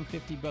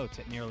 950 boats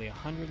at nearly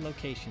 100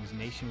 locations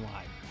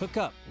nationwide. Hook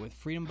up with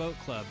Freedom Boat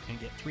Club and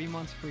get 3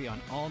 months free on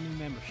all new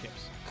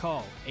memberships.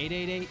 Call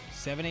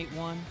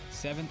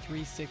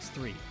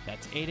 888-781-7363.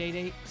 That's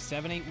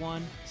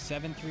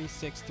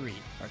 888-781-7363.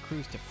 Or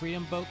cruise to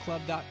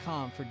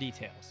freedomboatclub.com for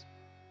details.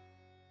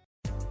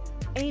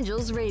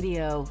 Angels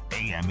Radio.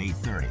 AM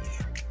 830.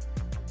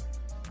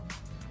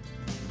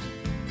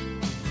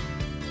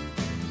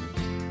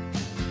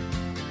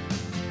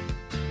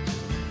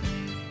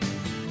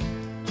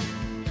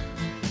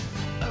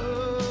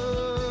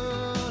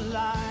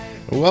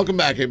 Welcome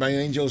back, everybody.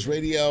 Angels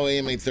Radio,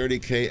 AM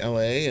 830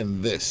 KLA,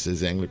 and this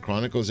is Angler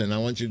Chronicles. And I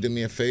want you to do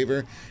me a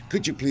favor.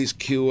 Could you please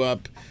cue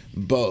up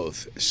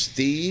both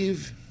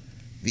Steve,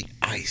 the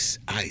Ice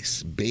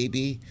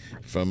Baby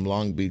from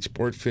Long Beach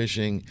Sport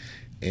Fishing,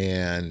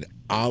 and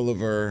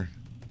Oliver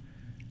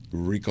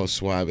Rico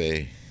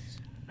Suave.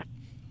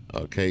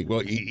 Okay,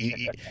 well,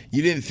 you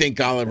didn't think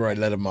Oliver had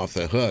let him off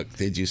the hook,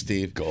 did you,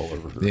 Steve?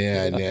 Oliver.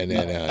 Yeah,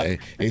 no.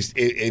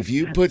 If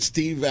you put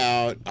Steve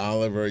out,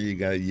 Oliver,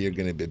 you're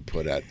going to be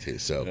put out too.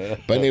 So,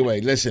 but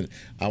anyway, listen,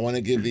 I want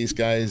to give these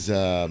guys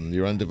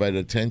your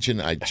undivided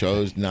attention. I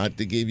chose not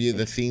to give you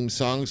the theme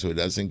song so it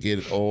doesn't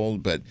get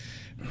old, but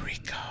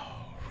Rico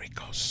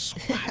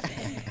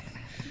Suave,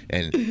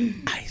 and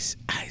Ice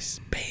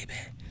Baby.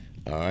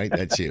 All right,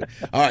 that's you.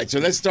 All right, so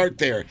let's start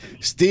there.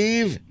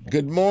 Steve,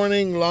 good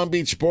morning, Long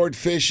Beach Sport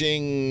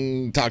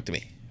Fishing. Talk to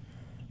me.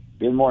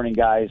 Good morning,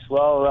 guys.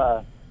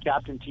 Well,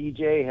 Captain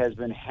TJ has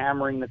been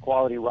hammering the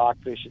quality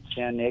rockfish at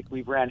San Nick.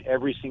 We've ran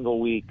every single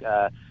week.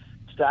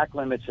 Stack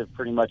limits have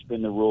pretty much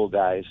been the rule,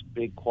 guys.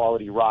 Big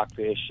quality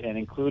rockfish. And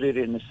included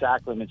in the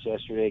stack limits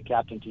yesterday,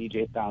 Captain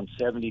TJ found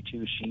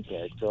 72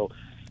 sheephead. So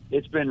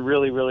it's been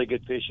really, really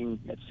good fishing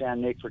at San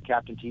Nick for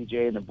Captain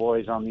TJ and the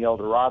boys on the El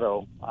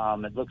Dorado.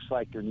 It looks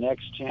like your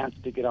next chance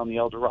to get on the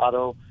El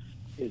Dorado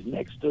is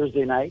next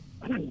Thursday night.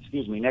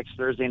 Next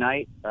Thursday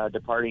night,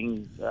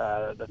 departing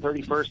the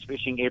 31st,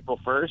 fishing April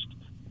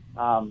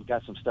 1st.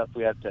 Got some stuff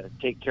we have to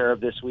take care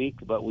of this week,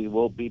 but we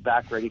will be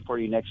back ready for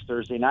you next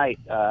Thursday night.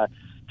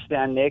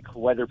 San Nick,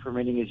 weather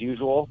permitting as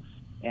usual,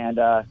 and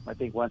I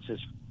think once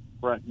this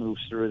front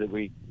moves through that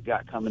we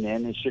got coming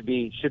in, it should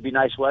be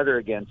nice weather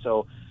again.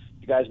 So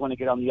if you guys want to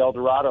get on the El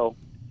Dorado,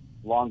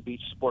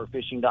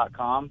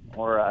 longbeachsportfishing.com,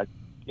 or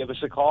give us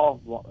a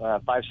call,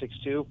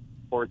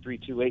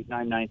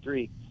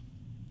 562-432-8993.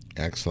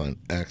 Excellent.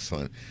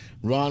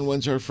 Ron,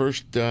 when's our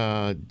first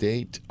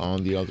date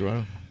on the El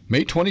Dorado?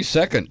 May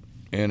 22nd,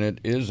 and it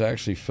is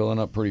actually filling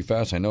up pretty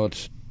fast. I know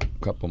it's a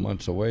couple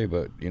months away,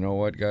 but you know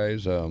what,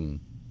 guys?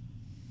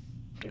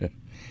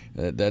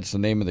 That's the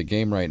name of the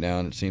game right now,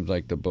 and it seems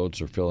like the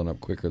boats are filling up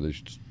quicker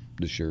this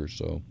year.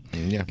 So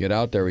get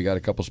out there. We got a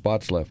couple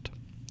spots left.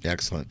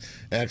 Excellent.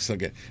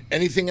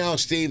 Anything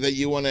else, Steve, that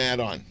you want to add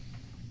on?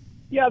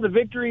 Yeah, the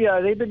Victory,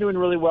 they've been doing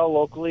really well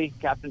locally.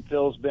 Captain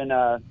Phil's been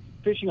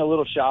fishing a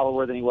little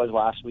shallower than he was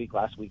last week.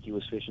 Last week he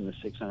was fishing the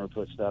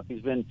 600-foot stuff.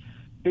 He's been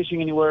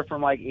fishing anywhere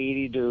from like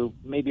 80 to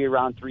maybe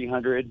around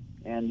 300.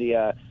 And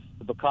the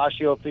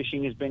Boccaccio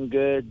fishing has been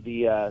good.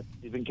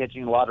 They've been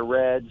catching a lot of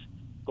reds,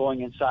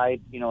 going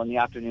inside, in the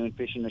afternoon,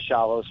 fishing the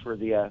shallows for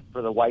the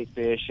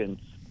whitefish and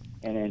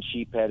then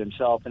sheephead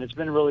himself. And it's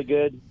been really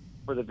good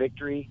for the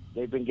Victory.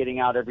 They've been getting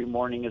out every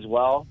morning as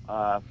well,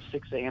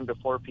 6 a.m. to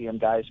 4 p.m.,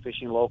 guys,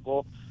 fishing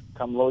local.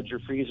 Come load your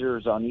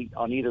freezers on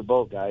either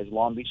boat, guys,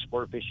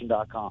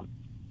 longbeachsportfishing.com.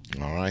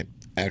 All right.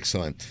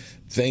 Excellent.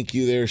 Thank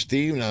you there,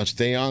 Steve. Now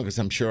stay on because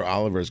I'm sure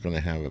Oliver's going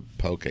to have a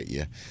poke at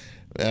you.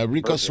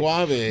 Rico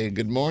Suave,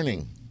 good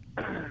morning.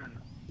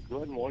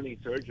 Good morning,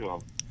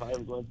 Sergio.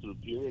 I'm going through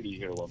puberty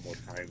here one more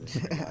time in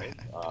my life.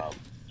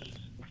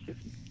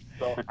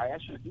 So I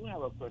actually do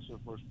have a question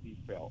for Steve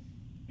Fell.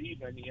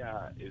 Steve,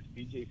 is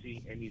BJ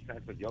seeing any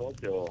signs of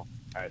yellowtail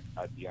at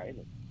the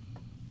island?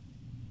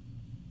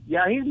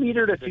 Yeah, he's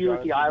metered a few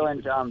at the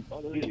island.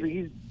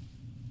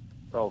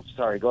 Oh,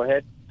 sorry. Go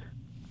ahead.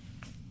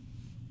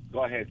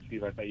 Go ahead,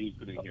 Steve. I thought you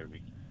couldn't hear me.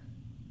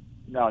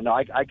 No,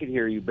 I could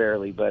hear you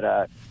barely.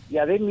 But,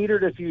 yeah, they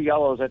metered a few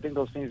yellows. I think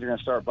those things are going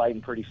to start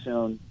biting pretty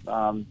soon.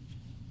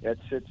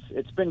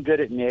 It's been good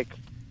at Nick.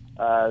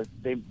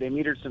 They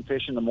metered some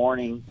fish in the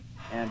morning,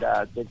 and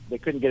they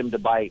couldn't get them to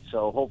bite.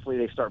 So hopefully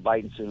they start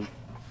biting soon.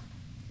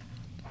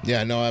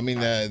 Yeah, no, I mean,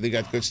 they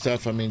got good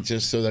stuff. I mean,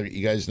 just so that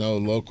you guys know,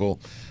 local,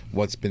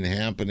 what's been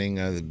happening.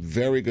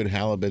 Very good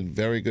halibut,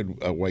 very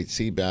good white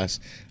sea bass.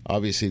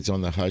 Obviously, it's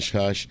on the Hush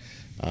Hush.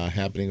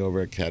 Happening over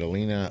at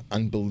Catalina.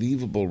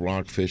 Unbelievable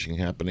rock fishing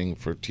happening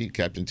for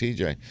Captain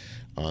TJ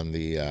on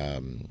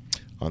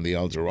the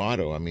El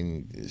Dorado. I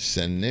mean,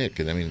 San Nick.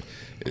 And I mean,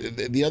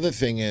 the other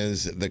thing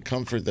is the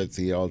comfort that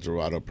the El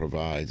Dorado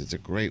provides. It's a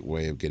great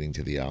way of getting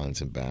to the islands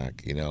and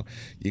back. You know,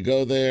 you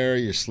go there,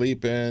 you're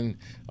sleeping.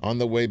 On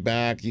the way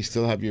back, you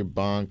still have your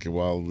bunk.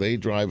 While they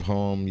drive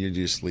home, you're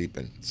just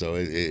sleeping. So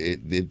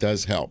it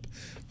does help.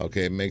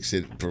 Okay, it makes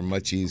it for a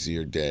much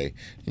easier day.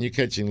 And you're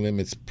catching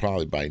limits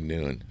probably by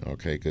noon,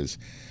 okay, because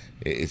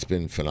it's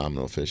been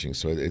phenomenal fishing.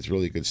 So it's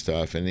really good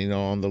stuff. And, you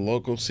know, on the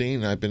local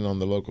scene, I've been on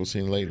the local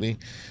scene lately,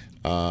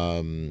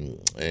 and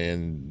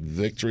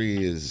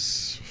Victory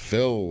is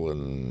Phil,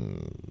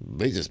 and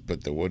they just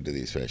put the wood to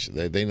these fish.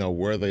 They know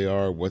where they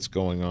are, what's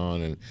going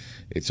on, and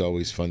it's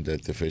always fun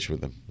to fish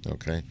with them,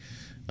 okay?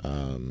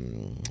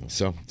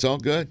 So it's all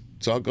good.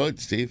 It's all good,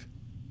 Steve.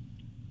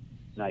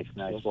 Nice.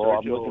 Well,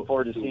 I'm looking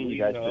forward to seeing you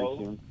guys pretty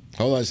soon.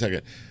 Hold on a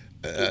second.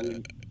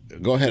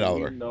 Go ahead,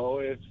 Oliver.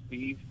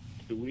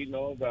 Do we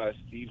know that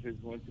Steve is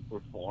going to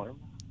perform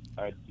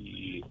at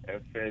the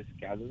FS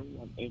Gathering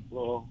on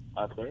April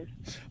 3rd?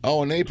 Oh,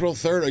 on April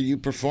 3rd, are you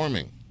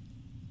performing?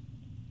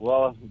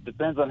 Well, it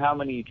depends on how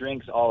many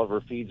drinks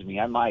Oliver feeds me.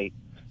 I might.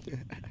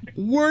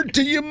 Word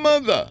to your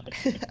mother.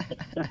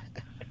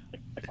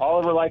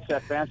 Oliver likes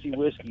that fancy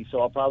whiskey, so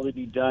I'll probably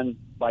be done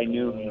by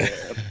noon.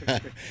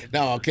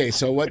 Now, okay,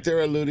 so what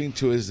they're alluding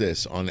to is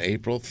this. On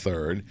April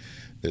 3rd,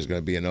 there's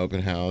going to be an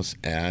open house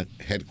at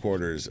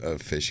headquarters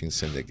of Fishing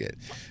Syndicate.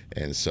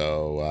 And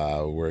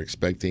so we're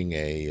expecting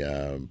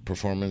a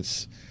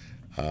performance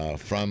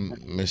from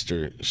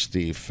Mr.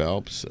 Steve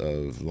Phelps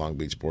of Long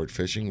Beach Sport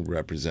Fishing,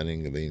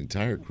 representing the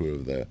entire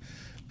crew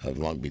of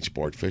Long Beach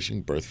Sport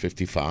Fishing, Berth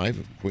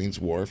 55, Queens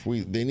Wharf.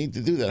 They need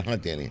to do that, huh,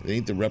 Danny? They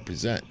need to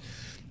represent.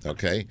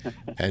 Okay,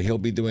 and he'll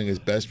be doing his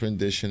best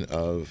rendition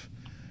of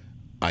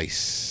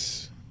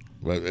Ice.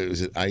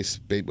 Was it Ice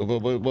Baby?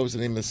 What was the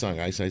name of the song?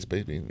 Ice Ice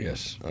Baby.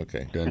 Yes.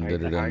 Okay. Dun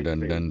dun dun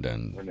dun dun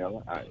dun.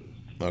 Vanilla Ice.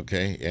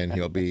 Okay, and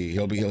he'll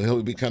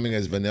be coming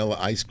as Vanilla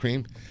Ice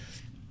Cream.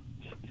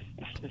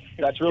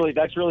 That's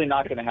really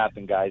not going to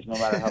happen, guys. No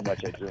matter how much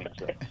I drink.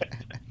 So.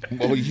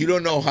 Well, you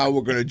don't know how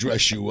we're going to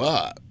dress you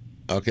up.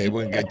 Okay,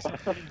 we'll get.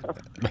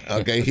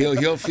 Okay,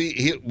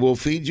 we'll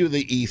feed you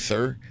the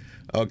ether.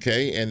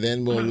 Okay, and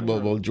then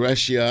we'll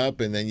dress you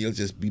up, and then you'll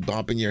just be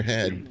bopping your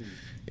head.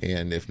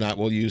 And if not,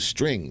 we'll use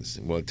strings.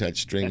 We'll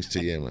attach strings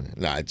to you.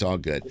 Nah, it's all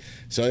good.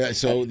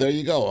 So there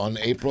you go. On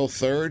April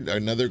 3rd,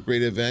 another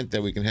great event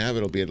that we can have.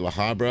 It'll be at La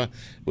Habra.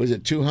 Was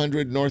it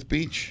 200 North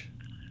Beach?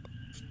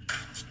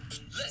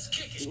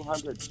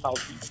 200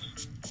 South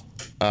Beach.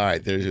 All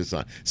right, there's your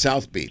song.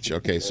 South Beach.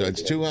 Okay, so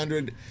it's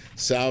 200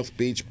 South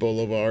Beach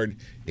Boulevard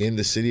in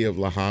the city of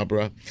La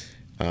Habra.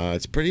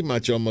 It's pretty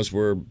much almost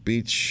where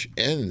beach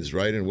ends,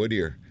 right, in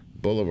Whittier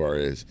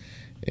Boulevard is.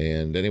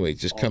 And anyway,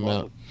 just come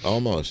out.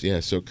 Almost, yeah.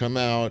 So come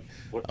out.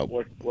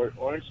 Where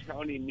Orange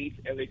County meets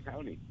LA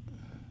County.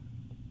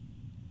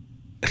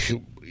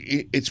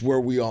 It's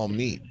where we all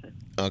meet.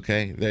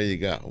 Okay, there you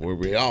go. Where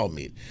we all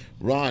meet.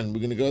 Ron, we're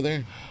going to go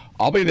there?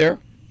 I'll be there.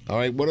 All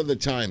right, what are the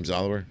times,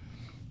 Oliver?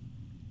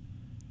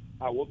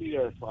 We'll be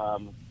there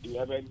from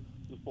 11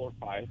 to 4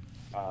 5.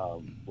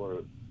 We're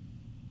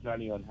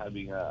planning on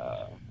having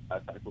a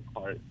cycle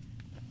cart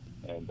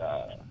and,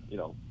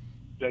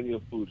 plenty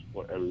of food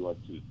for everyone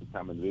to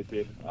come and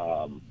visit.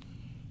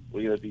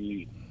 We're going to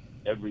be,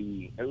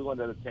 everyone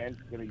that attends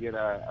is going to get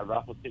a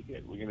raffle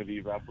ticket. We're going to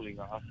be raffling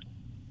off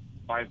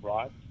 5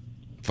 rods.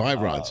 5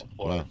 rods?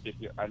 Wow.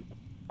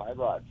 5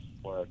 rods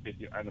for our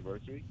 50th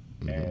anniversary.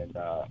 Mm-hmm. And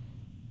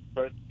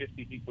first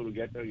 50 people who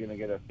get there are going to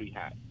get a free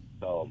hat.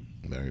 So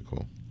very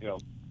cool.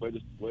 Way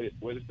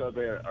to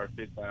celebrate our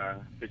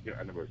 50th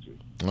anniversary.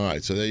 All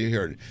right, so there you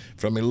heard it.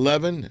 From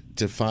 11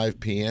 to 5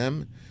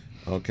 p.m.,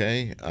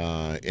 okay,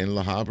 in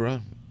La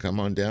Habra. Come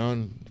on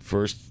down.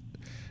 First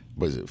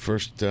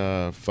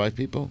 5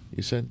 people,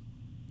 you said?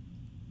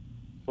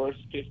 First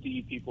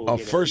 50 people. Oh,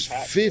 first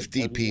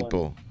 50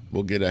 people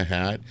will get a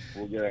hat.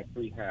 We'll get a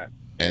free hat.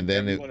 And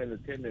then everyone in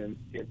attendance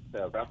gets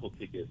a raffle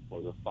ticket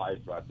for the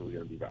 5 rods that we're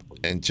going to be raffling.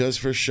 And just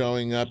for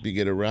showing up, you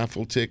get a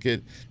raffle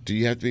ticket. Do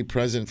you have to be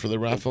present for the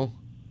raffle?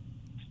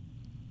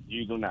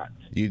 You do not.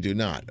 You do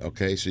not.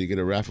 Okay, so you get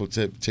a raffle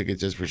ticket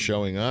just for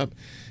showing up,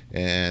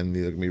 and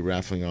you're going to be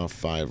raffling off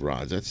 5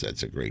 rods.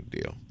 That's a great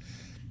deal.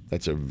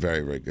 That's a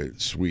very, very good,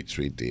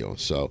 sweet deal.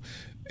 So,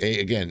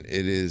 again,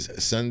 it is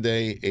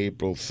Sunday,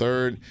 April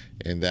 3rd,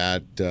 and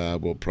that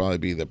will probably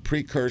be the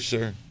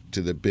precursor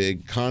to the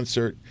big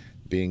concert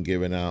being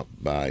given out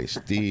by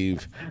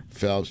Steve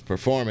Phelps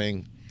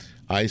performing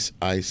Ice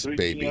Ice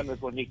Baby. 3 p.m. is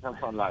when he comes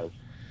on live.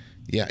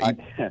 Yeah,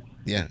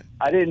 yeah.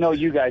 I didn't know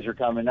you guys are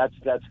coming.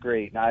 That's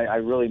great. And I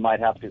really might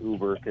have to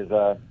Uber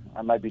because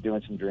I might be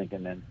doing some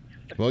drinking then.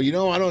 Well,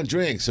 I don't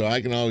drink, so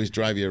I can always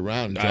drive you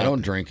around. I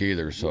don't drink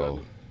either,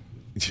 so.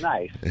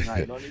 Nice.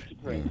 No need to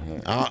pray.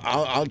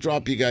 I'll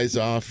drop you guys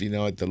off,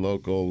 at the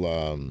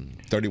local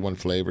 31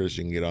 Flavors.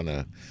 You can get on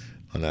a.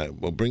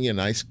 We'll bring you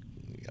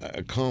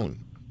a cone.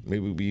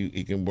 Maybe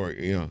you can work.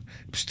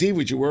 Steve,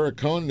 would you wear a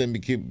cone? Then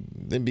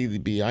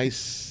be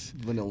ice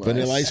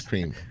vanilla ice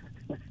cream.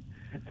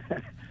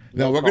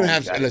 No, we're gonna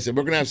have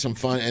We're gonna have some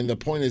fun, and the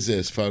point is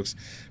this, folks.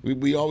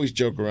 We always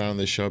joke around on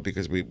this show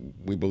because we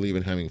believe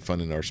in having fun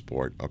in our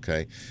sport.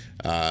 Okay,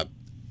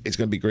 it's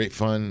gonna be great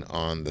fun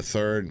on the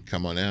 3rd.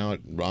 Come on out.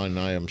 Ron and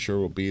I, I'm sure,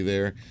 will be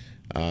there.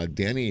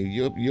 Danny,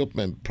 you'll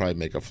probably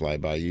make a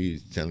flyby. You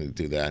tend to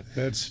do that.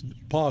 That's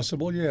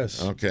possible,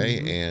 yes. Okay,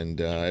 Mm-hmm. and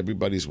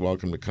everybody's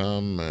welcome to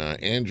come.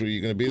 Andrew, you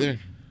gonna be there?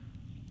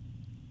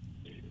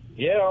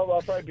 Yeah,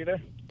 I'll probably be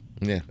there.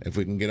 Yeah, if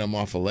we can get them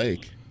off a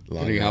lake.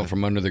 Getting out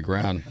from under the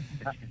ground.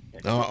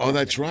 Oh,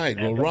 that's right.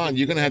 Well, Ron,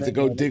 you're going to have to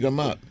go dig them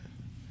up.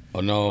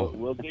 Oh, no.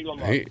 We'll dig them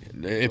up.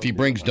 If he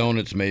brings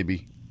donuts,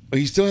 maybe.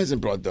 He still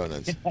hasn't brought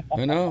donuts.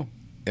 I know.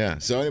 Yeah.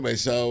 So anyway,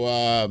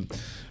 all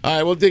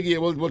right, we'll dig you.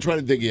 We'll try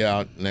to dig you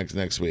out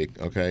next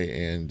week,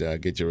 okay, and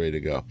get you ready to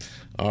go.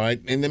 All right.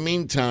 In the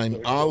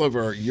meantime,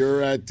 Oliver,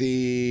 you're at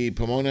the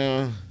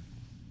Pomona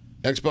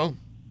Expo.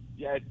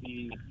 Yeah,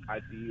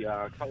 at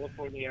the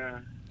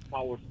California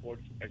Power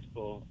Sports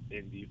Expo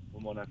in the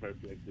Pomona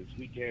Fairplex this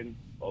weekend.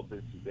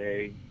 Opens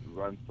today,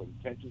 runs from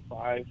 10 to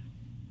 5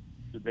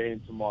 today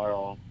and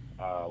tomorrow.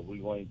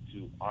 We're going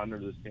to honor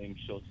the same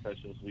show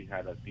specials we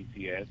had at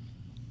PCS.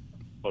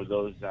 For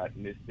those that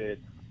missed it,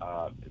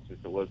 since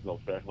there was no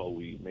fair hole,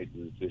 we made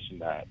the decision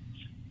that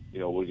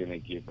we're going to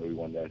give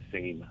everyone that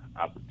same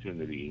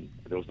opportunity.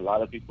 There was a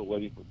lot of people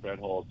waiting for fair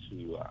hole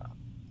to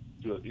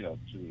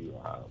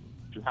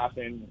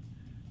happen.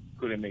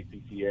 Couldn't make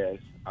PCS.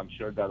 I'm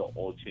sure that'll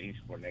all change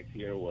for next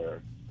year,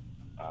 where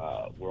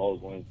we're all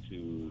going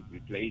to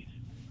replace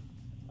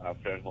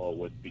fair hole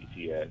with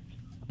PCS.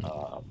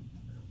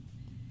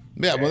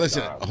 Yeah, well,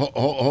 listen,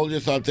 hold your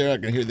thought there. I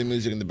can hear the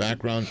music in the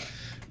background.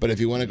 But if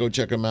you want to go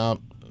check them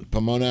out,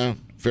 Pomona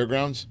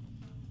Fairgrounds?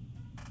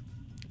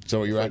 So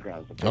where you're at?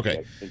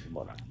 Okay. Yes.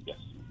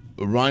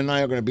 Ryan and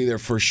I are going to be there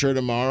for sure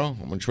tomorrow.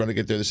 I'm going to try to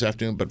get there this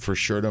afternoon, but for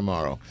sure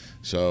tomorrow.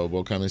 So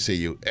we'll come and see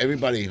you.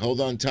 Everybody, hold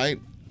on tight.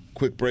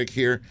 Quick break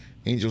here.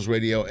 Angels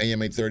Radio,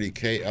 AM 830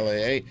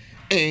 KLAA.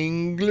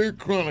 Angler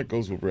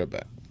Chronicles. We'll be right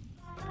back.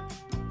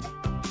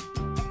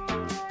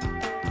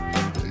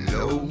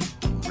 Low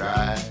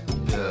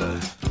rider,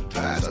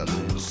 drives a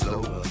little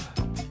slower.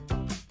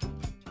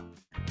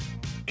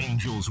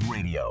 Angels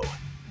Radio.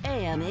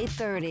 AM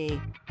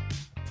 830.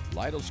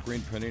 Lytle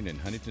Screen Printing in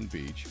Huntington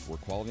Beach, where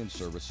quality and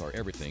service are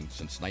everything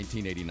since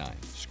 1989.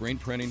 Screen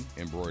printing,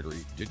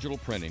 embroidery, digital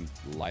printing,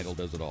 Lytle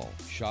does it all.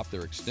 Shop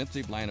their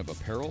extensive line of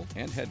apparel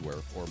and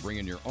headwear, or bring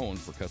in your own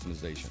for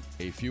customization.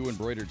 A few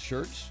embroidered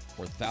shirts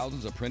or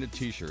thousands of printed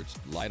t-shirts,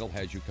 Lytle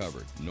has you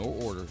covered. No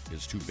order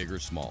is too big or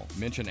small.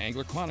 Mention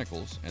Angler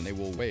Chronicles and they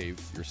will waive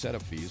your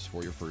setup fees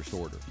for your first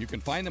order. You can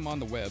find them on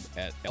the web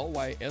at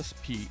lysphb.com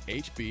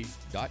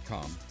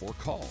or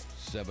call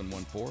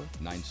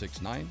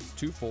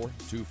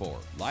 714-969-2424.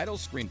 Lytle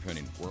Screen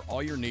Printing, where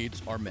all your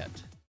needs are met.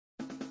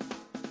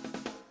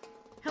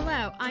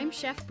 Hello, I'm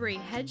Chef Brie,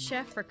 head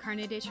chef for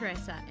Carne de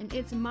Teresa, and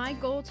it's my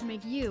goal to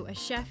make you a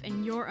chef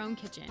in your own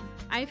kitchen.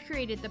 I've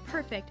created the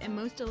perfect and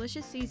most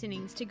delicious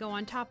seasonings to go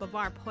on top of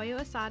our pollo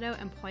asado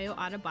and pollo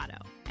adobado.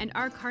 And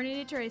our Carne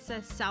de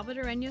Teresa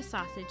Salvadoreño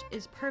sausage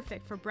is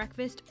perfect for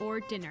breakfast or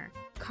dinner.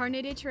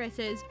 Carne de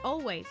Teresa is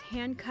always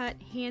hand-cut,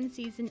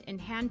 hand-seasoned,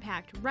 and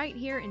hand-packed right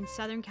here in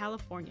Southern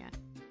California.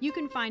 You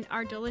can find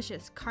our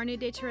delicious Carne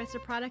de Teresa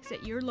products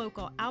at your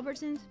local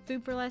Albertsons,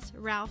 Food for Less,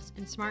 Ralph's,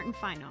 and Smart &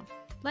 Final.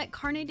 Let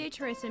Carne de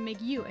Teresa make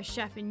you a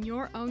chef in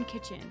your own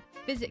kitchen.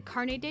 Visit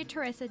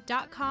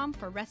carnedeteresa.com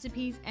for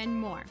recipes and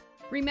more.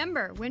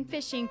 Remember, when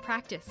fishing,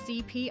 practice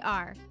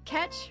CPR.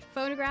 Catch,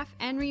 photograph,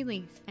 and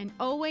release, and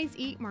always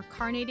eat more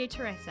Carne de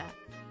Teresa.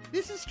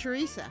 This is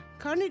Teresa.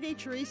 Carne de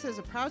Teresa is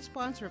a proud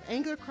sponsor of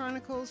Angler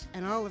Chronicles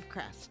and Olive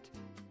Crest.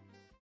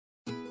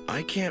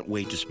 I can't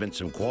wait to spend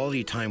some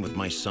quality time with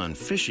my son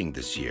fishing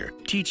this year,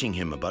 teaching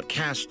him about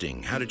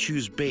casting, how to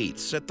choose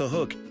baits, set the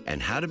hook,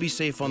 and how to be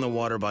safe on the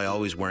water by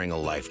always wearing a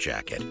life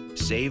jacket.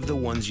 Save the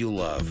ones you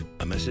love.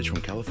 A message from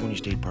California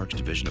State Parks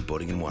Division of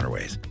Boating and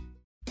Waterways.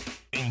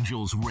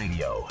 Angels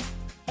Radio.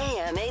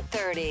 AM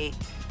 830.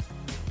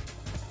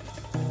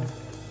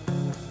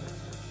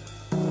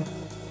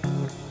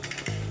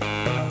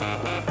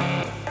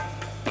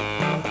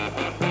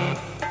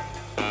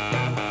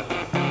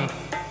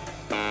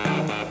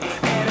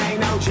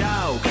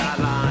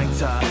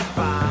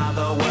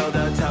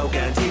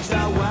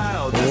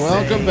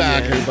 Welcome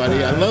back,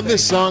 everybody. I love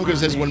this song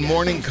because it says when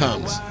morning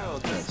comes.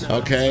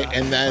 Okay,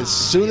 and as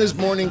soon as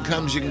morning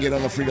comes, you can get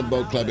on the Freedom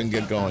Boat Club and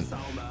get going.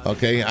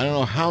 Okay, I don't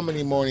know how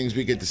many mornings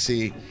we get to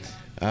see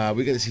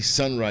We got to see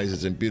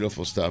sunrises and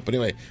beautiful stuff. But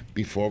anyway,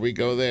 before we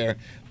go there,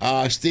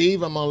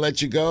 Steve, I'm going to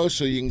let you go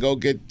so you can go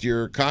get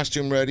your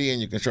costume ready and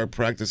you can start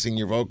practicing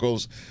your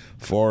vocals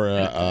for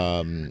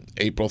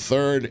April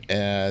 3rd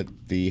at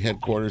the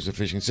headquarters of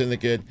Fishing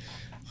Syndicate.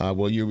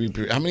 Will you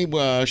be? How many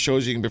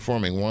shows are you going to be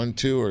performing? 1,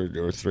 2,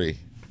 or 3?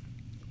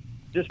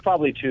 Just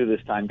probably 2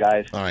 this time,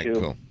 guys. All right, 2.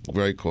 cool.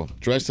 Very cool.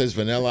 Dressed as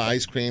Vanilla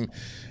Ice Cream,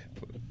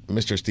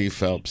 Mr. Steve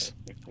Phelps.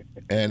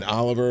 And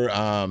Oliver,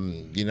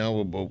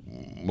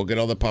 we'll get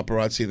all the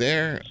paparazzi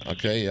there.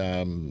 Okay.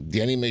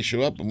 Danny may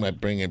show up. We might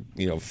bring it,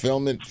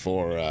 film it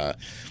we'll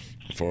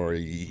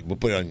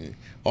put it on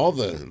all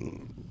the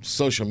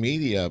social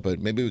media,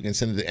 but maybe we can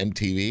send it to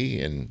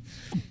MTV and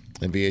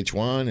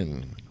VH1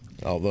 and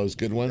all those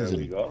good ones. There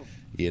we go.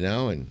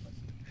 And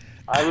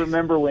I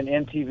remember when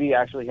MTV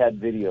actually had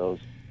videos.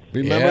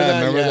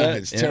 Remember that?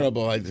 It's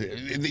terrible.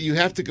 You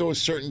have to go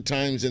certain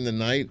times in the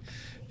night,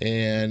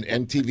 and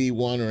MTV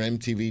 1 or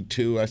MTV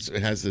 2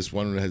 has this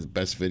one that has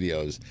best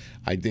videos.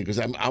 I did because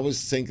I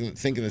was thinking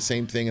the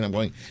same thing, and I'm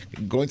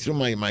going through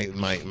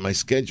my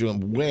schedule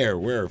and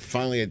where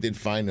finally I did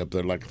find up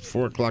there like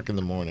 4 o'clock in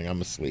the morning. I'm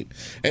asleep.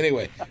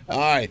 Anyway, all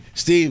right,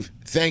 Steve,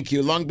 thank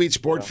you. Long Beach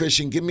Sport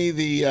Fishing. Give me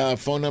the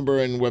phone number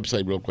and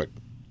website real quick.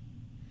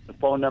 The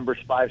phone number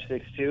is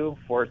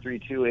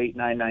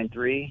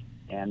 562-432-8993.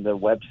 And the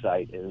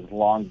website is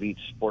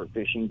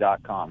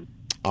longbeachsportfishing.com.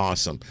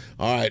 Awesome.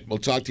 All right. We'll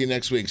talk to you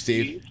next week,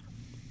 Steve.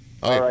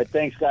 All right.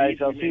 Thanks, guys.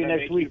 I'll see you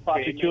next week,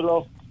 Papi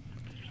Chulo.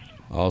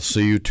 I'll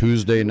see you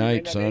Tuesday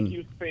night, We may not son. make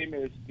you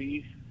famous,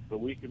 Steve,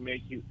 but we can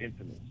make you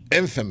infamous.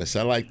 Infamous.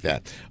 I like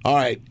that. All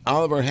right.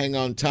 Oliver, hang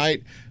on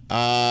tight.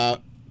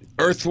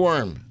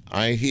 Earthworm.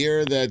 I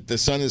hear that the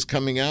sun is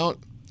coming out,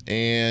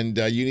 and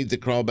you need to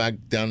crawl back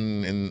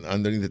down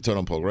underneath the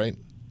totem pole, right?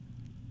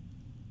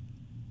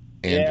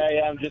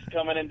 Yeah, I'm just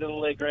coming into the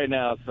lake right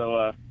now,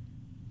 so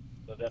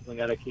definitely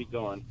got to keep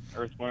going.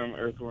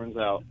 Earthworm's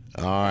out.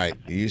 All right,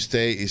 you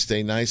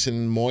stay nice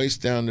and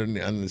moist down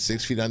on the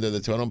 6 feet under the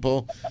totem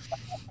pole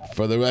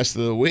for the rest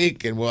of the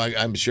week, and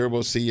I'm sure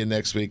we'll see you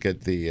next week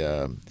at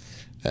the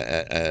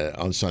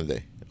on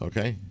Sunday.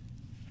 Okay.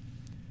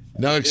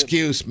 No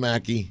excuse,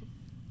 Mackie.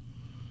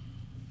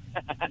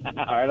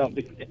 All right, I'll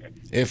be there.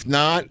 If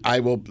not, I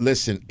will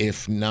listen.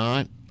 If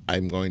not,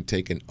 I'm going to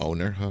take an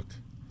owner hook.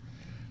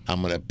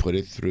 I'm going to put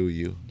it through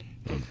you.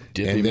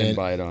 Dip him in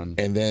bite on.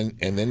 And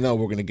then no,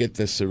 we're going to get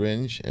the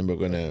syringe and we're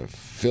going to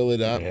fill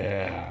it up.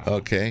 Yeah.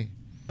 Okay.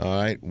 All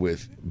right.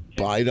 With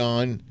bite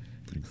on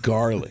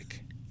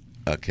garlic.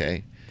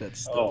 Okay. That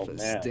stuff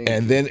is stinky.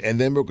 And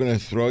then we're going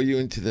to throw you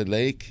into the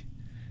lake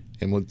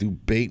and we'll do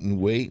bait and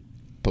wait,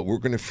 but we're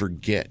going to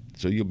forget.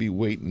 So you'll be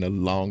waiting a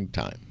long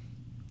time.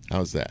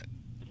 How's that?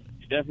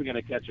 You're definitely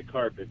going to catch a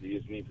carp if you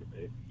use me for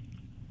bait.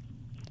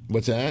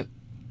 What's that?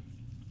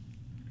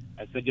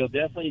 I said you'll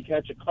definitely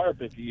catch a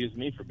carp if you use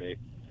me for bait.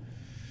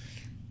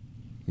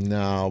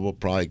 No, we'll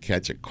probably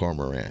catch a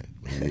cormorant.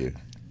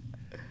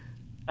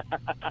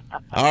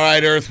 All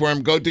right,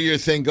 Earthworm, go do your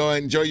thing. Go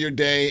enjoy your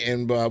day,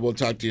 and we'll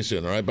talk to you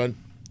soon. All right, bud?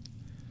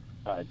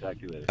 All right, talk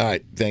to you later. All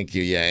right, thank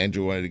you. Yeah,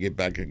 Andrew wanted to get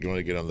back and want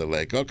to get on the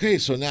lake. Okay,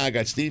 so now I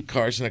got Steve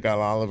Carson, I got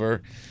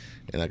Oliver,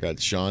 and I got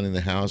Sean in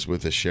the house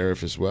with the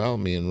sheriff as well,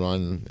 me and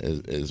Ron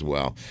as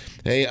well.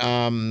 Hey,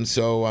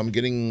 so I'm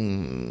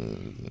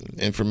getting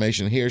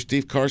information here.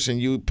 Steve Carson,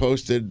 you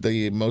posted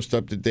the most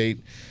up-to-date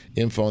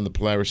info on the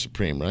Polaris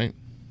Supreme, right?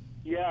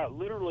 Yeah,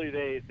 literally,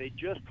 they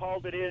just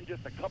called it in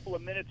just a couple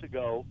of minutes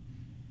ago.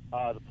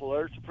 The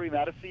Polaris Supreme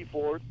out of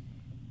Seaford.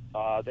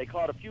 They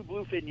caught a few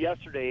bluefin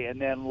yesterday,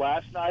 and then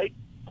last night,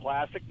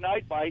 classic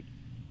night bite,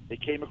 they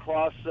came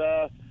across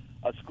a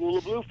school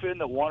of bluefin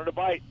that wanted to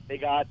bite. They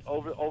got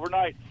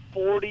overnight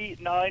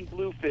 49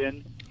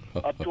 bluefin,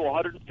 up to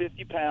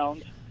 150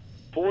 pounds.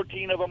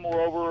 14 of them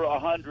were over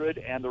 100,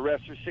 and the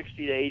rest are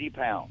 60 to 80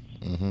 pounds.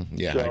 Mm-hmm.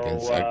 Yeah,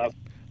 So,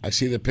 I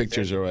see the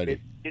pictures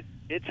already.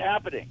 It's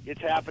happening. It's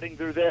happening.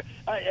 They're there.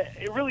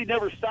 It really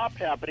never stopped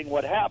happening.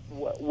 What happened?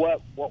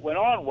 What went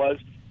on was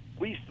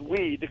we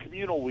the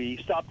communal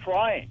stopped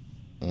trying.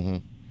 Mm-hmm.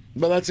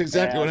 Well, that's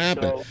exactly what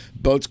happened. So,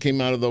 Boats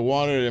came out of the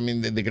water. I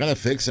mean, they got to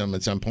fix them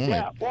at some point.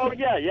 yeah. Well,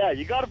 yeah.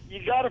 You got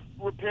to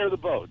repair the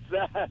boats.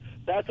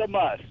 That's a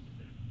must.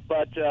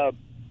 But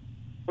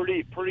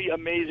pretty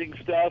amazing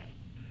stuff.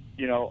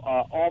 You know,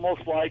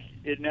 almost like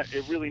it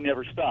really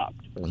never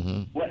stopped.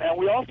 Mm-hmm. And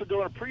we also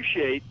don't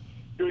appreciate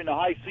during the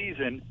high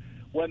season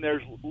when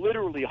there's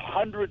literally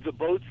hundreds of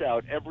boats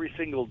out every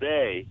single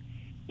day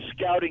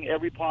scouting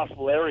every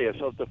possible area.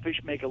 So if the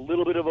fish make a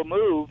little bit of a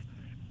move,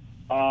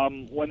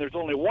 when there's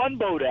only one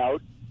boat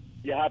out,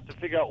 you have to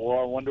figure out, well,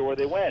 I wonder where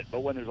they went. But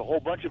when there's a whole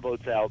bunch of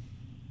boats out,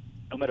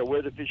 no matter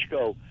where the fish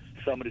go,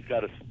 somebody's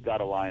got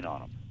a line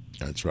on them.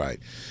 That's right.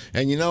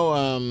 And you know,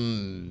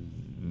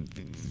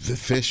 the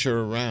fish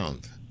are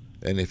around.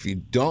 And if you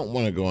don't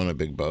want to go on a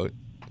big boat,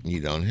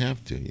 you don't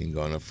have to. You can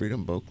go on a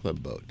Freedom Boat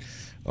Club boat.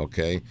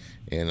 Okay?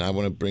 And I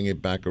want to bring it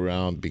back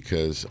around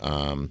because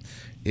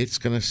it's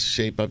going to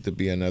shape up to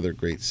be another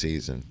great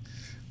season.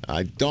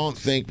 I don't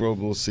think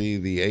we'll see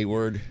the A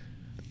word.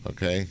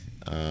 Okay?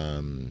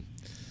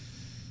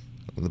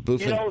 The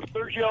bluefin. You know,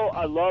 Sergio,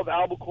 I love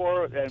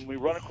albacore, and we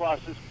run across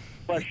this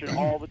question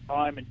all the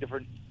time in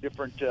different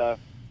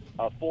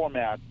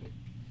formats.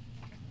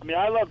 I mean,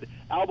 I love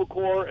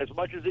albacore as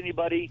much as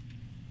anybody.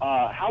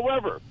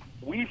 However,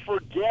 we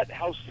forget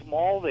how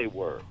small they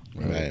were.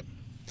 Right.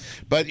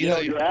 But you know,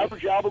 your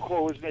average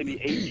albacore was maybe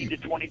 18 to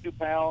 22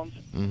 pounds.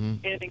 Mm-hmm.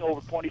 Anything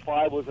over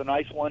 25 was a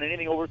nice one, and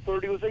anything over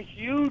 30 was a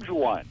huge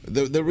one.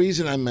 The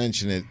reason I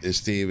mention it,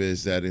 Steve,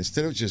 is that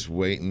instead of just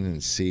waiting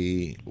and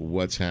see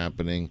what's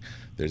happening,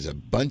 there's a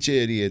bunch of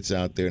idiots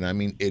out there, and I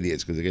mean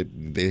idiots, because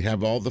they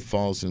have all the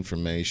false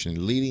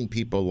information, leading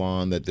people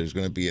on that there's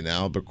going to be an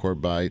albacore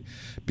bite.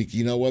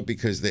 You know what?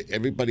 Because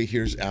everybody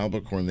hears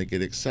albacore and they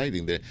get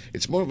exciting.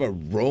 It's more of a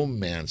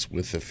romance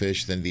with the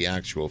fish than the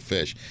actual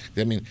fish.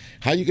 I mean,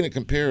 how are you going to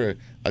compare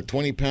a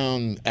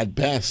 20-pound, at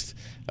best,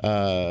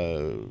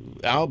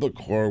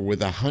 albacore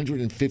with a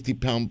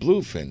 150-pound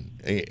bluefin,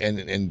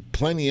 and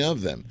plenty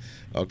of them?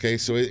 Okay,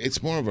 so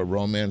it's more of a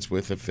romance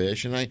with the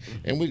fish, and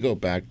we go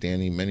back,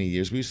 Danny, many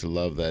years. We used to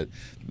love the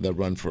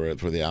run for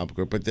the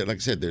albacore, but like I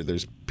said,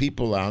 there's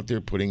people out there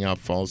putting out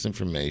false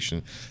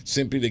information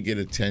simply to get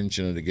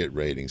attention and to get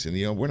ratings,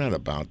 and we're not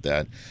about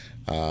that.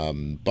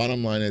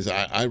 Bottom line is,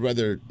 I'd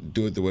rather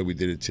do it the way we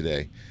did it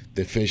today.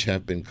 The fish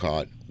have been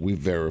caught. We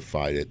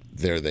verified it.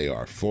 There they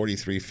are.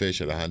 43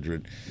 fish at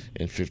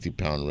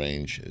 150-pound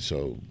range.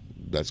 So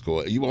that's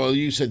cool.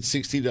 You said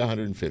 60 to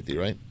 150,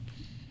 right?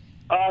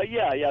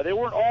 Yeah. They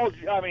weren't all.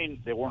 I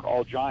mean, they weren't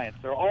all giants.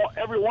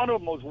 Every one of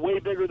them was way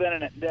bigger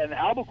than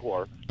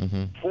albacore.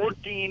 Mm-hmm.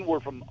 14 were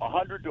from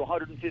 100 to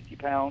 150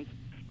 pounds,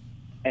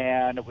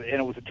 and it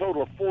was a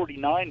total of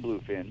 49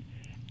 bluefin,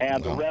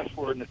 and the rest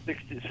were in the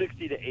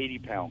 60 to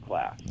 80-pound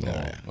class.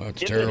 Yeah,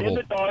 that's terrible.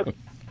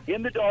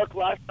 In the dark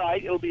last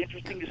night, it'll be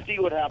interesting to see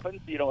what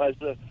happens. As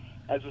the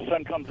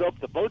sun comes up,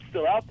 the boat's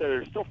still out there.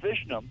 They're still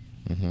fishing them.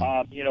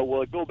 Mm-hmm.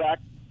 Will it go back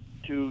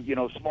to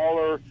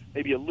smaller,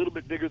 maybe a little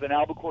bit bigger than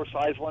albacore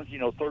size ones?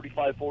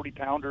 35, 40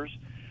 pounders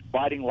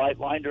biting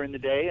light line during the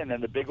day, and then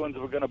the big ones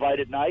are going to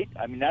bite at night.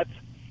 I mean, that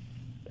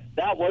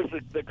was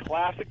the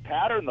classic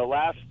pattern the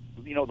last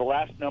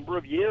number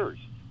of years.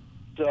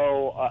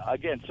 So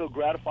again, so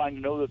gratifying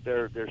to know that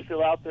they're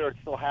still out there.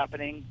 It's still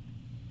happening,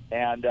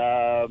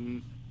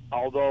 and.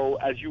 Although,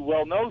 as you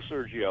well know,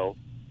 Sergio,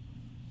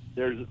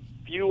 there's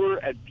fewer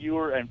and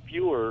fewer and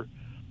fewer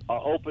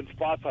open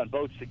spots on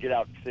boats to get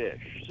out and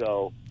fish.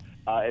 So,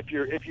 if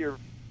you're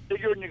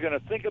figuring you're going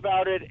to think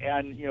about it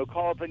and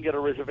call up and get a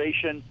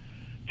reservation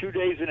 2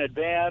 days in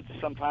advance,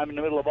 sometime in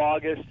the middle of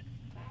August,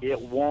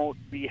 it won't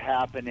be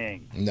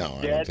happening. No,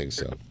 I don't think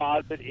so.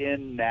 Deposit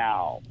in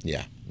now.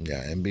 Yeah,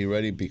 and be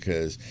ready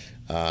because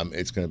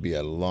it's going to be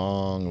a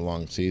long,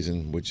 long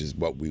season, which is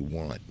what we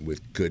want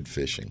with good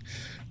fishing.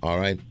 All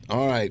right.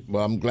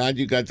 Well, I'm glad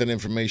you got that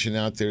information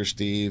out there,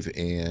 Steve.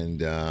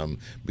 And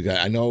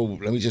I know.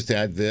 Let me just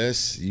add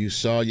this: you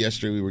saw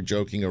yesterday we were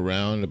joking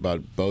around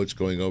about boats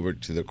going over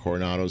to the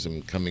Coronados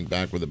and coming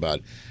back with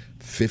about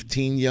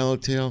 15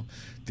 yellowtail.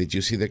 Did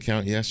you see the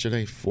count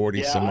yesterday?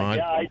 40 some odd.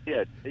 Yeah, I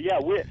did. Yeah,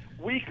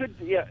 we could.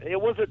 Yeah,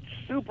 it wasn't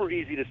super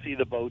easy to see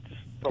the boats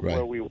from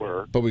where we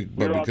were. But we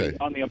could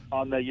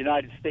on the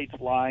United States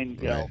line,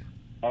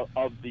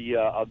 of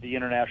the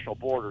international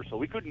border, so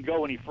we couldn't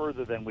go any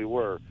further than we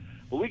were.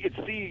 But we could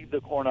see the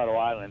Coronado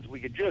Islands. We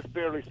could just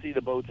barely see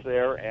the boats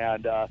there,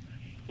 and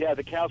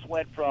the counts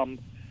went from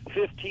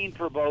 15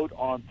 per boat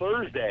on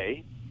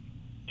Thursday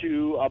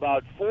to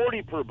about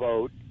 40 per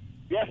boat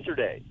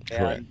yesterday.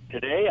 Correct. And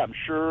today, I'm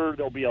sure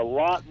there'll be a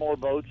lot more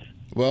boats.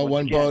 Well,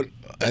 one boat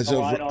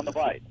on the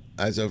bite.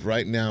 As of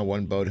right now,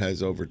 one boat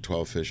has over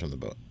 12 fish on the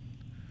boat,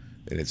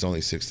 and it's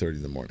only 6:30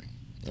 in the morning.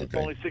 Okay. It's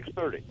only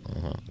 6:30.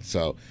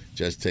 So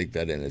just take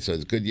that in. So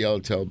it's a good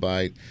yellowtail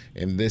bite,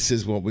 and this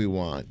is what we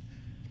want.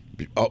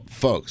 Oh,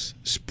 folks,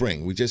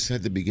 spring. We just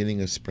had the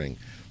beginning of spring.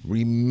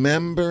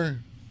 Remember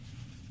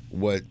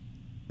what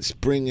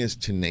spring is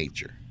to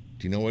nature.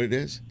 Do you know what it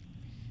is?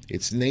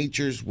 It's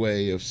nature's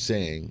way of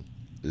saying,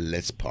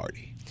 let's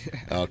party.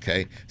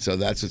 Okay? So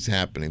that's what's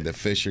happening. The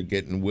fish are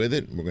getting with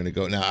it. We're going to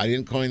go. Now, I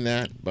didn't coin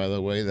that, by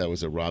the way. That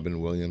was a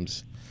Robin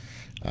Williams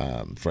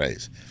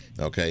phrase.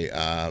 Okay?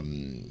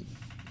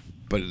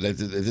 But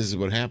this is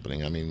what's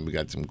happening. I mean, we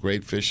got some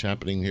great fish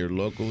happening here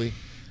locally.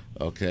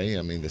 Okay,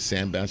 I mean, the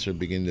sand bass are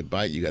beginning to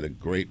bite. You got a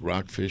great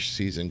rockfish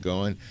season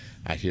going.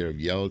 I hear of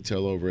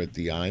yellowtail over at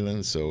the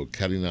island, so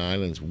Catalina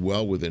Island's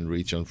well within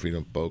reach on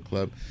Freedom Boat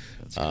Club.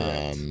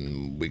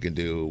 We can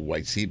do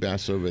white sea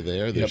bass over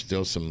there. There's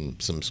still some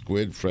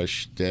squid,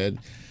 fresh, dead.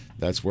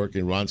 That's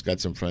working. Ron's got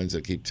some friends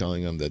that keep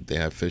telling him that they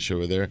have fish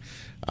over there.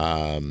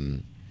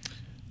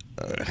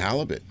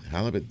 Halibut,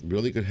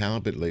 really good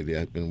halibut lately.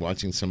 I've been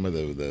watching some of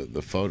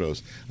the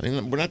photos. I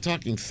mean, we're not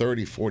talking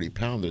 30, 40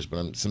 pounders,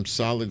 but some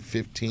solid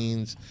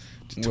 15s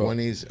to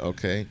 20s,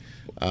 okay,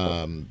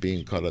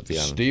 being caught at the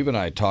island. Steve and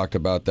I talked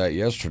about that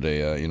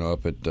yesterday,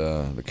 up at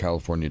the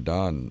California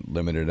Dawn,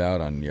 limited out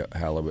on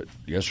halibut.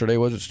 Yesterday,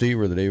 was it, Steve,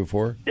 or the day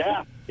before?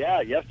 Yeah,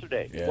 Yeah,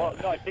 yesterday. Yeah. Well,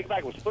 no, I take it back.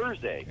 It was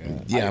Thursday.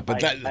 Yeah, but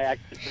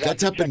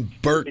that's up in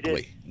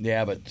Berkeley.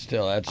 Yeah, but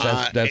still,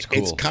 that's cool.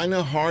 It's kind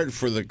of hard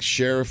for the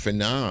sheriff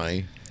and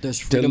I There's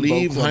to Freedom Boat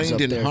leave Clubs up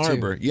Huntington there, too.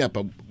 Harbor. Yeah,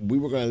 but we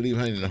were going to leave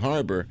Huntington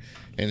Harbor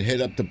and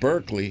head up to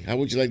Berkeley. How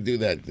would you like to do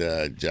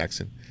that,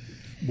 Jackson?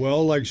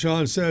 Well, like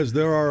Sean says,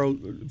 there are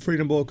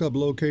Freedom Boat Club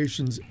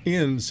locations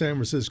in San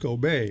Francisco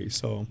Bay.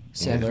 So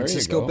San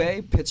Francisco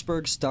Bay,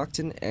 Pittsburgh,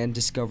 Stockton, and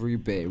Discovery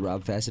Bay.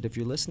 Rob Fassett, if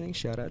you're listening,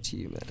 shout out to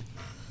you, man.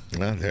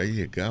 Well, there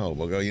you go.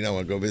 We'll go.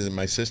 I'll go visit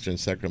my sister in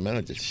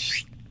Sacramento.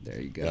 Just there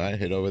you go. All right,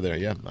 head over there.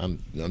 Yeah, I'm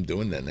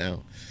doing that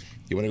now.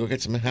 You want to go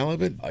get some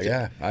halibut? Oh,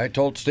 yeah, I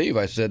told Steve.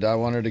 I said I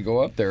wanted to go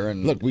up there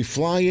and look. We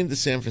fly into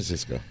San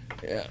Francisco.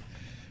 Yeah.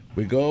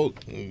 We go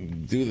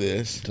do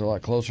this. It's a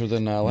lot closer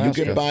than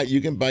Alaska.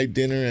 You can buy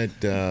dinner at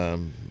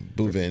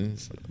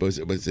Boudin's. Was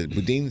it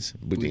Boudin's?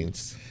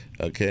 Boudin's.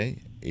 Okay.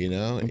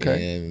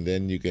 Okay. And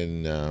then you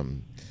can,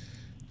 and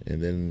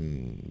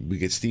then we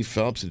get Steve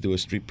Phelps to do a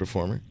street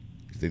performer.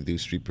 They do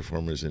street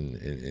performers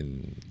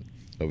in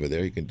over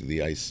there. You can do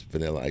the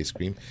vanilla ice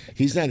cream.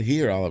 He's not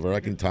here, Oliver. I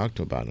can talk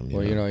to him about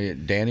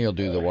him. Danny will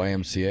do the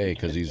YMCA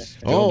because he's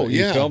he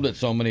filmed it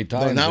so many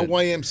times. No, not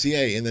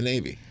YMCA in the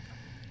Navy.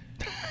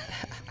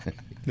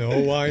 No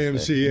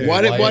YMCA.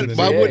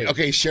 Why would?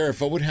 Okay, Sheriff.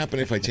 What would happen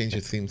if I change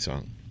your theme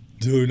song?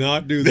 Do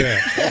not do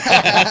that.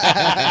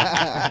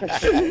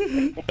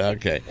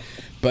 Okay,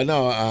 but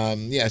no.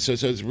 So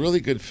it's really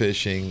good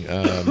fishing.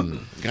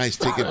 Guys,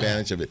 take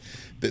advantage of it.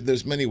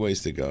 There's many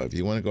ways to go. If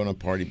you want to go on a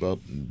party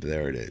boat,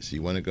 there it is.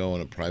 You want to go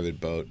on a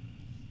private boat,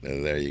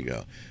 there you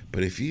go.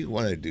 But if you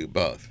want to do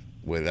both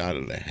without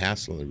the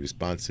hassle and the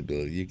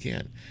responsibility, you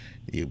can.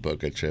 You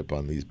book a trip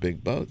on these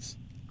big boats.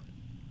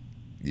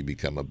 You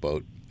become a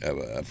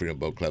Freedom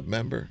Boat Club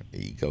member.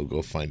 You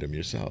go find them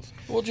yourself.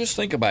 Well, just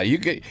think about it. You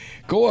could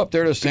go up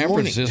there to San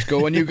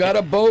Francisco and you got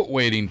a boat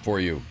waiting for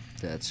you.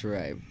 That's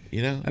right.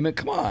 I mean,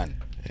 come on.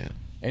 Yeah.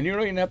 And you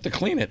don't even have to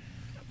clean it.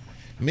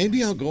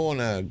 Maybe I'll go on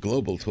a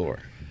global tour.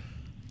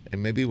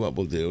 And maybe what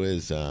we'll do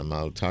is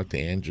I'll talk to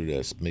Andrew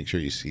to make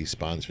sure he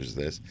sponsors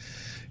this.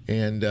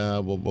 And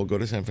we'll go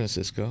to San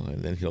Francisco,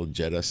 and then he'll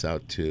jet us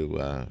out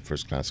to,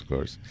 first class, of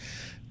course,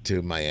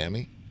 to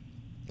Miami.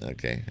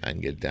 Okay, I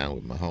can get down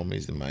with my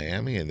homies in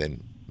Miami and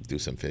then do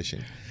some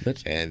fishing.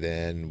 And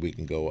then we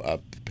can go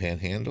up the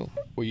Panhandle.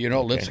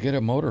 Well, let's get a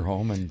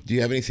motorhome. And do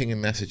you have anything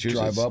in Massachusetts?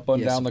 Drive up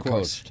and down the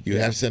coast. You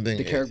have something?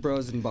 The Carrick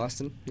Bros in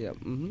Boston. Yeah.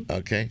 Mm-hmm.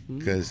 Okay,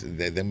 because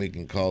then we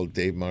can call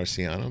Dave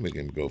Marciano. We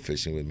can go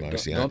fishing with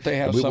Marciano. Don't they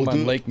have some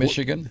on Lake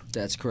Michigan?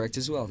 That's correct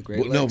as well.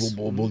 Great Lakes.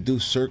 No, we'll do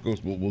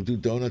circles. We'll do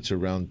donuts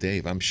around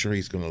Dave. I'm sure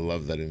he's going to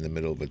love that in the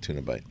middle of a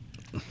tuna bite.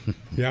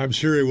 Yeah, I'm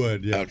sure he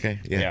would. Yeah.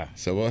 Okay. Yeah.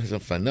 So we'll have some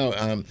fun.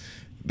 No,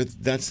 but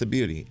that's the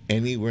beauty.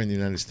 Anywhere in the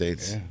United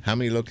States. Yeah. How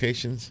many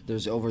locations?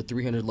 There's over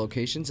 300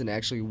 locations, and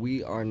actually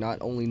we are not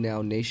only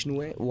now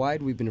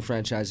nationwide, we've been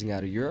franchising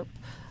out of Europe,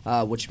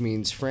 which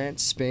means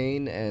France,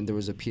 Spain, and there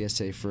was a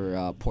PSA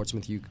for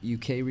Portsmouth,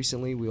 UK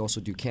recently. We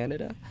also do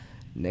Canada.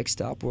 Next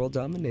stop, world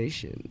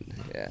domination.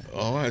 Yeah.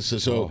 All right.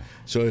 So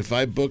if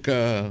I book,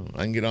 I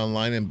can get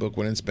online and book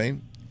one in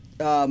Spain?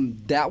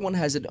 That one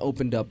hasn't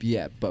opened up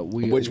yet, but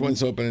Which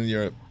one's open in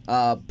Europe?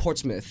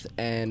 Portsmouth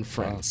and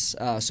France.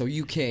 So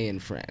UK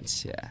and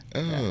France, yeah.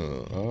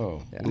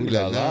 Oh. Yeah. Ooh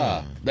la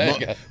la.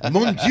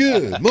 Mon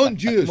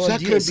Dieu,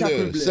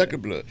 sacre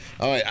bleu.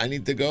 All right, I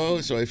need to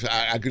go. So if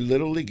I could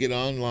literally get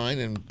online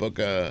and book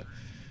a...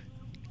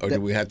 Or do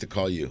we have to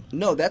call you?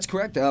 No, that's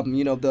correct.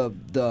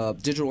 The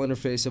digital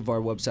interface of our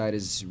website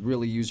is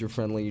really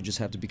user-friendly. You just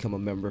have to become a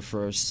member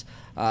first.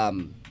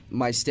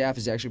 My staff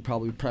is actually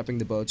probably prepping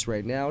the boats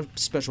right now.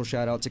 Special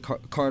shout-out to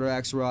Carter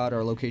Axelrod,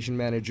 our location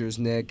managers,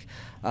 Nick.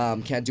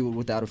 Can't do it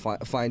without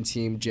a fine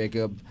team,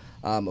 Jacob.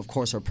 Of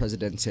course, our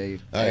Presidente.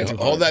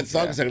 All that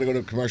thought because I got to go to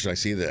a commercial. I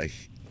see that.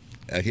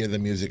 I hear the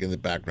music in the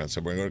background,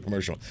 so we're going to go to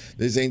commercial.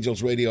 This is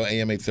Angels Radio,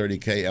 AM 830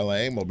 KLA,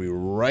 and we'll be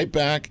right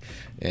back,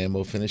 and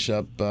we'll finish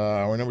up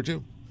hour number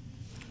 2.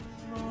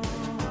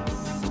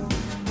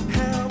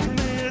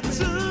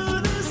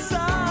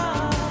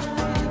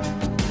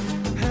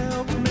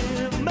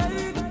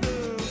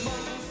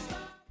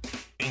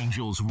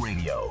 Angels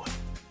Radio.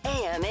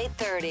 AM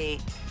 830.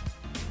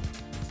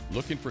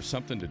 Looking for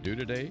something to do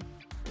today?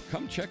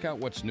 Come check out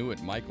what's new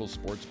at Michael's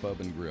Sports Pub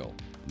and Grill.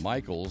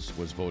 Michael's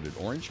was voted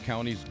Orange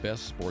County's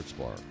best sports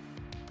bar.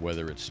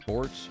 Whether it's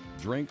sports,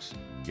 drinks,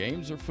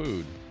 games, or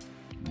food,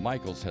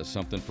 Michael's has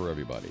something for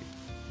everybody.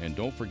 And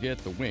don't forget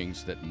the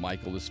wings that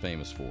Michael is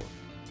famous for.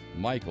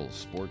 Michael's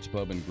Sports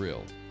Pub and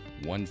Grill,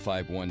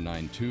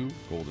 15192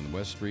 Golden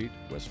West Street,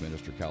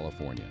 Westminster,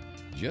 California,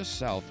 just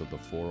south of the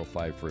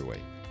 405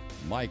 freeway.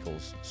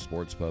 Michael's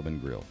Sports Pub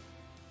and Grill.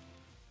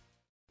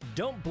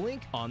 Don't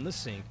blink on the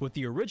sink with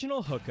the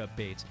original hookup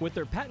baits. With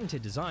their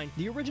patented design,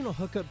 the original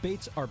hookup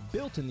baits are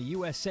built in the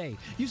USA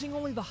using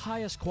only the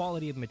highest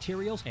quality of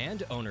materials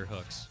and owner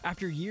hooks.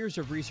 After years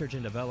of research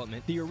and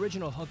development, the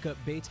original hookup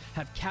baits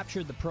have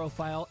captured the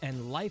profile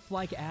and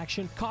lifelike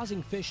action,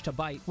 causing fish to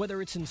bite,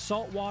 whether it's in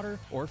saltwater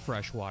or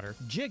freshwater,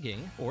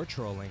 jigging or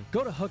trolling.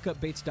 Go to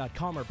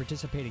hookupbaits.com or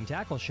participating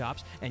tackle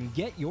shops and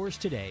get yours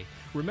today.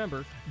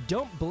 Remember,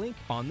 don't blink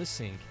on the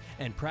sink,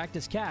 and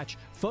practice catch,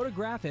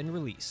 photograph, and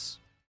release.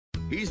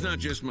 He's not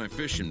just my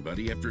fishing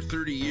buddy. After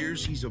 30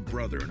 years, he's a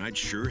brother, and I'd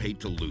sure hate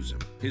to lose him.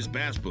 His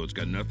bass boat's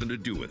got nothing to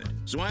do with it.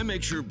 So I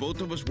make sure both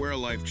of us wear a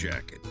life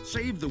jacket.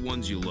 Save the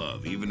ones you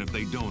love, even if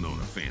they don't own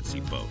a fancy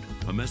boat.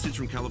 A message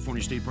from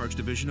California State Parks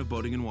Division of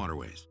Boating and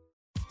Waterways.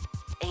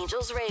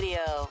 Angels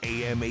Radio.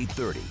 AM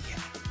 830.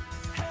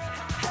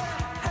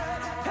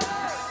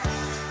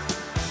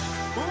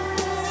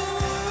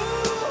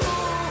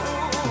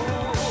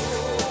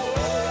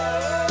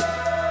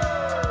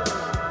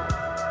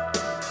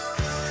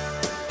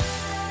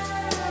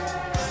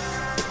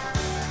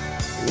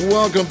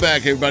 Welcome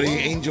back, everybody.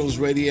 Angels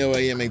Radio,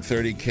 AM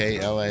 830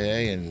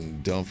 KLAA,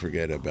 and don't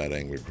forget about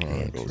Angler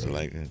Chronicles. Right. I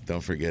like it.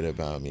 Don't forget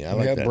about me. I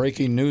like that. We have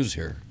breaking news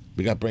here.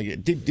 We got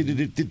breaking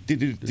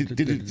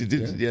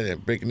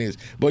breaking news.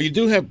 Well, you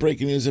do have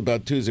breaking news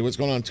about Tuesday. What's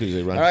going on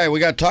Tuesday, Ron? All right, we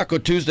got Taco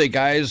Tuesday,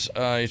 guys.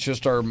 It's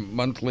just our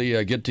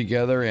monthly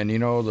get-together, and, it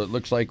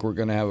looks like we're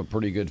going to have a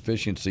pretty good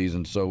fishing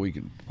season, so we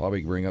can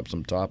probably bring up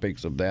some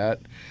topics of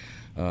that.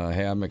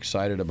 Hey, I'm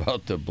excited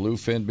about the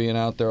bluefin being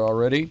out there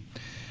already.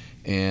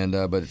 And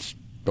but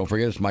don't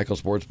forget, it's Michael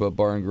Sports Boat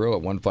Bar and Grill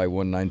at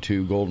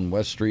 15192 Golden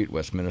West Street,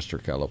 Westminster,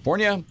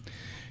 California,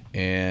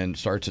 and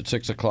starts at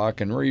 6 o'clock,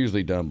 and we're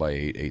usually done by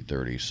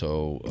 8:30.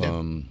 So,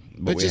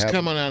 but just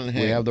come on out and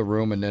hang. We have the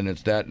room, and then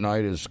it's that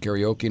night is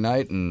karaoke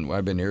night, and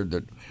I've been here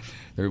that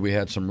we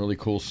had some really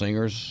cool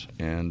singers,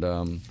 and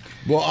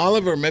well,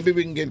 Oliver, maybe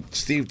we can get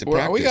Steve to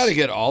practice. We got to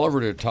get Oliver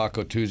to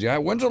Taco Tuesday.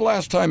 When's the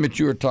last time that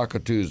you were Taco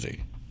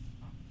Tuesday?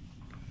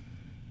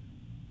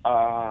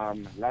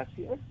 Last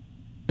year.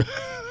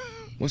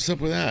 What's up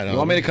with that? You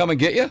want me to come and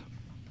get you?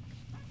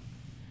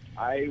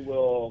 I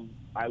will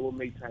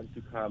make time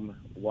to come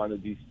one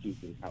of these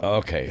Tuesdays.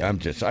 Okay, I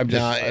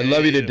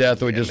love you to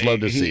death. We just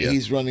love to see you.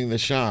 He's running the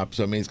shop,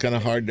 so it's kind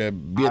of hard to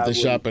be at the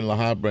shop in La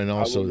Habra and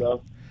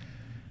also.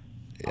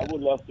 I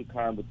would love to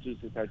come, but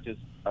Tuesdays are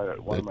just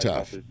one of my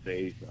toughest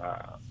days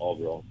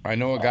overall. I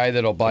know a guy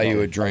that'll buy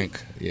you a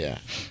drink. Yeah.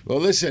 Well,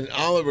 listen,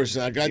 Oliver,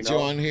 so I got you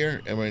on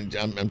here, and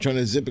I'm trying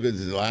to zip it to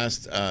the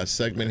last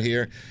segment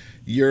here.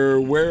 You're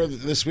where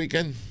this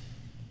weekend?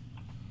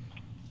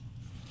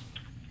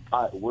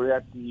 We're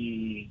at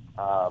the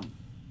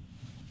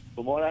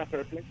Pomona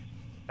Fairplex,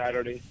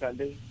 Saturday,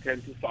 Sunday,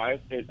 10 to 5.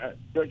 And,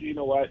 Sergio, you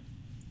know what?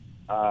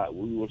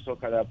 We were so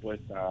caught up with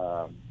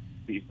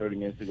Steve 30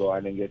 minutes ago, I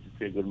didn't get to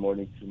say good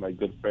morning to my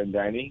good friend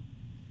Danny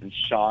and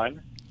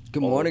Sean.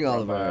 Good morning,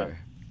 Oliver.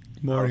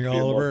 Good morning,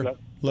 Oliver.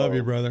 Love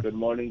you, brother. Good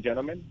morning,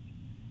 gentlemen.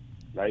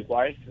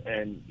 Likewise.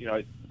 And,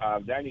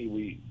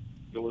 Danny,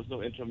 there was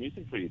no intro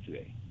music for you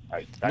today.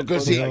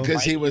 Because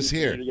he was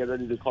here. To get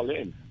ready to call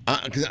in.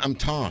 Because I'm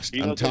tossed.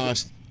 I'm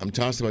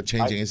tossed about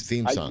changing his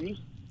theme song.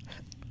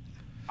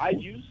 I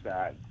use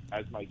that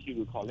as my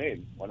cue to call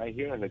in. When I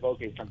hear it, I'm like,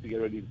 okay, it's time to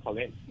get ready to call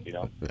in.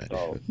 Right.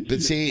 So,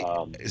 but see,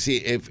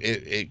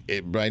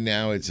 if right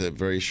now it's a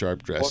very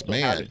sharp dressed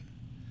man.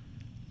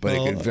 But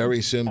it could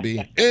very soon be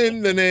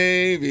in the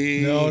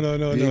Navy.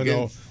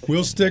 No.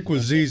 We'll stick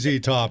with ZZ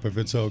Top if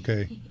it's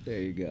okay.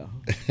 There you go.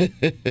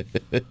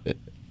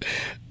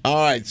 All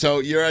right, so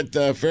you're at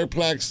the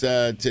Fairplex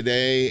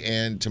today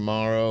and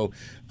tomorrow,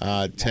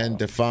 10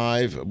 to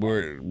 5.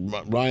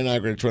 Ryan and I are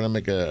going to try to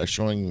make a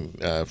showing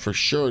for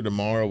sure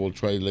tomorrow. We'll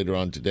try later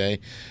on today,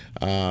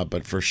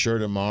 but for sure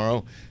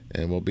tomorrow,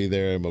 and we'll be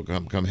there and we'll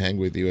come hang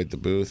with you at the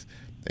booth.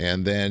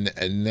 And then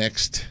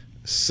next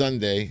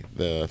Sunday,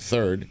 the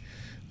 3rd,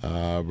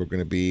 we're going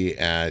to be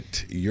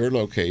at your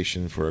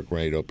location for a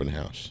great open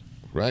house,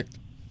 correct?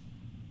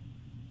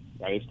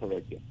 That is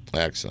correct, yeah.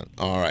 Excellent.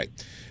 All right.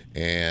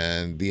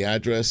 And the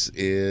address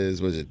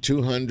is, was it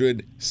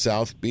 200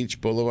 South Beach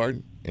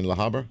Boulevard in La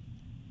Habra?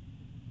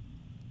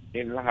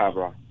 In La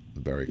Habra.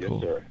 Very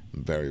cool. Yes, sir.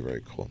 Very,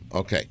 very cool.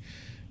 Okay.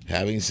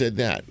 Having said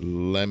that,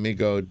 let me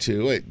go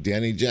to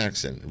Danny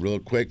Jackson. Real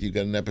quick, you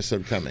got an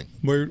episode coming.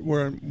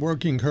 We're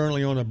working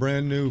currently on a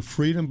brand new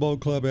Freedom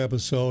Boat Club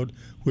episode,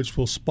 which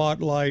will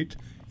spotlight,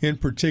 in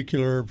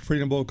particular,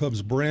 Freedom Boat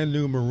Club's brand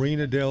new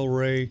Marina del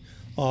Rey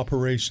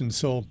operation.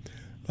 So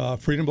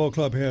Freedom Boat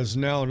Club has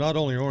now not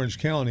only Orange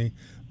County,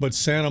 but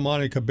Santa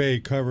Monica Bay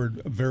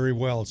covered very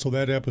well. So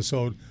that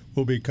episode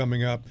will be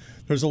coming up.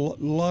 There's a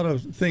lot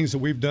of things that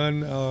we've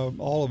done,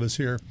 all of us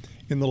here,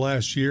 in the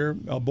last year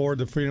aboard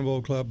the Freedom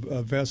Boat Club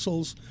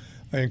vessels,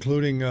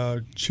 including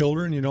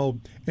children.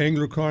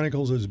 Angler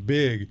Chronicles is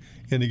big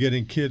into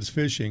getting kids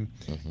fishing.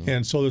 Mm-hmm.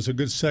 And so there's a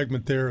good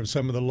segment there of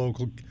some of the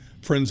local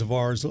friends of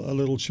ours,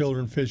 little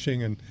children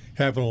fishing and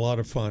having a lot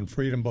of fun.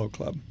 Freedom Boat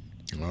Club.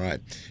 All right.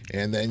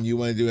 And then you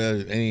want to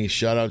do any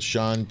shout-outs,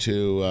 Sean,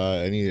 to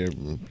any of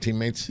your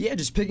teammates? Yeah,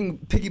 just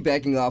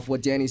piggybacking off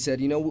what Danny said.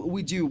 You know,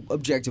 we do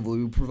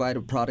objectively, we provide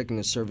a product and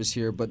a service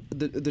here, but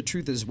the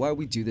truth is why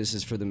we do this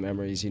is for the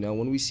memories. You know,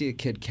 when we see a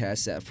kid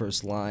cast that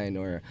first line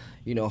or,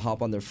 you know,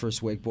 hop on their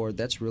first wakeboard,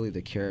 that's really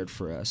the carrot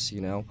for us,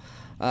 you know.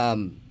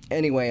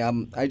 Anyway,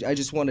 I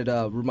just wanted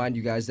to remind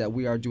you guys that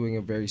we are doing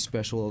a very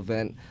special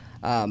event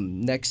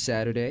next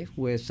Saturday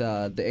with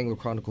the Angler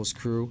Chronicles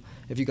crew.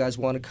 If you guys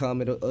want to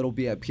come, it'll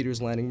be at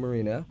Peters Landing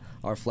Marina,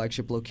 our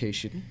flagship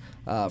location,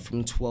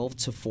 from 12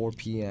 to 4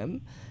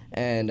 p.m.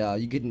 And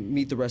you can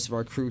meet the rest of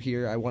our crew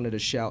here. I wanted to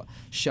shout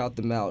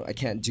them out. I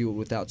can't do it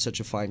without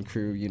such a fine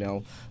crew, you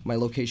know. My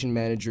location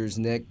managers,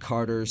 Nick,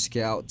 Carter,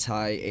 Scout,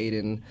 Ty,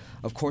 Aiden.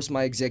 Of course,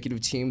 my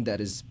executive team that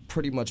has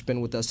pretty much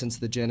been with us since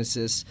the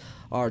genesis.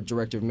 Our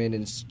director of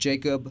maintenance,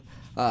 Jacob.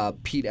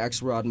 Pete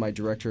Axelrod, my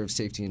director of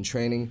safety and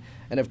training.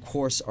 And, of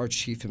course, our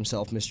chief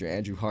himself, Mr.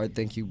 Andrew Hart.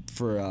 Thank you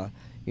for,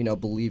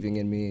 believing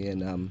in me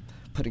and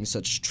putting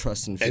such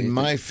trust and faith. And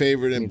my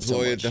favorite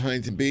employee at the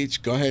Huntington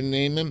Beach, go ahead and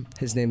name him.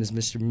 His name is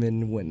Mr.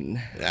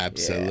 Minwin.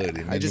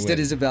 Absolutely. Yeah. I just did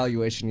his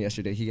evaluation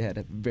yesterday. He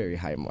had very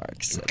high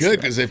marks.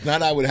 Good, because if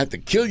not, I would have to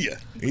kill you.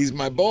 He's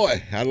my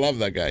boy. I love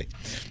that guy.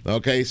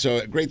 Okay, so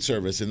great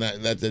service, and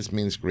that just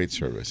means great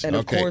service. And,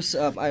 of course,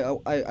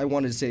 I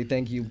wanted to say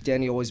thank you.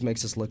 Danny always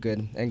makes us look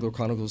good. Angler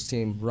Chronicles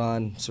team,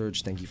 Ron,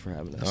 Serge, thank you for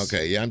having us.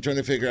 Okay, yeah, I'm trying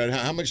to figure out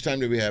how much time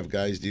do we have,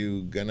 guys? Do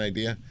you got an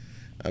idea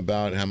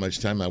about how much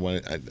time I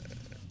want to...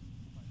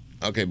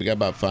 Okay, we got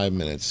about 5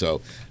 minutes.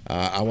 So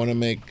I want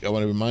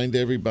to remind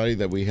everybody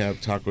that we have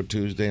Taco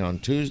Tuesday on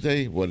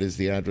Tuesday. What is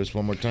the address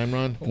one more time,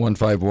 Ron?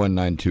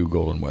 15192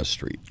 Golden West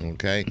Street.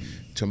 Okay.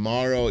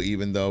 Tomorrow,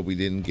 even though we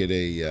didn't get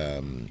a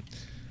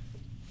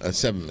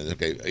 7 minutes,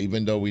 okay,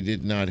 even though we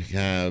did not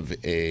have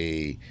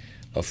a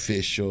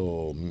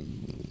official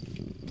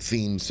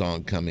theme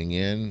song coming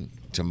in,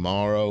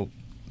 tomorrow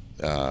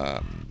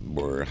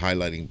we're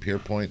highlighting Pier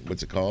Point.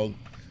 What's it called?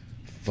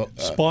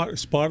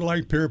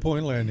 Spotlight Pier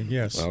Point Landing,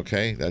 yes.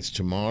 Okay, that's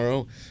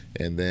tomorrow,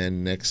 and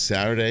then next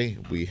Saturday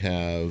we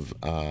have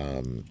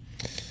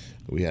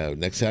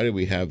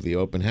the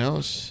open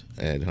house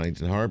at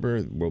Huntington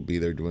Harbor. We'll be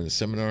there doing a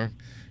seminar,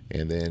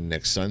 and then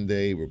next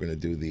Sunday we're going to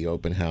do the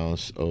open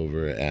house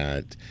over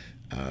at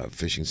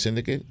Fishing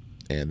Syndicate,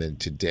 and then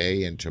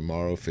today and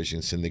tomorrow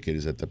Fishing Syndicate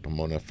is at the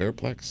Pomona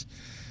Fairplex.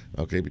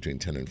 Okay, between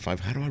 10 and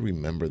 5. How do I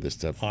remember this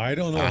stuff? I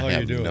don't know how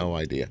you do it. I have no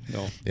idea.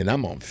 No. And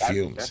I'm on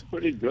fumes. That's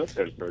pretty good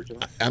there, Virgil.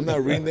 I'm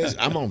not reading this.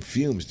 I'm on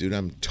fumes, dude.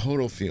 I'm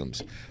total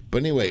fumes. But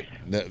anyway,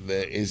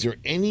 is there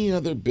any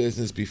other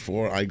business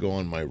before I go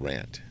on my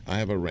rant? I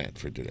have a rant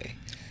for today.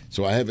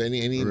 So I have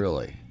any...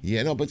 Really?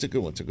 Yeah, no, but it's a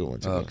good one.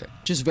 Okay.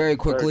 Just very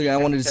quickly, I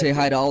wanted to say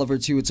hi to Oliver,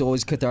 too. It's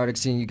always cathartic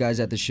seeing you guys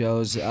at the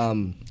shows, at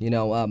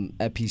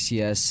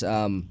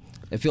PCS.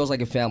 It feels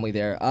like a family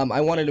there.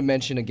 I wanted to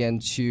mention again,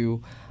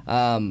 too...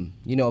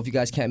 if you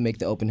guys can't make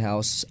the open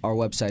house, our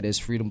website is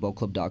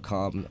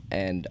freedomboatclub.com,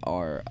 and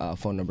our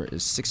phone number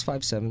is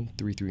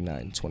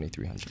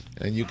 657-339-2300.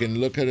 And you can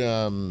look at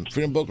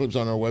Freedom Boat Club's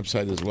on our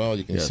website as well.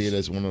 You can see it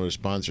as one of our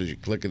sponsors. You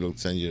click it, it'll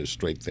send you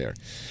straight there.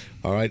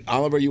 All right,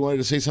 Oliver, you wanted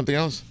to say something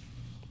else?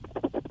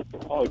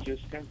 Oh,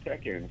 just 10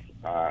 seconds.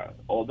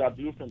 All that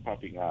bluefin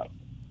popping up.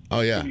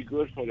 Oh, yeah. Pretty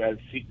good for that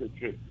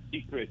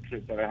secret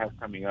trip that I have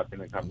coming up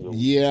in a couple of weeks.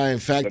 Yeah, in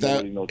fact,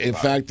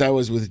 I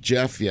was with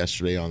Jeff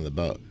yesterday on the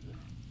boat.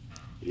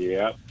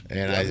 Yeah.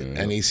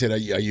 And he said, "Are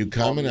you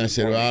coming?" I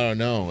said, "Well, I don't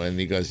know." And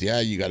he goes,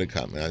 "Yeah, you got to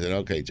come." And I said,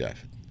 "Okay,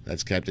 Jeff."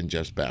 That's Captain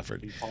Jeff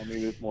Spafford. He called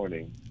me this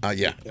morning.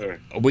 Yeah. Sure.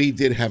 We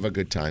did have a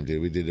good time,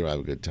 dude. We did have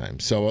a good time.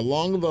 So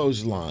along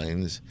those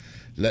lines,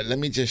 let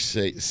me just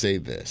say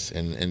this.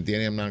 And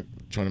Danny, I'm not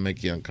trying to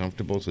make you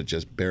uncomfortable, so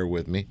just bear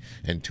with me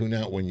and tune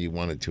out when you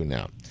want to tune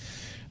out.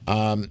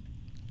 Ron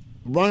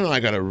and I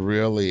got a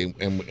really,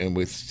 and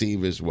with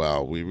Steve as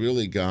well, we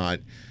really got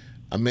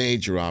a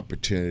major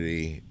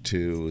opportunity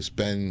to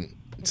spend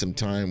some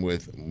time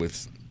with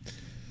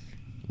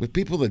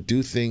people that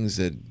do things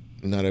that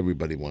not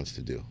everybody wants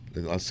to do.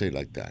 I'll say it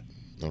like that,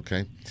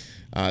 okay?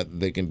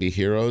 They can be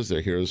heroes.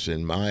 They're heroes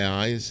in my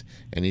eyes.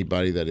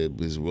 Anybody that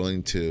is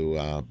willing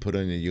to put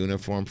on a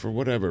uniform for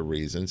whatever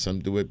reason. Some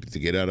do it to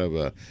get out of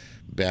a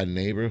bad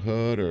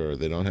neighborhood, or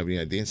they don't have any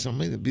idea.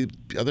 Some of the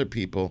other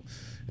people,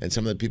 and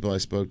some of the people I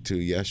spoke to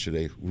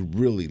yesterday,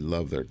 really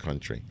love their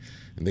country.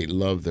 And they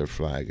love their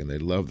flag, and they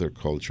love their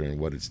culture and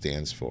what it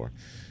stands for.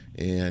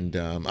 And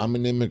I'm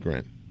an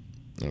immigrant,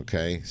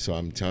 okay? So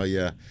I'm telling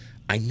you,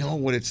 I know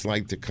what it's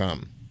like to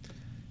come.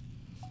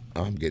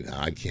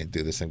 I can't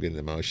do this. I'm getting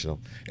emotional.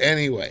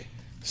 Anyway,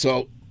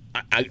 so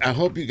I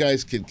hope you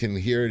guys can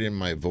hear it in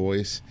my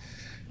voice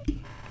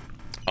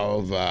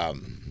of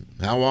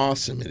how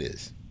awesome it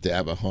is to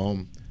have a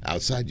home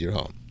outside your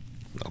home,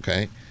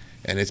 okay?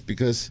 And it's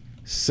because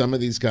some of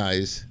these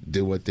guys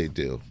do what they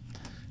do.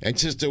 And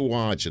just to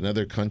watch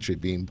another country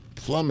being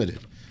plummeted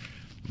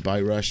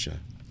by Russia,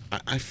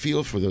 I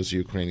feel for those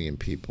Ukrainian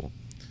people.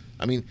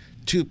 I mean,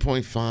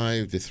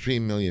 2.5 to 3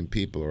 million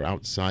people are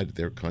outside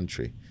their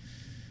country,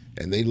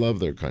 and they love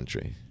their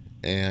country.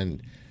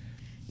 And,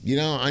 you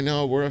know, I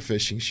know we're a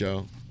fishing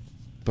show,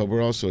 but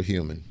we're also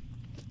human,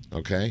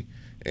 okay?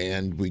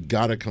 And we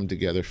got to come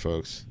together,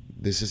 folks.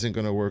 This isn't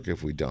going to work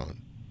if we don't,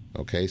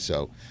 okay?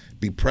 So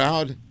be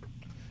proud,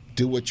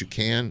 do what you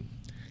can,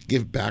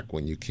 give back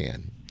when you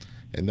can.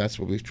 And that's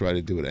what we've tried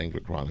to do at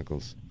Angler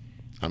Chronicles.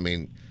 I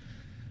mean,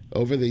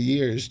 over the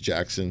years,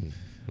 Jackson,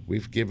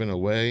 we've given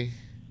away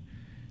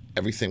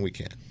everything we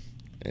can.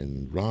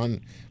 And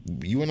Ron,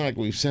 you and I,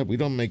 we've said we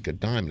don't make a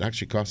dime. It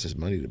actually costs us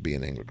money to be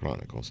in Angler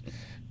Chronicles.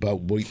 But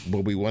we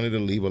wanted to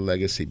leave a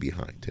legacy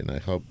behind, and I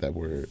hope that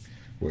we're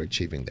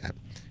achieving that.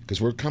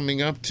 Because we're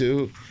coming up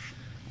to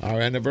our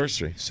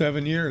anniversary.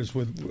 7 years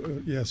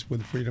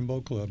with Freedom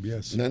Boat Club,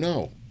 yes.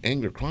 No.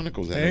 Angler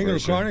Chronicles anniversary. Angler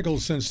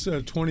Chronicles since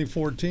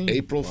 2014.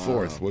 April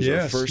 4th was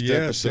our first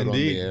episode on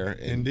the air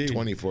in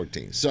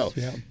 2014. So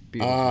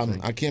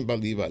I can't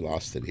believe I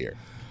lost it here.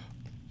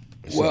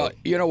 Well,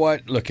 you know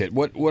what? Look at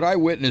what I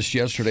witnessed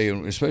yesterday,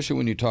 especially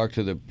when you talk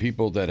to the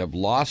people that have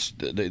lost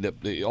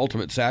the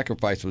ultimate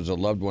sacrifice was a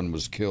loved one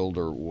was killed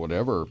or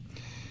whatever.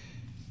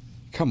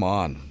 Come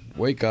on.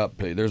 Wake up.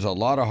 There's a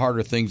lot of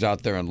harder things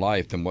out there in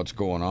life than what's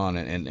going on,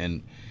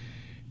 and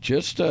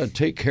just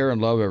take care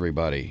and love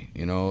everybody.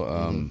 You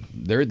know,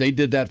 they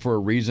did that for a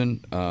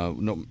reason.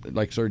 No,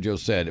 like Sergio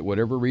said,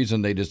 whatever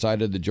reason they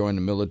decided to join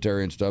the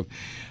military and stuff,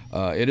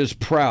 it is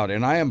proud,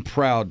 and I am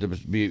proud to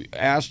be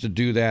asked to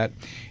do that.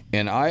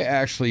 And I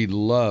actually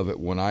love it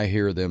when I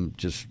hear them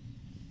just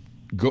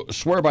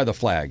swear by the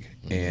flag,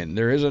 and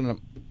there isn't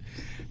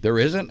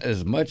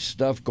as much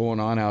stuff going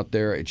on out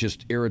there. It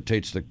just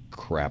irritates the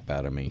crap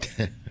out of me.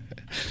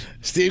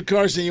 Steve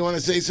Carson, you want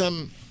to say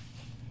something?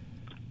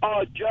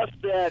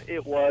 Just that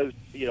it was,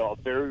 a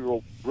very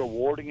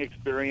rewarding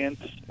experience.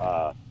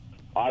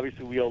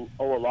 Obviously, we owe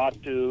a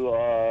lot to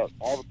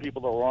all the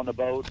people that were on the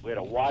boat. We had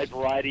a wide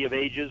variety of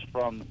ages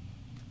from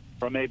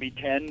maybe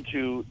 10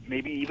 to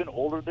maybe even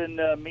older than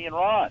me and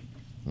Ron.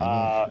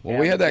 Well,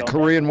 we had that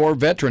Korean War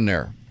veteran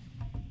there.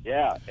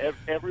 Yeah,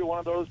 every one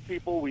of those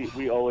people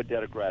we owe a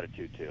debt of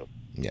gratitude to.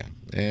 Yeah,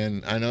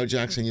 and I know,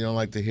 Jackson, you don't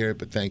like to hear it,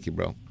 but thank you,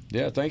 bro.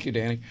 Yeah, thank you,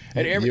 Danny.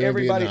 And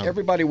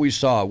everybody we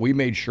saw, we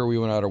made sure we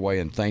went out of our way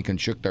and thanked and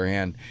shook their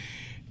hand,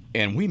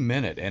 and we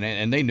meant it,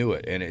 and they knew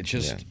it, and it's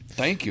just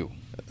thank you.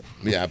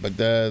 Yeah, but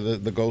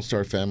the Gold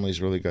Star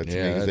families really got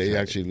to me. They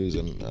actually lose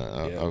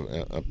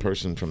a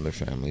person from their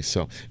family.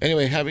 So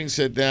anyway, having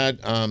said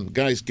that,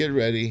 guys, get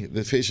ready.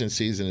 The fishing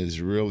season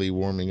is really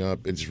warming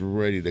up. It's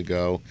ready to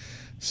go.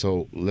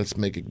 So let's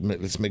make a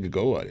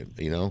go at it.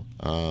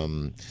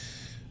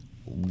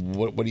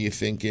 What are you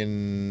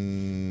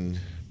thinking?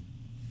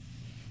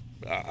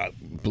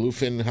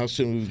 Bluefin, how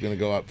soon are we going to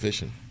go out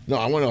fishing? No,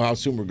 I want to know how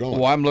soon we're going.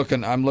 Well, I'm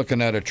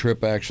looking at a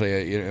trip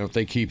actually. If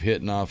they keep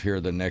hitting off here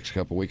the next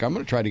couple of weeks, I'm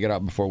going to try to get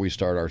out before we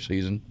start our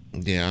season.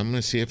 Yeah, I'm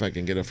going to see if I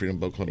can get a Freedom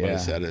Boat Club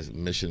at a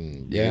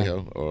Mission Bay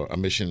or a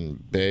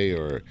Mission Bay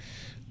or.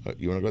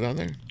 You want to go down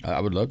there? I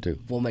would love to.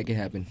 We'll make it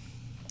happen.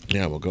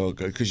 Yeah, we'll go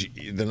because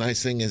the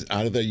nice thing is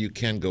out of there you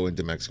can go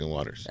into Mexican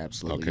waters.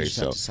 Absolutely. Okay, you just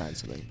have to sign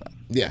something.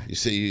 Yeah,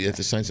 you have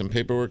to sign some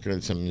paperwork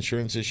and some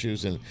insurance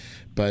issues,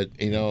 but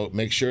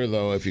make sure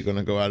though if you're going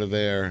to go out of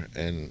there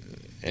and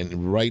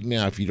right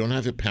now if you don't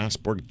have a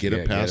passport, get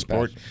a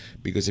passport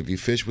because if you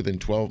fish within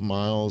 12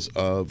 miles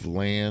of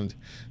land,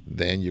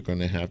 then you're going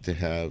to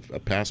have a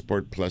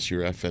passport plus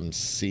your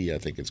FMC, I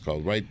think it's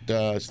called, right,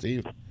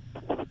 Steve?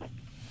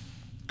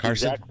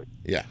 Carson? Exactly.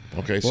 Yeah.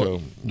 Okay. Well,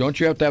 so don't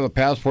you have to have a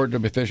passport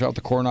to fish out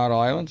the Coronado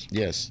Islands?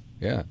 Yes.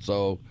 Yeah.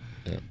 So,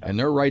 and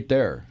they're right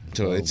there.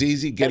 So it's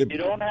easy. You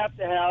don't have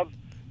to have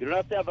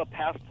a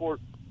passport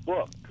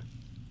book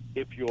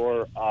if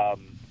you're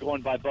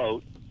going by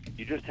boat.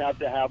 You just have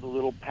to have a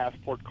little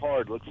passport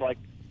card. Looks like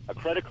a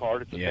credit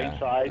card. It's the same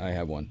size. I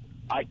have one.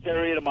 I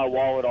carry it in my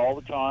wallet all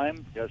the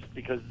time just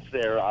because it's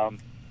there.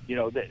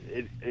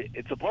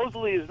 It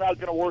supposedly is not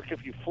going to work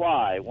if you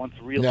fly. Once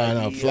real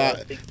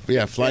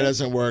fly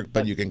doesn't work,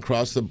 but you can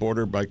cross the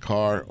border by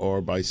car or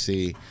by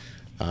sea.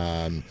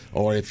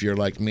 Or if you're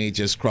like me,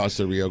 just cross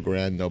the Rio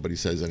Grande. Nobody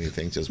says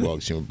anything, just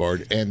walks you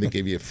aboard, and they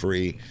give you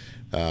free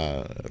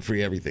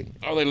everything.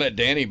 Oh, they let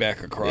Danny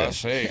back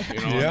across. Yeah.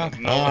 Hey,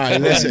 No. All right,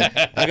 listen.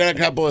 I got a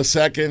couple of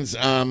seconds.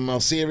 I'll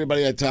see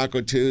everybody at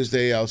Taco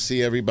Tuesday. I'll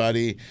see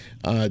everybody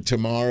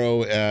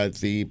tomorrow at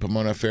the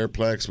Pomona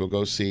Fairplex. We'll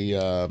go see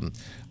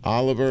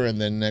Oliver,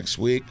 and then next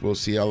week we'll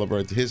see Oliver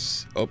at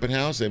his open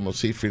house, and we'll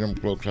see Freedom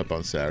Boat Club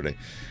on Saturday.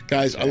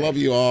 Guys, I love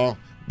you all.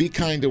 Be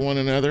kind to one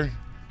another,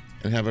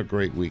 and have a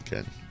great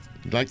weekend.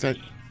 You like that?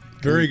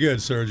 Very good,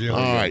 Sergio.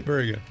 All right.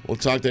 Very good. We'll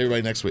talk to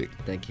everybody next week.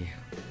 Thank you.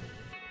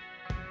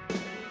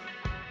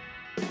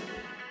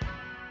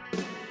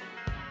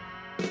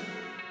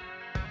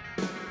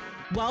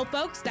 Well,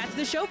 folks, that's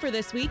the show for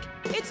this week.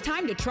 It's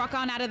time to truck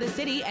on out of the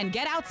city and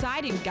get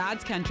outside in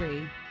God's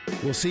country.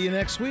 We'll see you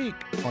next week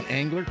on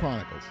Angler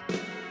Chronicles.